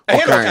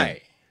okay to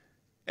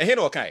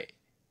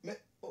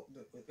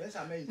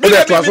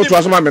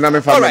my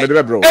me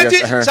family bro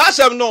yes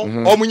sasem no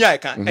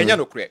omunyaika enye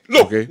no kure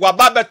look wa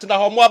babet na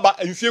homo aba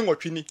enfie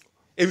nwotwini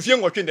enfie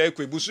nwotwe na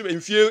ekwe busu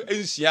enfie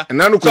ensia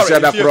na no kwesi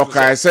ada kro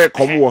kai say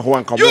komo wo ho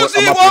anka mo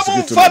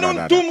prosecute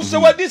no tum se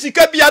wadi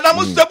sika bia na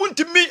mo sabu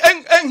ntimi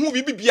enhu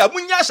bibia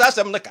munya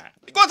sasem no ka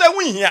because enhu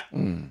hia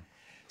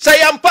say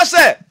yampa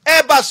se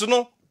ebas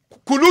no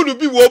kululu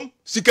bi wom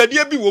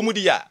sikadie bi wom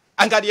di ya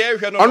anka de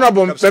ehwe no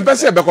honorable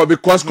pempese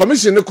because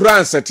commission no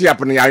kura set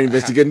up no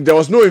investigation there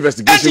was no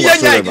investigation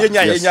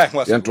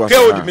whatsoever ke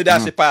odi me da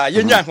se pa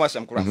yenya ho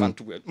asem kura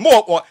fanto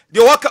mo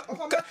de waka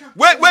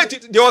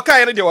wait de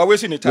waka ene de wa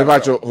wesi ni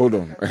time hold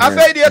on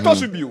afei de to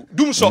so biu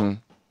dum so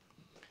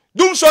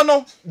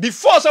no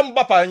before some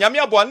papa nyame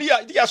abo ne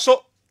ya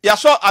so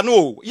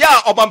ano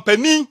ya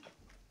obampani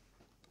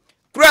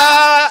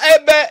kura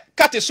ebe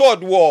kati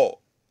sword wo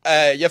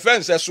ye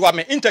friends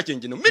swame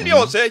interchange no mini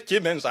o say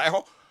chimensa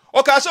ho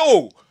o ka say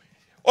o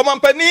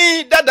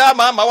mampani dada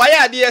mama wa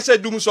ya de say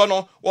dum so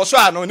no wo so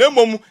ano na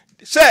mom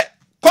say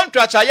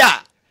contract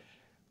ya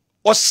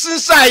o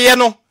sinsa ye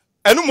no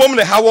enu mom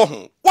ne ha wo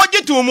ho wo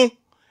gitu mu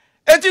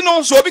enti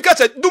no so obi ka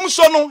say dum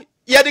so no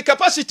ye the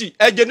capacity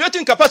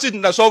generating capacity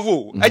na solve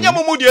o enya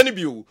mom de ani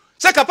bi o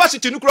say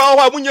capacity no kura ho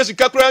amunya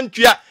sika kura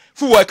ntwa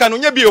fu wa ka no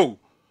nya bi o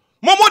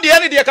momo de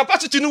ani de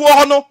capacity no wo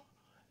ho no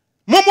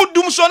momo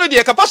dum so no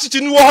de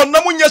capacity no wo ho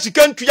na munya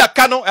sika ntwa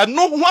ka no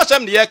eno ho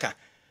asem de ye ka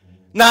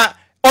na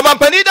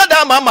omampani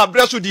dada mama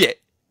breso de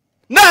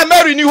na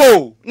mary ni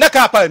ho na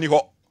ka pa ni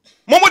ho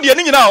momo de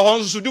ni nyina ho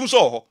nso dum so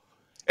ho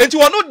enti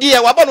wono de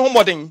wa ba no ho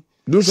moden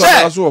dum so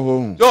aso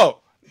ho yo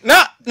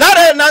na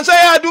nsa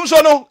ya dum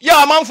so no ya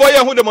amanfo ye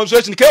ho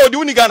demonstration ke odi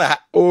uni Ghana ha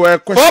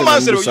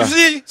question you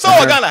see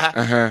so Ghana ha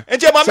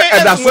enti ma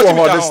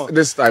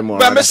this time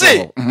but me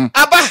say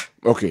aba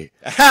okay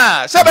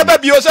say baba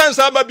bio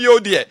sansa ba bio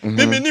de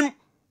miminim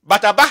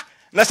but aba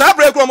na sa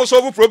break mo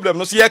solve problem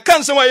no so ye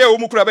kan se wa ye o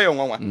mu kura be ye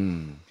nwanwa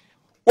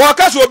wo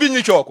ka so obi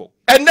nyi choko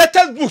and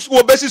textbooks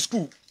wo basic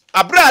school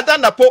abra da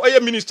na po ye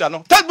minister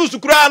no textbooks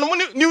kura no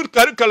new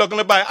curriculum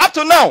no by up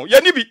to now ye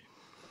ni bi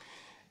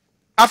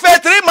after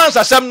 3 months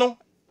asem no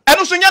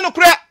eno so nya no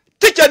kura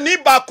teacher ni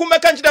ba ku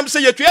meka nchidam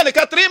say ye tue ne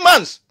ka 3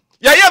 months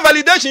ya ye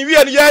validation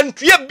wi ne ye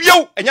ntue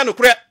bio enya no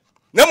kura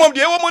na mom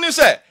de wo mo ni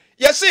say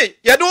ye say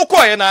ye do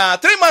ko ye na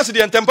 3 months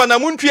de ntempa na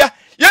muntua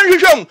ye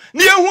hwehwem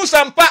ni ye hu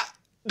sampa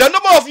the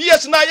number of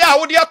years na ya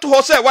wo de ato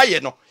ho say wa ye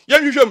no ye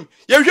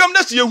hwehwem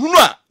na se ye hunu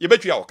a ye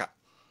betua wo ka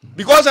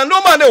because and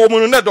no man na wo mo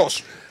no na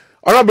dos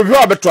ora be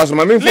before beto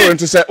asoma me for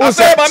to say o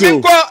say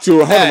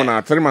to how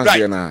na 3 months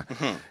ye na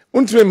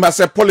untime mba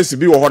say policy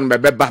bi wo ho no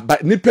be ba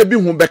nipa bi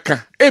hu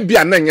beka e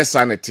bia na nye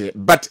sanity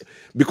but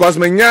because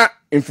menya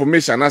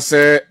information na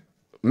say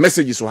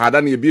messages so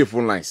hada na be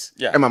phone lines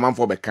e mama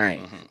for bekan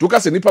to ka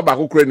say nipa ba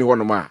ko kura ni ho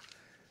no ma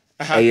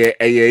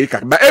eye ika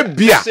ba e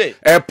bia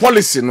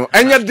policy no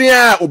enye den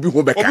a obi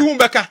hu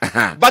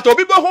beka but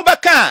obi bo hu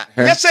beka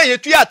ye say ye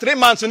tua 3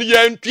 months no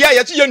ye ntua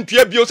ye ti ye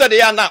ntua bio say de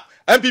ya na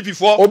MPP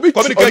for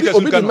communication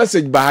obi the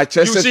message ba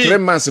che say 3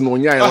 months no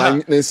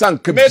nya ne san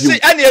ka bio me say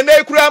ane na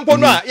ekura mpo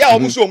no a ya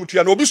omuso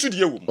omutua na obi su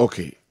de ewu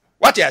okay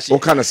what ya say o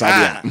kana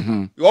sadia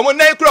omo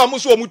na ekura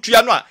omuso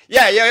omutua no a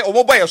ya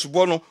obobo ya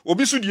subo no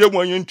obi su de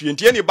ewu anya ntua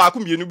ntie ne ba ko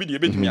mienu bi de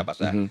ebetumi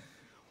abasa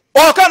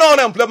o kana on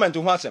employment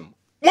ho asem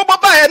mo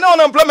baba e na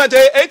unemployment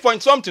 8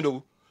 point something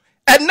o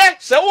enne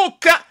se wo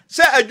ka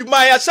se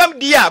adwuma ya sam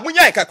dia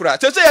munya kakura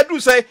se ya do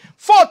say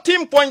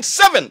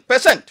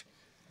 14.7%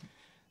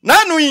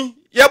 nanu yi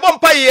ye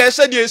bompa ye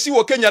se de esi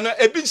wo Kenya no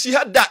ebi nsi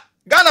ha da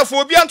Ghana fo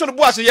obi anto no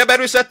boase ye be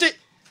reset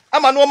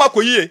ama no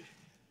makoyie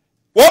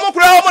wo mo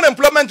kura wo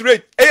unemployment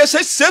rate e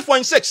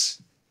 6.6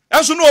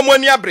 anso no mo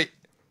ani abre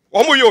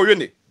wo mo ye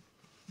oyene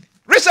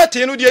reset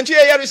no de nti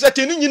ye reset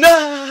ni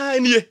nyina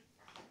nie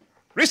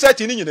reset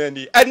ni nyina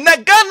ni enne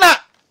Ghana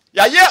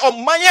ya ye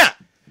omanya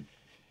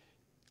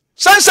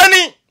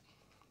sansani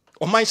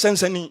oman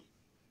sansani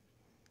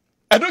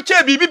eno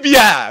che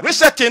bibibia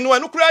resetting no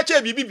eno kura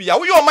che bibibia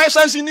wo ye oman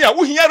sansani a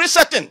wo hia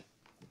resetting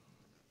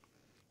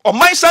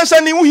oman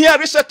sansani wo hia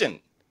resetting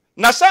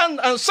na san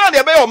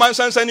de be oman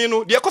sansani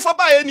no de kofa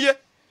ba ye nie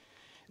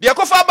de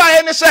kofa ba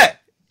ye ne se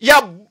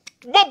ya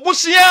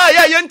bobusia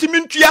ya ye ntimi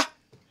ntua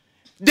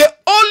the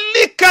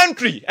only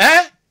country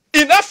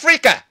in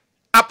Africa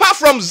apart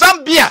from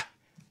Zambia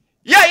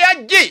ya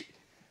gi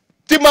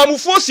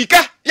timamufo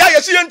sika ya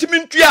yesi yentimi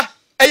ntua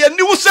eye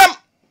niwusam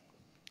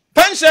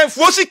pension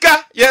fo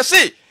sika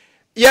yesi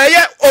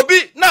ye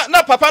obi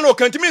na papa no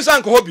kantimi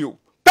sanko hobio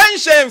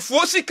pension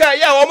fo sika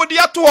ya omudi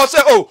ato ho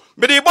se o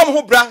me de bom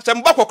ho bra se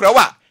mba kokra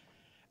wa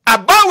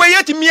aba we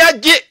yetimi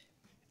age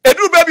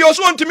eduru ba bi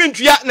oso ntimi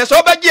ntua na se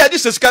obagi ade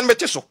sika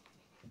mete so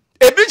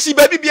ebi si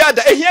ba bi bia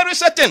da ehia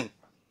resetting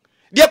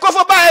de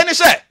kofo ba ni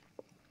se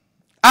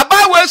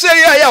aba we se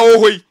ya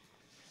ohoi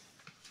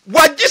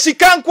wagi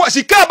sika nko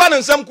sika ba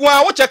nsam ko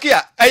a wo check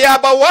ya aya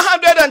ba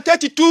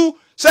 132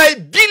 say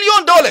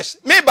billion dollars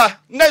meba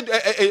na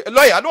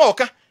lawyer no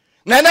oka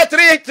na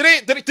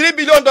 3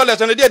 billion dollars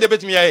na de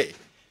betimi ya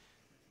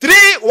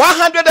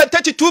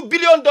 132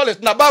 billion dollars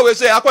na ba we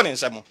say akọ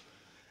nsam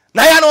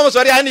na ya no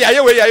so ri ani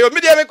ya we ya yo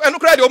media enu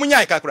kra de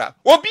omunya kakra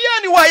obi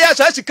ani wa ya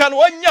sa sika no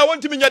onya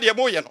wontimi nya de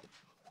mo ye no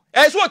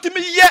so otimi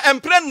ye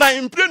empre na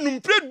empre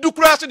numpre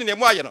dukura se de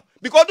mo aye no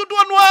because dodo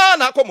no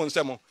na akọ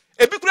nsam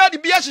ebi kura de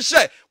bia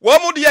hyehyɛ wo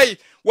mu de yi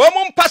wo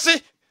mu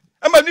mpase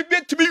ama ni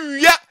betimi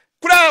wia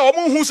kura wo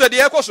mu hu se de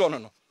ekoso no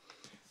no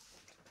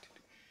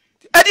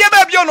ade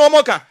ba bia no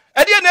mo ka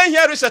ade na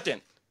ehia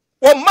resetting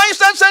wo man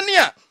sansani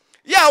a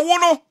ya wo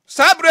no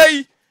sabra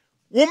yi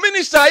wo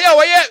minister ya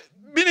wo ye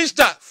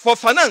minister for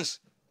finance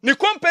ni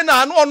company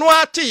anu ono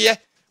ateye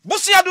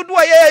busia dodo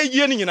a ye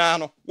yie ni nyina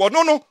no wo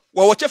no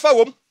wo chefa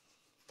wom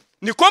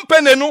ni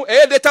company no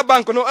data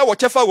bank no wo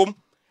chefa wom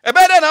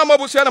ebe de na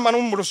amabusia na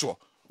manu mmuru so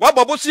wa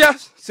babusia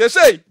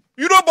say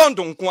eurobond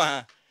nko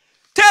a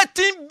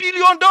 $13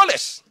 billion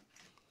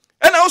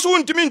and also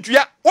ntimi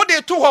ntua wo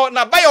de to ho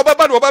na buy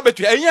obaba do obaba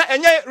betua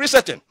enya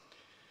resetting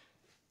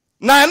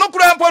na no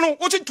kura mpo no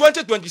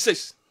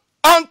 2026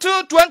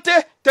 until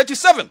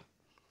 2037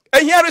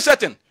 enya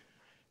resetting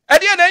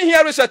ade na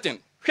enya resetting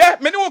hwe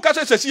meni wo ka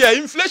se ya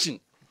inflation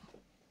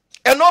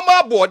a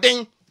normal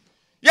boarding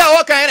ya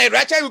o kan na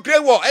Russia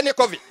Ukraine war any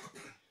covid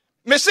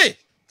me say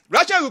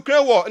Russia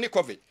Ukraine war any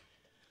covid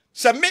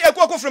se me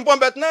ekoko from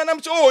bombet na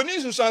nam so ni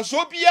sunsan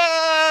so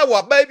bia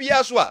wa ba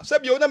bia so a se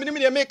bia na me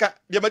ni meka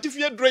de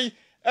matifie droi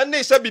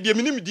ene se bi de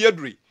me ni de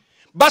droi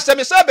ba se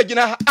me sa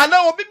begina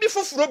ana obi bi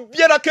foforo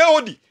biara ka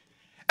odi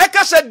e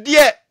ka se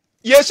de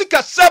ye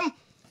sika sam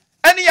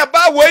ene ya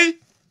ba wei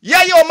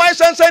ya ye o man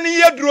sansan ni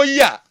ye droi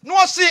a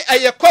no se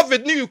eye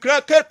covid ni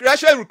Ukraine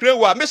Russia Ukraine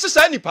wa me se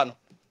sa nipa no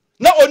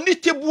na oni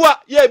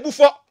tibua ye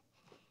ebufo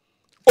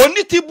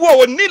oni tibua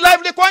oni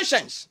lively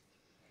conscience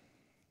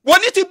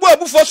woni ti bu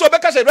abufo so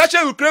beka se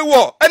Russia Ukraine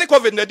war any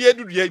covid na de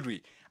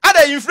eduri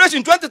ada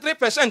inflation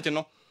 23%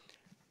 no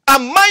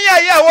amanya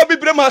ya wo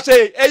bibre ma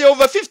say e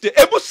over 50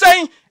 ebu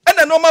sen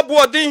na normal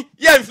boarding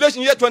ya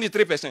inflation ya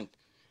 23%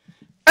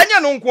 anya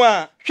no nko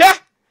a hwe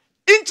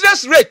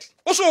interest rate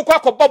oso kwa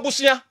koba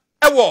busia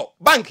e wo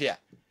bank ya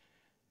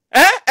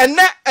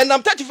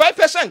enam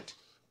 35%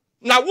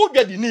 na wo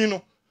dwadi ni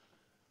no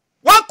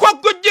wa kwa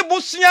goje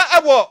busia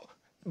e wo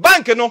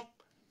bank no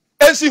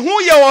ensi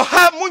hu ye wo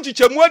ha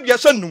munchichemu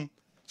aduasanum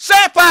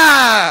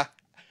sepa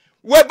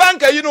we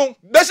bank you know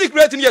basic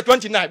rate in year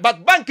 29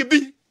 but bank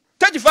bi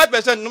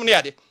 35% num ne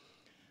ade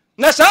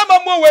na sama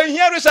mo we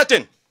here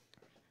resetting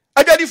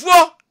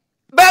agadifo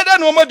beda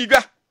no mo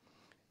digwa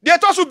de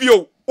to so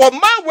bio o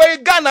ma we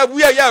Ghana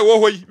we ya wo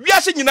hoyi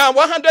wiase nyina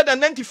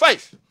 195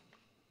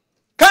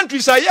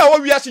 countries are ya wo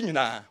wiase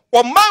nyina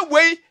o ma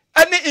we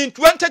ani in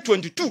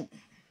 2022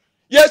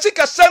 ye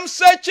sika sam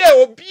search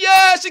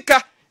obia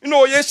sika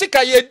no ye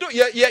sika ye do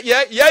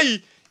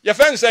ye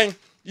fensen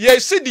ye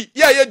sidi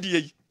ye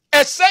die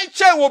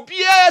esenche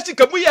obia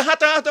sika mu ye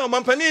hata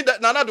mampani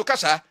na na do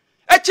kasa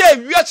eche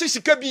wiase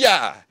sika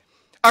bia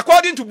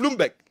according to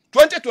Bloomberg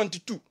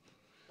 2022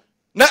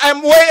 na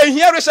we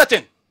here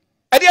resetting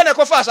ade na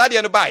ko fa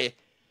ade no baaye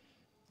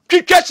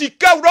twitwa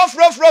sika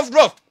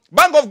rough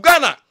Bank of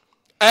Ghana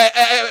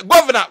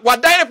governor wa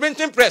direct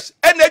printing press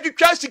na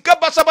twitwa sika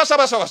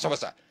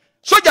basa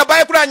soja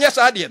baaye kura anya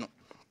sa ade no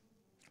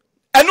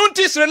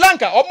enunti Sri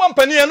Lanka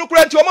omampani enu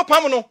kura nti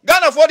omopam no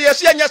Ghana for the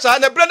yesi anya sa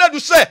na brenda du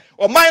se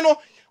oman no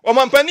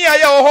omampani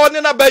aya oho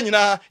ne na ba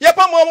nyina ye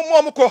pam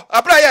omko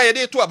abra ya ye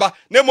de to aba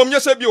na mom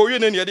nyesa bi owie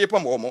ne ne de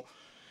pam omo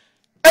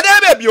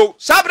ede be bio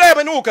sabra ya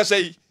me no ka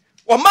sei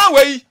oman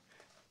wei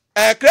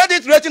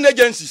credit rating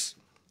agencies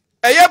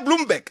eye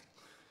Bloomberg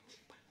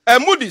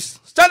Moody's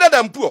Standard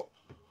and Poor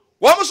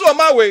wo so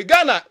oman wei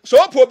Ghana so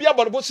opo bi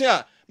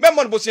abobosia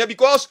memon bosia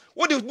because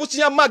what the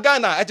bosia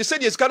magana at the say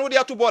is can we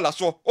to ball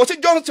so o se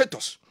John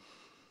status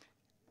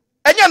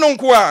enya no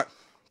nko a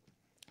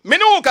me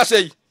no ka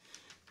say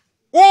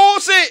wo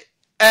se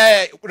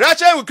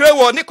Russia Ukraine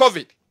war ni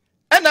covid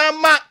ena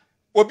ma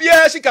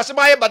obia sika se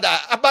baye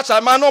bada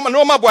abasa ma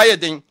no ma boye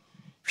den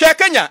hwe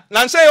Kenya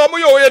na say o mo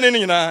yo ye ni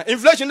nyina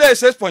inflation there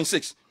is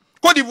 6.6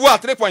 Cote d'Ivoire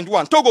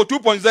 3.1 Togo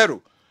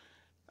 2.0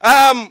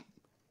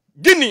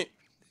 Guinea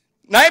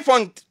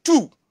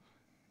 9.2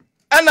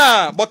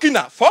 ana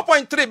Burkina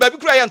 4.3 baby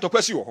kura ya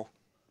ntokwasi wo ho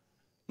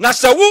na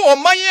sawu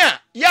omanya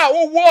ya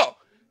wo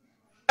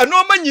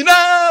eno manyina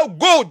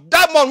gold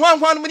diamond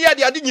hwan mni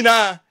ade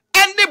nyina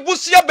ende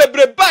busia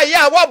bebreba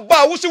ya wa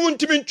ba wo se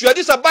wuntimi ntua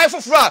disa bai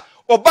foforo a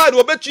oba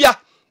do betua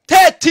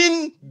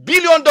 $13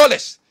 billion.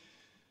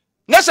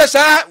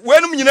 Necessary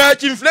when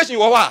nyina inflation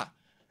wo ha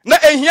na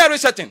ehia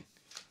resetting.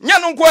 Nya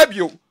no nko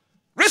abio.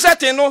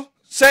 Resetting no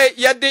say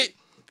ye de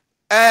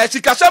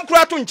sikasam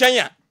kura to nchen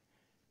ya.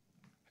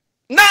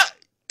 Na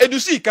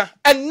edusika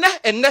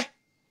enne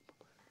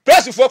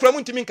press for kura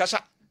muntimi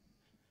nkasa.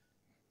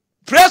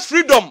 Press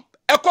freedom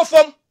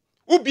ekofom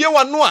ubie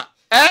wano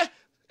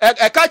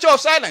a culture of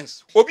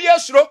silence. Obi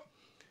asuro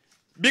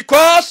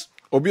because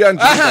obi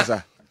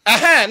antikasa.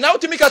 Now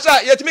to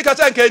mikasa, yet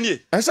mikasa and Kenny.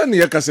 Asa ni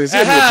yakasa se.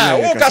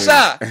 Oh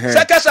kasa.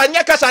 Se kasa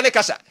nya kasa ne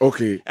kasa.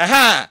 Okay.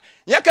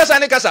 Nya kasa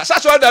ne kasa. Sa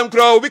so dam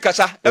kro obi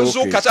kasa.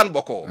 Enso kasa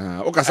boko.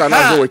 O kasa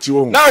na ho wachi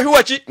wo. Na ho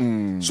wachi.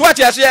 So what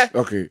you say?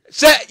 Okay.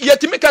 Se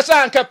yet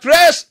mikasa and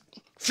press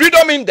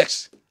freedom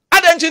index.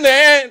 Adanti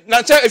ne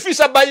na say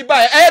efisa buy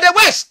the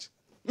west.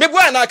 Me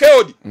bua na ka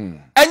odi.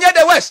 Enye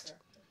the west.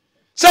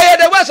 Say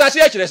the west as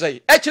ye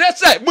say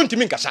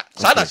muntimi nkasa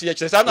sa da se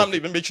say na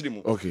me chiri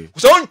mu okay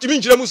so untimi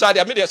ngira mu sa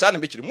da me de sa na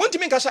me chiri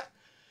muntimi nkasa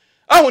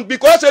ahun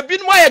because e bin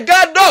why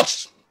guard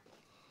dogs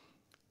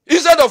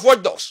instead of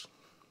watch dogs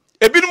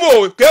e bin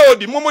mo ke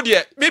odi mu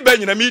de me ba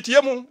nyina me tie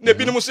mu na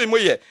bin mu se mo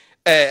ye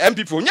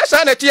MPP nya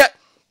sa na tie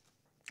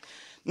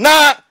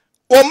na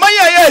o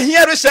maya ya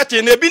hia reset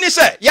na bi ni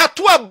say ya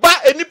to aba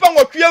enipa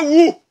nwotwe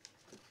wu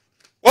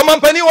o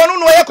mampani wonu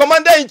no ye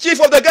commander in chief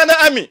of the Ghana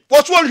army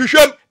poso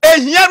hwehwem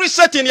ehia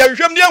resetting ya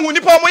hwehwem ne hu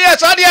nipa mo ye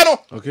saade no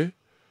okay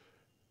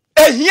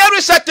ehia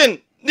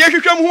resetting ne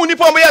hwehwem hu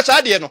nipa mo ye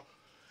saade no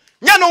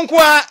nya no nko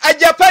a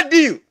ajapa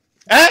deal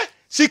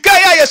sika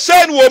ya ye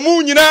sen wo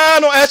mu nyina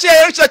no se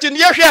ya resetting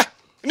ye hwe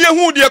ne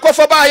hu de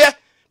kofa ba ye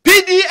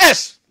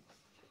PDS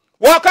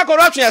wo ka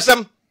corruption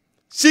asem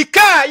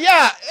sika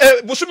ya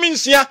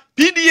busuminsia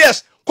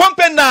PDS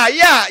company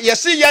ya ye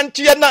se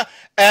yantie na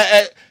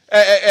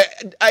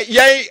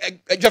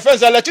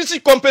Jefferson Electricity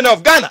Company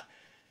of Ghana.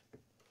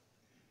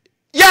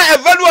 Yeah, a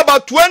value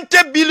about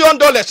 $20 billion,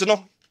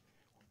 no.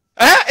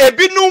 A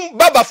binum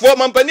baba for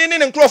Mampanini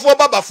and Crawford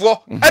baba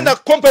for, and a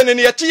company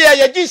near Tia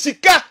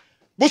Yajisika,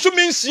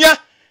 Busuminsia,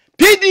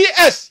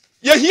 PDS,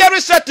 ye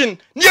hear setting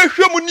near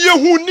Humu near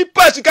who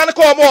nippers you can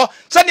call more,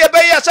 Sadia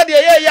Bay,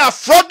 Sadia,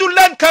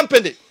 fraudulent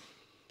company.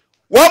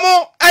 One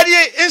more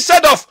idea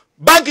instead of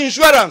bank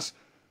insurance.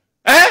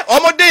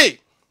 Omo day.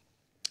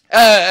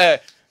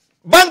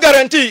 Bank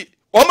guarantee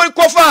omo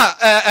kofa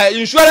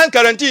insurance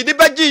guarantee di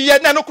baji ye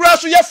na no kura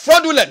so ye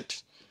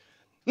fraudulent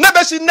na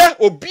besi na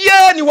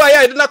obia ni wa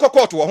ya de na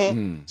court wo ho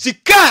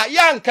sika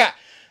yanka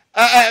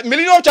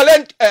million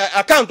challenge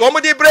account omo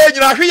di bridge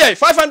na hwe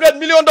 $500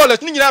 million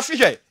ni nyina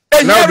hwe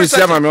now this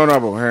year my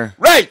honorable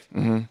right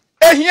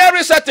here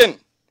resetting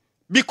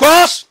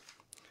because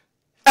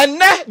and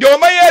na de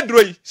omo ye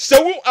droi se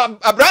wu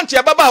abranti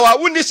ababa wa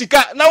wuni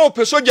sika na wo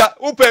pe soja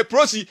wo pe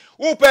prosi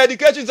wo pe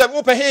education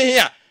wo pe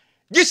here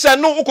Gisa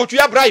no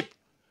ukotuya bribe.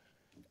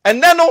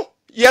 And then no,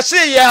 you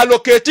say you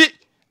allocate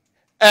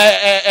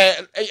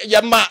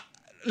ma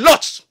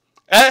lots.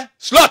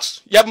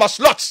 Slots. You ma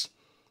slots.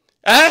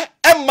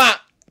 Emma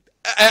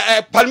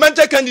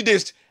parliamentary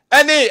candidates.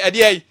 Any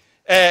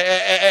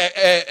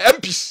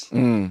MPs.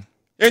 And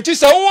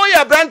this oh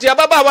ya branch ya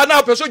baba wa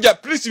na pesoja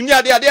please ni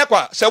ade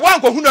kwa. Se wan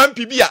ko hunu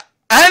MPB a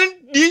and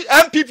the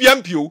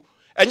MPO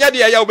enya de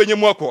ya obenye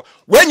mu akọ.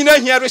 When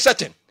you here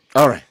resetting.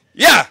 All right.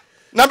 Yeah.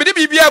 Na be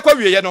bibia kwa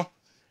wiye no.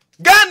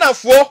 Ghana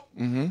for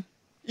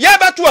ya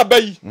batu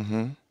abayi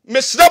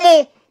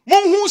mesramo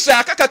monhu sa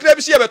akakakra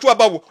bi se ya batu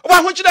abawo wa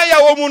ho kira ya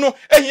wo mu no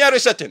ehia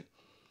resetting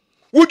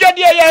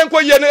wudwade ya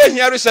enko ye no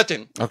ehia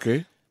resetting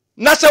okay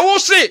na se wo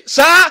se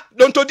sa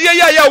dontodie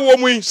ya wo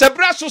mu yi se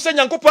bra so se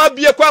nyankopa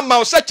bie kwa ma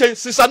o se chen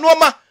sisa no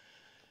ma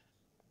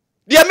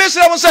de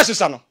mesramo se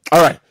sisa no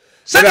all right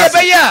se de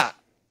be ya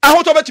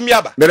ahoto betimi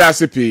aba me da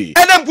se pi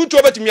enam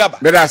kunto betimi aba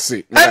me da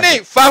se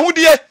ene fa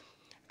hodie.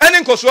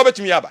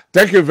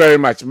 Thank you very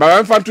much. My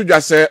infant to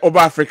just say over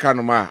Africa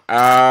no ma.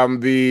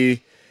 The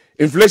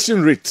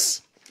inflation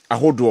rates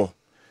ahodo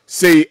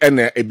say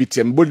ene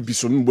ebitem body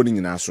biso mboni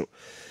nyina so.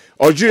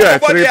 Algeria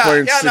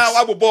 3.6. Ya na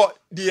wabobo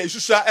the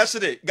isusa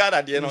yesterday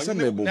Ghana de no. Na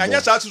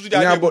nya sa susu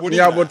dia buboni.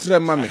 Ya botre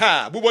mame.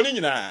 Ha, buboni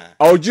nyina.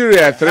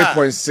 Algeria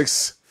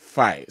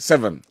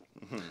 3.657.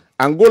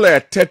 Angola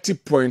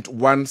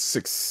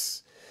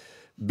 30.16.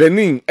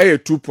 Benin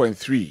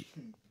 2.3.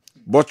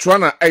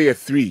 Botswana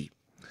 3.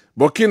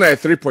 Burkina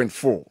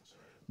 3.4,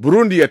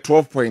 Burundi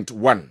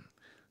 12.1,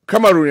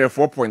 Cameroon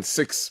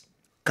 4.6,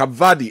 Cape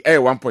Verde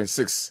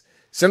 1.6,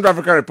 Central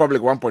African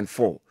Republic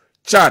 1.4,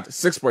 Chad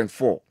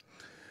 6.4,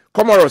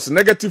 Comoros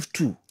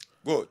 -2,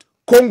 good.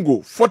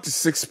 Congo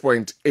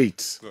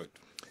 46.8, good.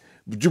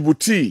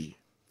 Djibouti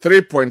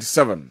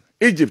 3.7,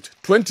 Egypt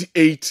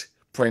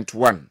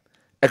 28.1,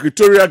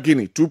 Equatorial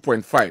Guinea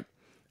 2.5,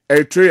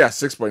 Eritrea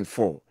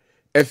 6.4,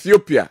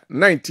 Ethiopia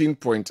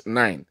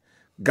 19.9,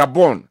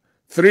 Gabon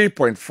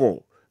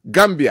 3.4,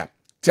 Gambia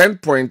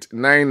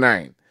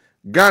 10.99,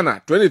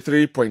 Ghana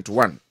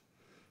 23.1,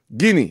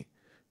 Guinea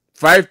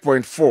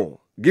 5.4,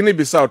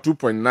 Guinea-Bissau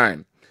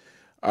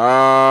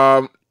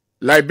 2.9,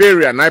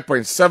 Liberia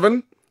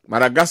 9.7,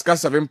 Madagascar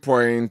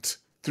 7.3,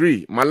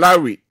 32.3,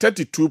 Malawi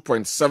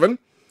 32.7,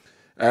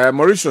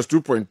 Mauritius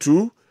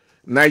 2.2,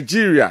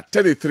 Nigeria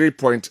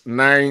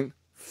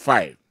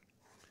 33.95,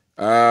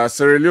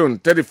 Sierra Leone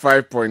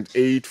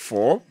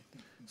 35.84,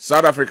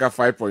 South Africa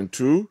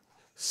 5.2,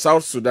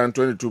 South Sudan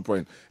 22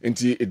 point.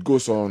 Until it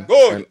goes on.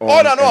 And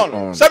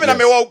on. Samina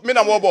me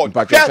na board.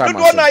 Yeah, do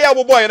na ya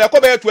bo boy na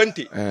ko be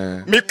 20.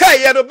 Me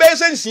kai ya no be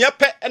se nsia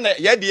pe na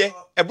ya de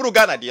e buru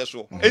Ghana de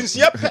so.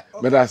 Nsia pe.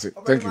 But that's it.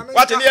 Thank you.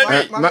 What in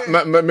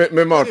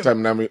me more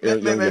time na me.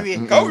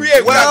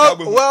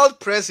 World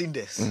Press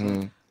Index.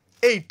 18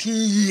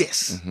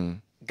 years.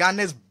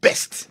 Ghana's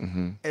best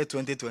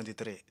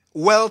 2023.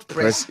 World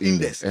Press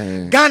Index.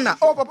 Ghana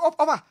over.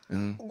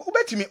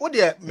 Ubeti me, what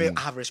I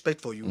have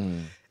respect for you.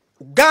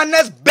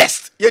 Ghana's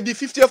best, you're the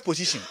 50th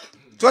position,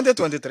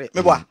 2023.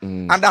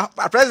 And the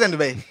president,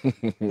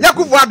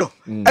 Yakufuado,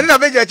 and the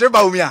Vega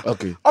Baumia.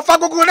 Okay. Of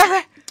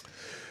Agogona,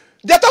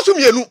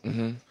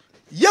 Jatasumi,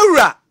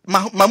 Yura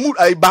Mahmoud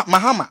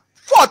Mahama,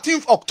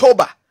 14th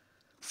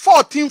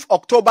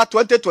October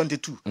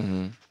 2022.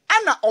 And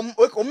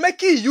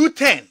making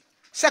U10,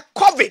 say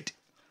COVID,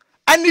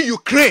 and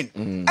Ukraine,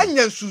 and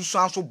Yansu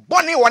so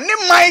Bonnie, one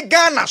in my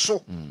Ghana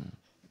so.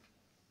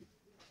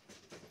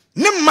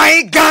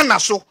 My Ghana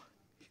so.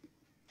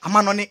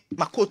 Amanoni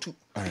makotu.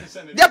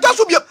 There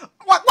also be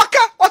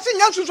what's in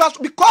Yansu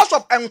because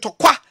of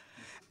Ntokwa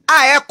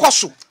I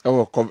ekoso.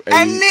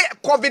 Any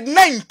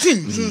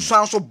COVID-19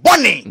 so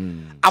bonny.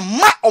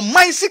 Ama o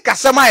mind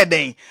kasema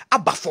eden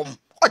abafom.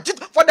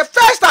 For the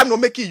first time no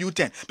make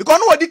U10 because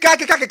no odi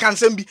kake can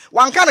be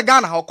one kind of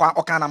Ghana or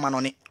kind of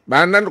manoni.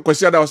 Man nan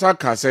kwesi da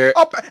osaka say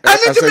I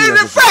need to be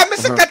refer me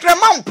secretary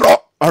man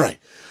pro. All right.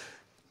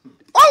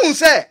 On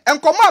say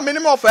enkomo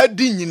minimum of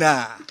edi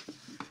nyina.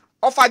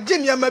 Of a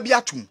junior maybe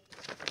atum.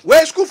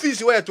 Where school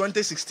fees were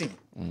 2016.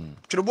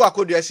 Chirubu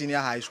Akodia Senior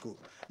High School.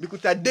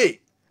 Mikuta day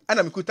and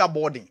a Mikuta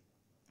boarding.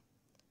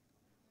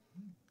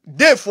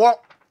 Day 4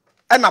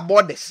 and a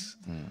borders.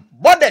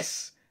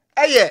 Borders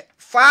a year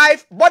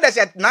 5 borders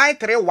at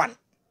 931.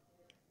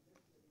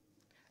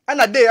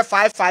 And a day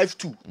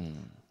 552.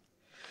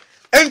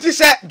 And he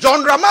said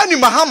John Ramani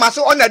Mahama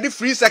so on the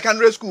free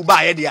secondary school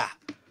by idea.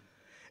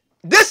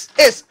 This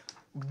is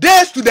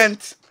day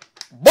student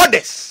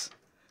borders.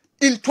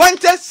 In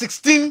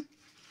 2016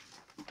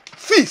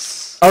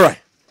 fees. All right.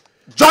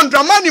 John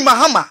Dramani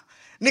Mahama,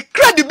 the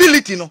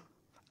credibility no.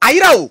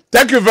 Airao.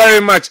 Thank you very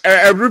much.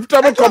 A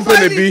reputable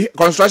company,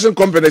 construction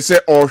company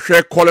say or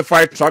share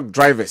qualified truck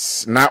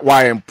drivers. Now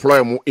why employ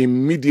them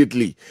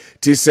immediately.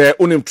 Ti say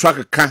unim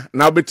truck can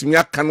now betimi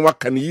akan wa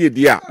kan ye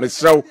dia.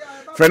 Mesraw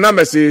frena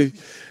message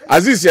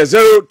Aziz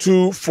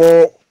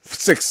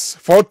 0246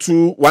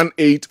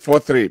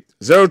 421843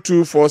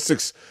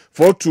 0246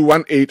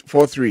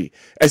 421843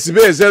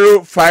 SB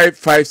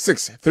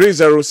 0556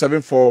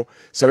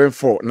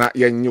 307474 na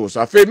yen news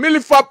afi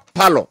Milifa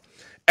Palo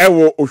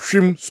ewo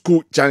Oshim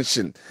School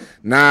Junction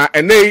na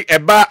ene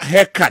eba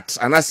haircut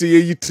anase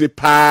ye yitre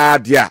pa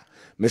dia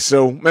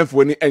mesew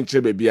memfo ni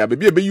enche bebia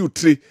bebia be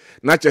yutri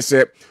na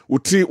chese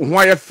uti ho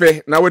aye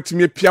fe na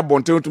watimi pia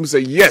bonten utum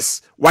say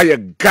yes why a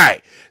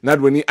guy na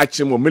dweni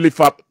achemo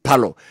Milifa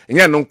Palo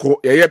enye nonko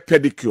ye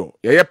pedicure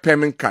ye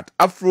permanent cut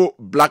afro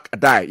black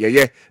dye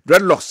ye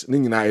dreadlocks ni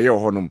nyina ye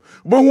honom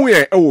bohu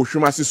ye ewo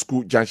Hwimase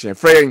School Junction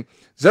frame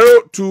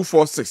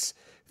 0246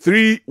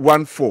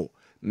 314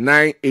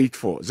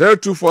 984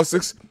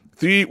 0246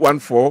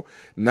 314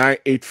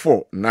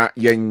 984 na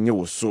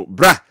yenye so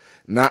bra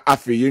na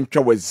afi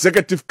yentwa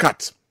executive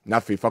cut na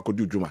afi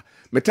fakodu djuma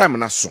me time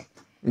na so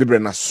me bre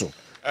na so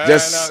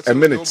just a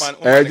minute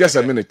just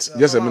a minute na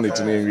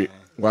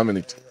 1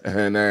 minute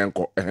na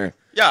enko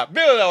yeah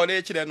bill na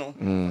ode chire no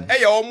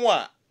e ya omo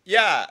a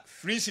yeah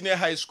free senior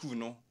high school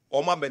no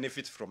omo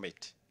benefit from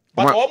it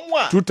but omo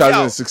a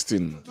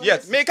 2016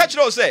 yes me catch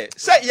you say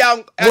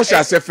young most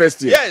say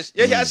first year yes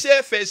you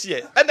say first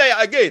year and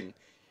again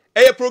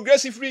a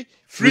progressively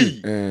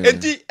free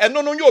enti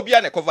eno no obi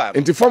a na cover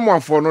enti form 1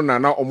 for no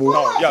na omo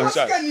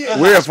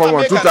we form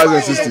 1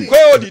 2016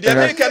 go di dey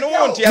make no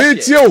want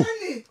here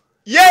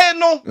yeah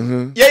no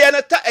yeah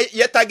na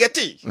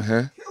targeti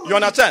you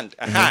understand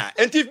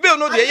and if bill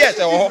no dey yes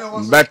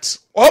but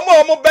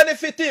omo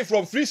benefiting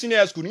from free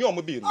senior school ni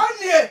omo bill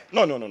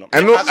no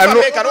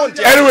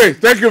anyway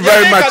thank you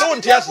very much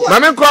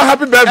mama call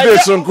happy birthday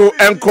sonko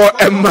enko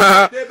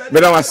emma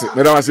madam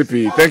wasi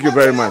p thank you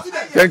very much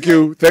thank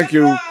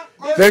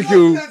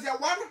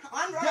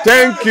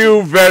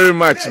you very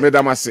much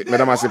madam wasi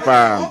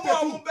pa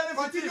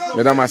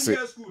madam wasi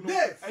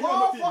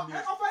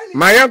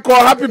my uncle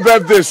happy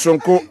birthday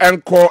sonko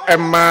enko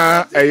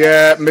emma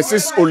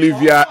Mrs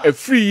Olivia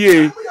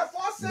Efriye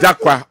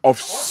Dankwah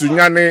of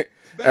Sunyane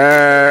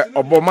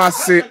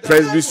Obomase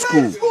Presby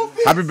School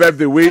happy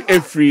birthday we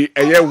Efri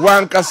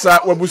one kasa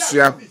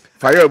wabusia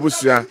fire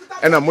wabusia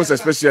and most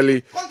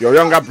especially your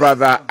younger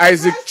brother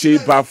Isaac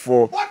Chiba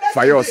for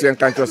fire say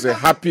can't say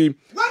happy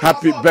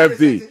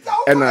birthday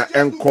and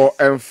enko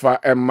emfa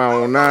emma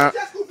ona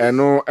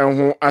eno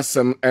enho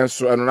asem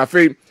enso eno na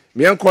fe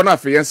me enko na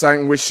fe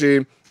yensan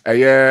wishi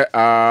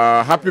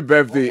happy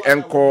birthday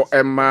Enko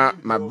Emma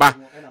Maba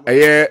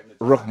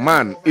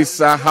Rohman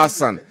Isa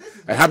Hassan.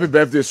 A happy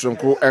birthday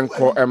Sonko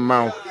Enko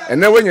Emma.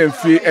 And then when you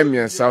feel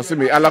Emian, so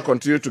may Allah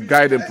continue to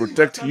guide and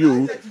protect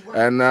you,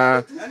 and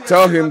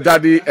tell him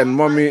daddy and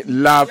mommy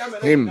love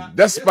him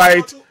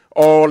despite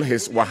all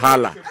his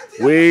wahala.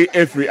 We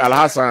every Al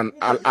Hassan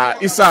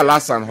Isa Al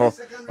Hassan ho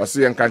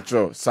Osian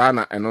Kancho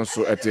Sana and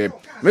also at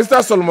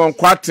Mr. Solomon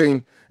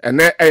Kwating. And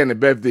then a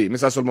birthday,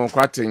 Mr. Solomon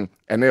Kwating,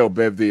 and your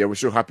birthday. I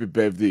wish you happy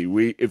birthday.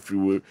 We if you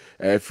will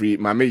free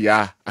Mammy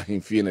ya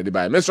in Fiena de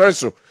by Mr.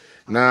 So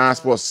na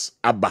sports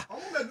Abba.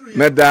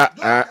 Neda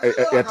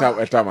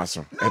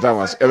etamaso.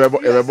 Advert.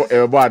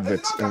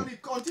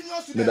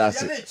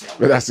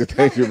 That's it.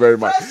 Thank you very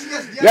much.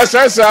 Yes,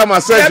 sir, I'm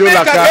a Sergio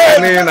Laka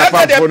and a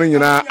pamphone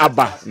in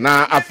Abba.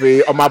 Na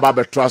afe Omaba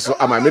Betraso.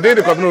 Am I made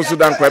the Kwabena Owusu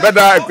Dankwah?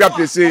 Better equip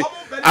PC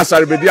as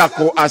a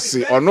Rebediako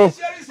Asi or no.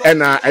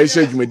 And I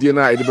said,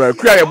 Medina, I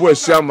cry a boy,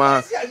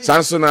 Shama,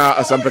 Sansona,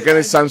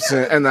 Sampekani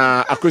Samson, and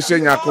Akusha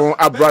Yako,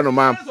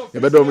 Abranoma,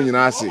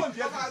 Bedominasi.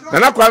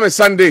 And I come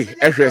Sunday,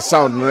 every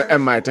sound,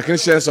 and my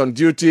technicians on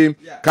duty,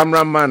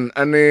 cameraman,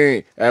 and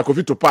a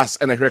coffee to pass,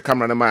 and I hear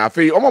camera and my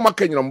affair. Oh, my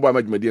Kenyan boy,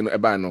 Medina,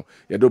 Ebano,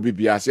 Yadobi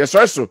Bias. Yes,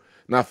 also,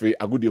 Nafi,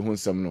 a good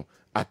Hunsam no,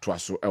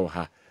 Atwaso,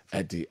 Elha,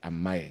 Eddie,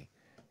 and Mae,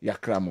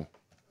 Yakramo.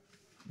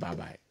 Bye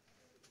bye.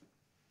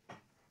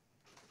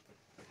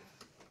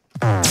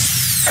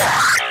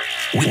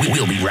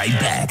 We'll be right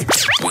back.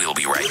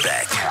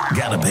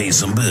 Gotta pay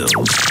some bills.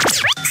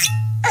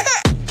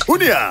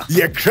 Unia,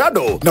 ye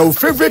crado, no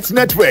favorite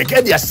network,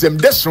 and yasem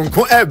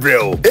desronko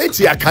Abril.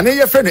 Etia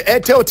Kanaya friend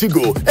Airtel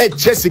Tigo,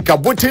 Jessica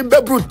Butin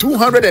Bebru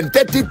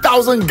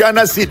 230,000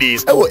 Ghana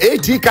cedis. Ewo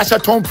 80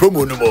 Cashaton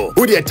promo numo.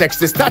 Udia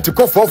text start to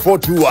call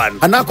 4421.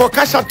 Anako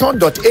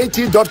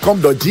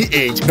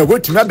cashaton.at.com.gh. No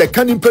wait to be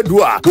canning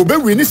pedua. Ube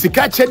winni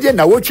sika chedye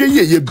na woche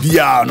ye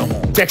biano.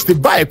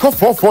 Text by call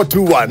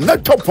 4421.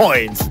 Not top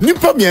points.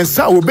 Nipa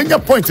miensa ubenya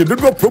points to do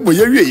promo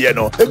ye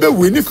no. Ebe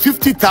winni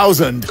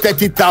 50,000,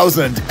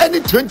 30,000, any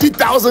 20,000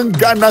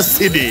 Ghana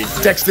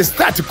cedis. Text the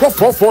start to call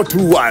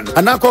 4421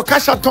 and now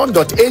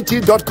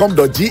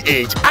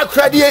cashaton.at.com.gh.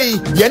 Akradie,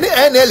 yeni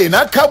NL in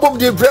a carbon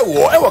de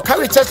brewo, our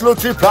Caritas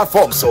lottery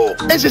platform. So,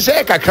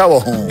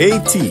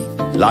 AT,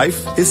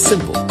 life is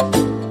simple.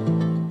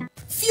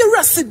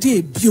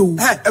 Day, bio.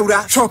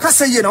 Eura, choka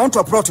say you want to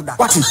approach that.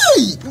 What?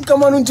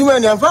 Come on into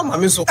any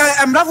farm, so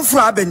I'm not for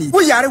Abeni.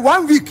 We are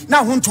 1 week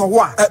now. Want to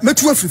what?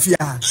 Metu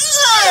Fifia.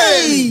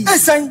 Hey, I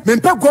say,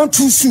 Mempa gone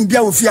too soon. Be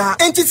of ya.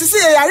 And to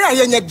say, I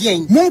am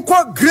again.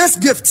 Munko Grace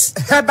Gifts,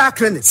 Herbal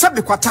Clinic,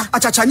 Sabiquata,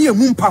 Achachani,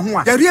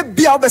 Mumpahua. The real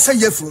be our say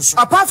yefus.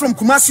 Apart from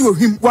Kumasi or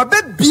him,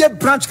 Wabe be a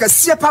branch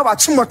Cassia Power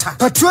Chimota,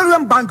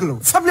 Petroleum Bungalow,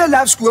 Family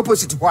Life School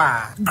opposite.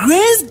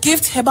 Grace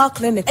Gift Herbal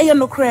Clinic. I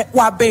no cre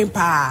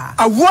Wabempa.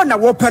 I want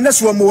a penis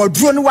more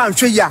drone one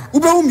share.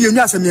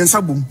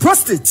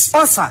 Prostate,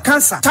 ulcer,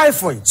 cancer,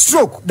 typhoid,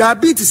 stroke,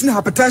 diabetes, and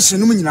hypertension.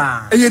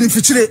 Numina. A year in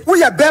future,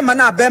 we are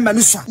Bemana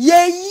Bemanusha.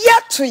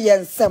 Yet to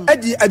yensem.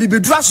 Eddie, I be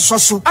dress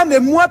so. And the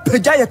more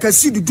Pejaya can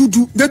see the do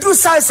the do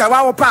size of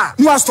our pa.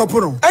 No stop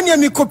on. And you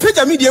make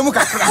a medium. Would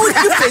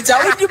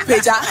you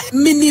page?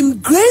 Minim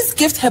Grace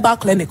Gift Herbal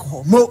Clinic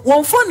home.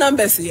 One phone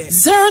numbers here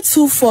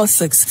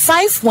 0246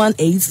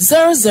 518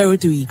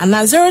 003 and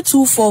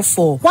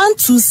 0244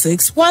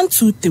 126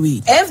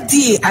 123.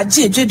 FDA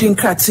ajeje din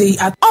krate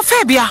at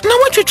Ofebia na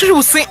what you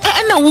will say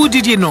na wo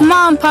did you know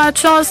man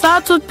patron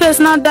start toothpaste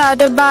na da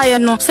de buy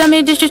no se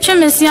me di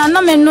chichimesi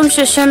na me num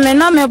hwehwe me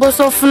na me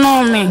bosof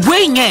no me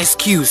we nya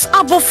excuse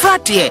abofra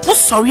de wo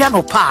sorry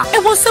anopa e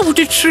wo se wo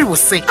tiri wo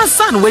say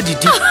asa na we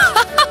didi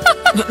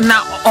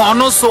na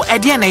ono so e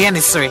de na ye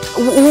ne sere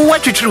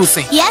what you tiri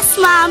say yes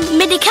ma'am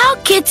medical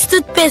kids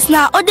toothpaste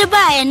na o de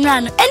buy no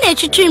and e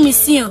tiri me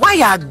see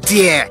why are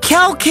there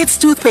Cal Kids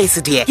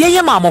toothpaste there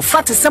ye ma mo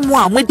frat sem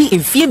wa mo di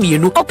enfie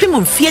mienu opim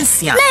enfie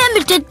nsia na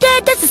me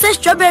tete say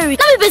strawberry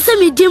na me be say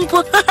me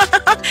dimpo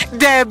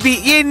there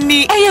be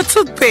any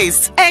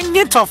toothpaste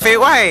enye tofe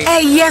why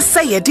yes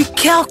say the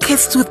Cal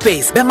Kids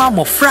toothpaste be ma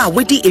mo fra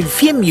we di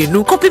enfie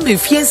mienu opim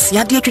enfie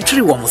nsia de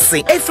twitwiri wo mo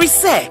se every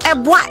say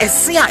eboa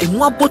ese a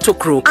emu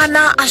abotokro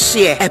ana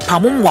ahye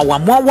epamum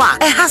wawamowa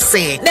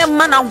hase na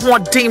mana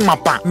hoden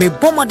mapa me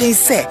bomodin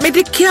say me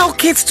di Cal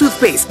Kids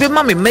toothpaste be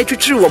ma me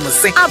metwitwiri wo mo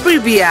se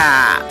abribia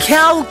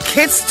Cal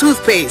Kids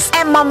toothpaste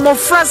e ma mo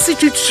fra si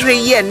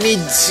twitwiri ye ni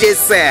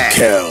jese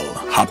Kel,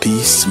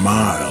 happy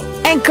smile.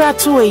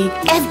 Enkratui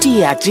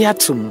FDA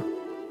ajiatum.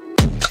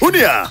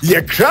 Unia,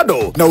 ye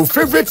crado, no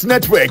favorite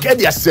network,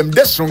 and yasem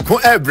desronko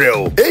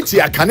Abril.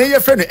 Etia Kanaya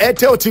friend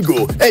Airtel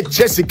Tigo,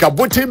 Jessica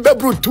Butin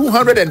Bebru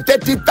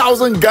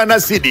 230,000 Ghana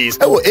cedis.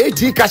 Ewo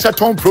 80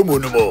 Cashaton promo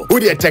numo.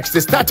 Udia text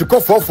start to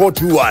call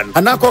 4421.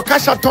 Anako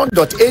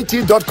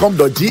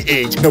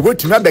cashaton.at.com.gh. No wait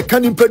to be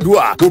canning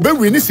pedua. Ube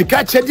winni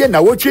sika chedye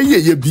na woche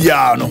ye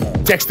biano.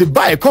 Text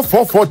by call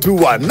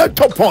 4421. Not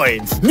top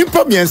points.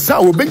 Nipa miensa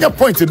ubenya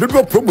points to do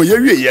promo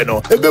ye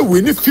no. Ebe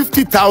winni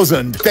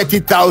 50,000,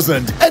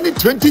 30,000, any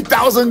 20,000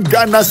 20,000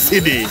 Ghana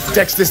cedi.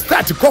 Text the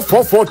start to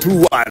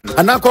 4421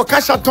 and now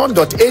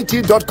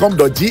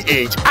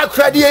cashaton.at.com.gh.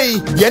 Akradi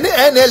yene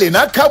NL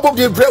na cabo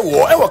de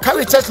brewo e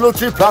carry chess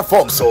lottery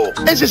platform so.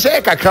 And she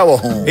share kakao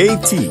home.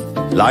 AT.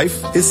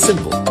 Life is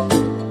simple.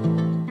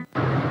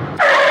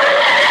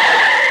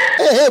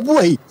 Hey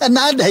boy,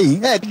 another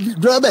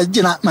Robert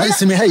Jina, my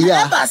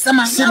Simihaya.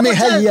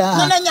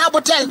 Simihaya.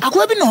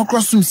 Kwabena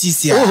crossum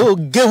sisia. Oh,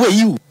 get away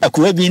you.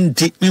 Kwabena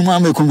take me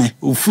mama kume.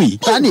 Ufi.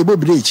 Pani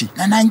bobrechi.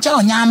 Na ncha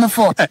onyame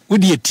for.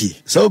 Udieti.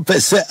 So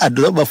pese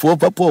adroba for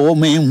papa o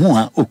me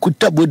mua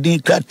okuta bodin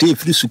krate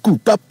free suku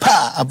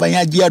papa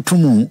abanyaji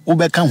atumu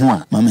ubeka ho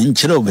a mama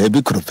nchire o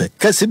baby krope.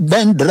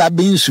 Kessben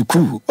driving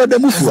school.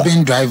 Odamufu.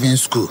 Kessben driving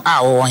school.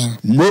 Awon.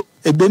 Mo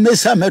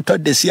ebemesa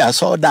method de sia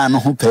so dan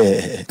ho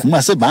pe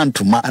kuma se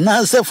bantuma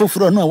ana se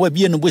foforo no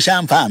wabie no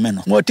busha mpa me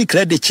no moti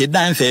credit che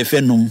dan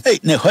fefe num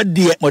ne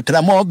hodie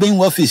motra mo ben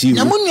office you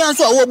na munua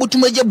so wo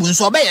butumaje bu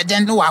nso be ye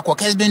den no wa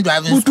Kessben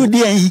driving butu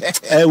de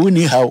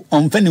wuni how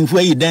onfani fu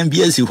ayi dan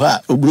bi asi ho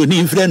a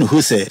obroni mfre no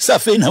ho se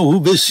safe na wo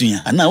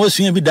besua ana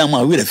wasua bi dan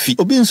ma were fi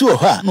obi nso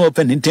ho a na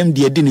open ntem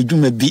de di ne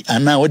dwuma bi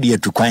ana wo de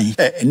atukwan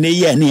ne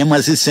ye ne ma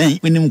sesen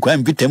winim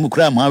kwan bitem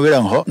kura ma were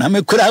ho na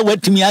me kura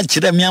watimi a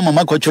kire me ama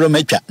makotworo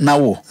matwa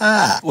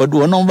what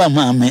do number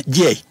mama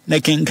J na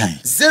kinkan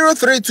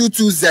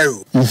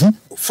 03220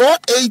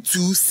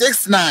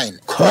 48269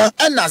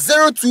 and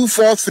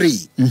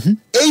 0243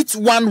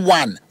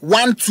 811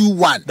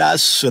 121.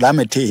 That's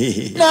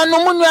Sulamete. No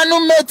munua no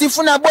meti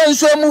funa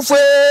bonso mu fe.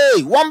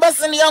 Wamba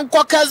sen yan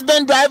kwa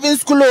Kessben driving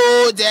school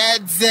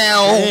dead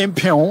zell.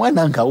 Pion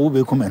wananka wo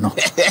be kuma no.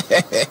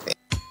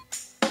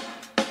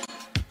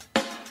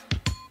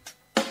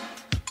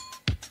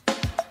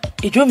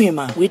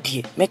 Ejomima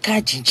wedie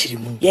meka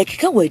jinchirimu ye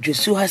kika wa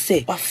adwesu ha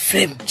se wa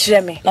frem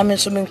kire me na me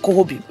so me nko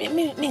hobi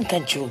me nka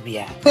nchiro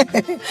bia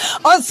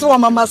also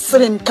mama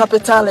srin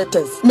capital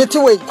letters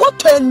metiwe ko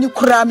tan ni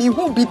kura mi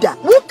hu bida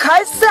wo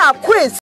kai se akwes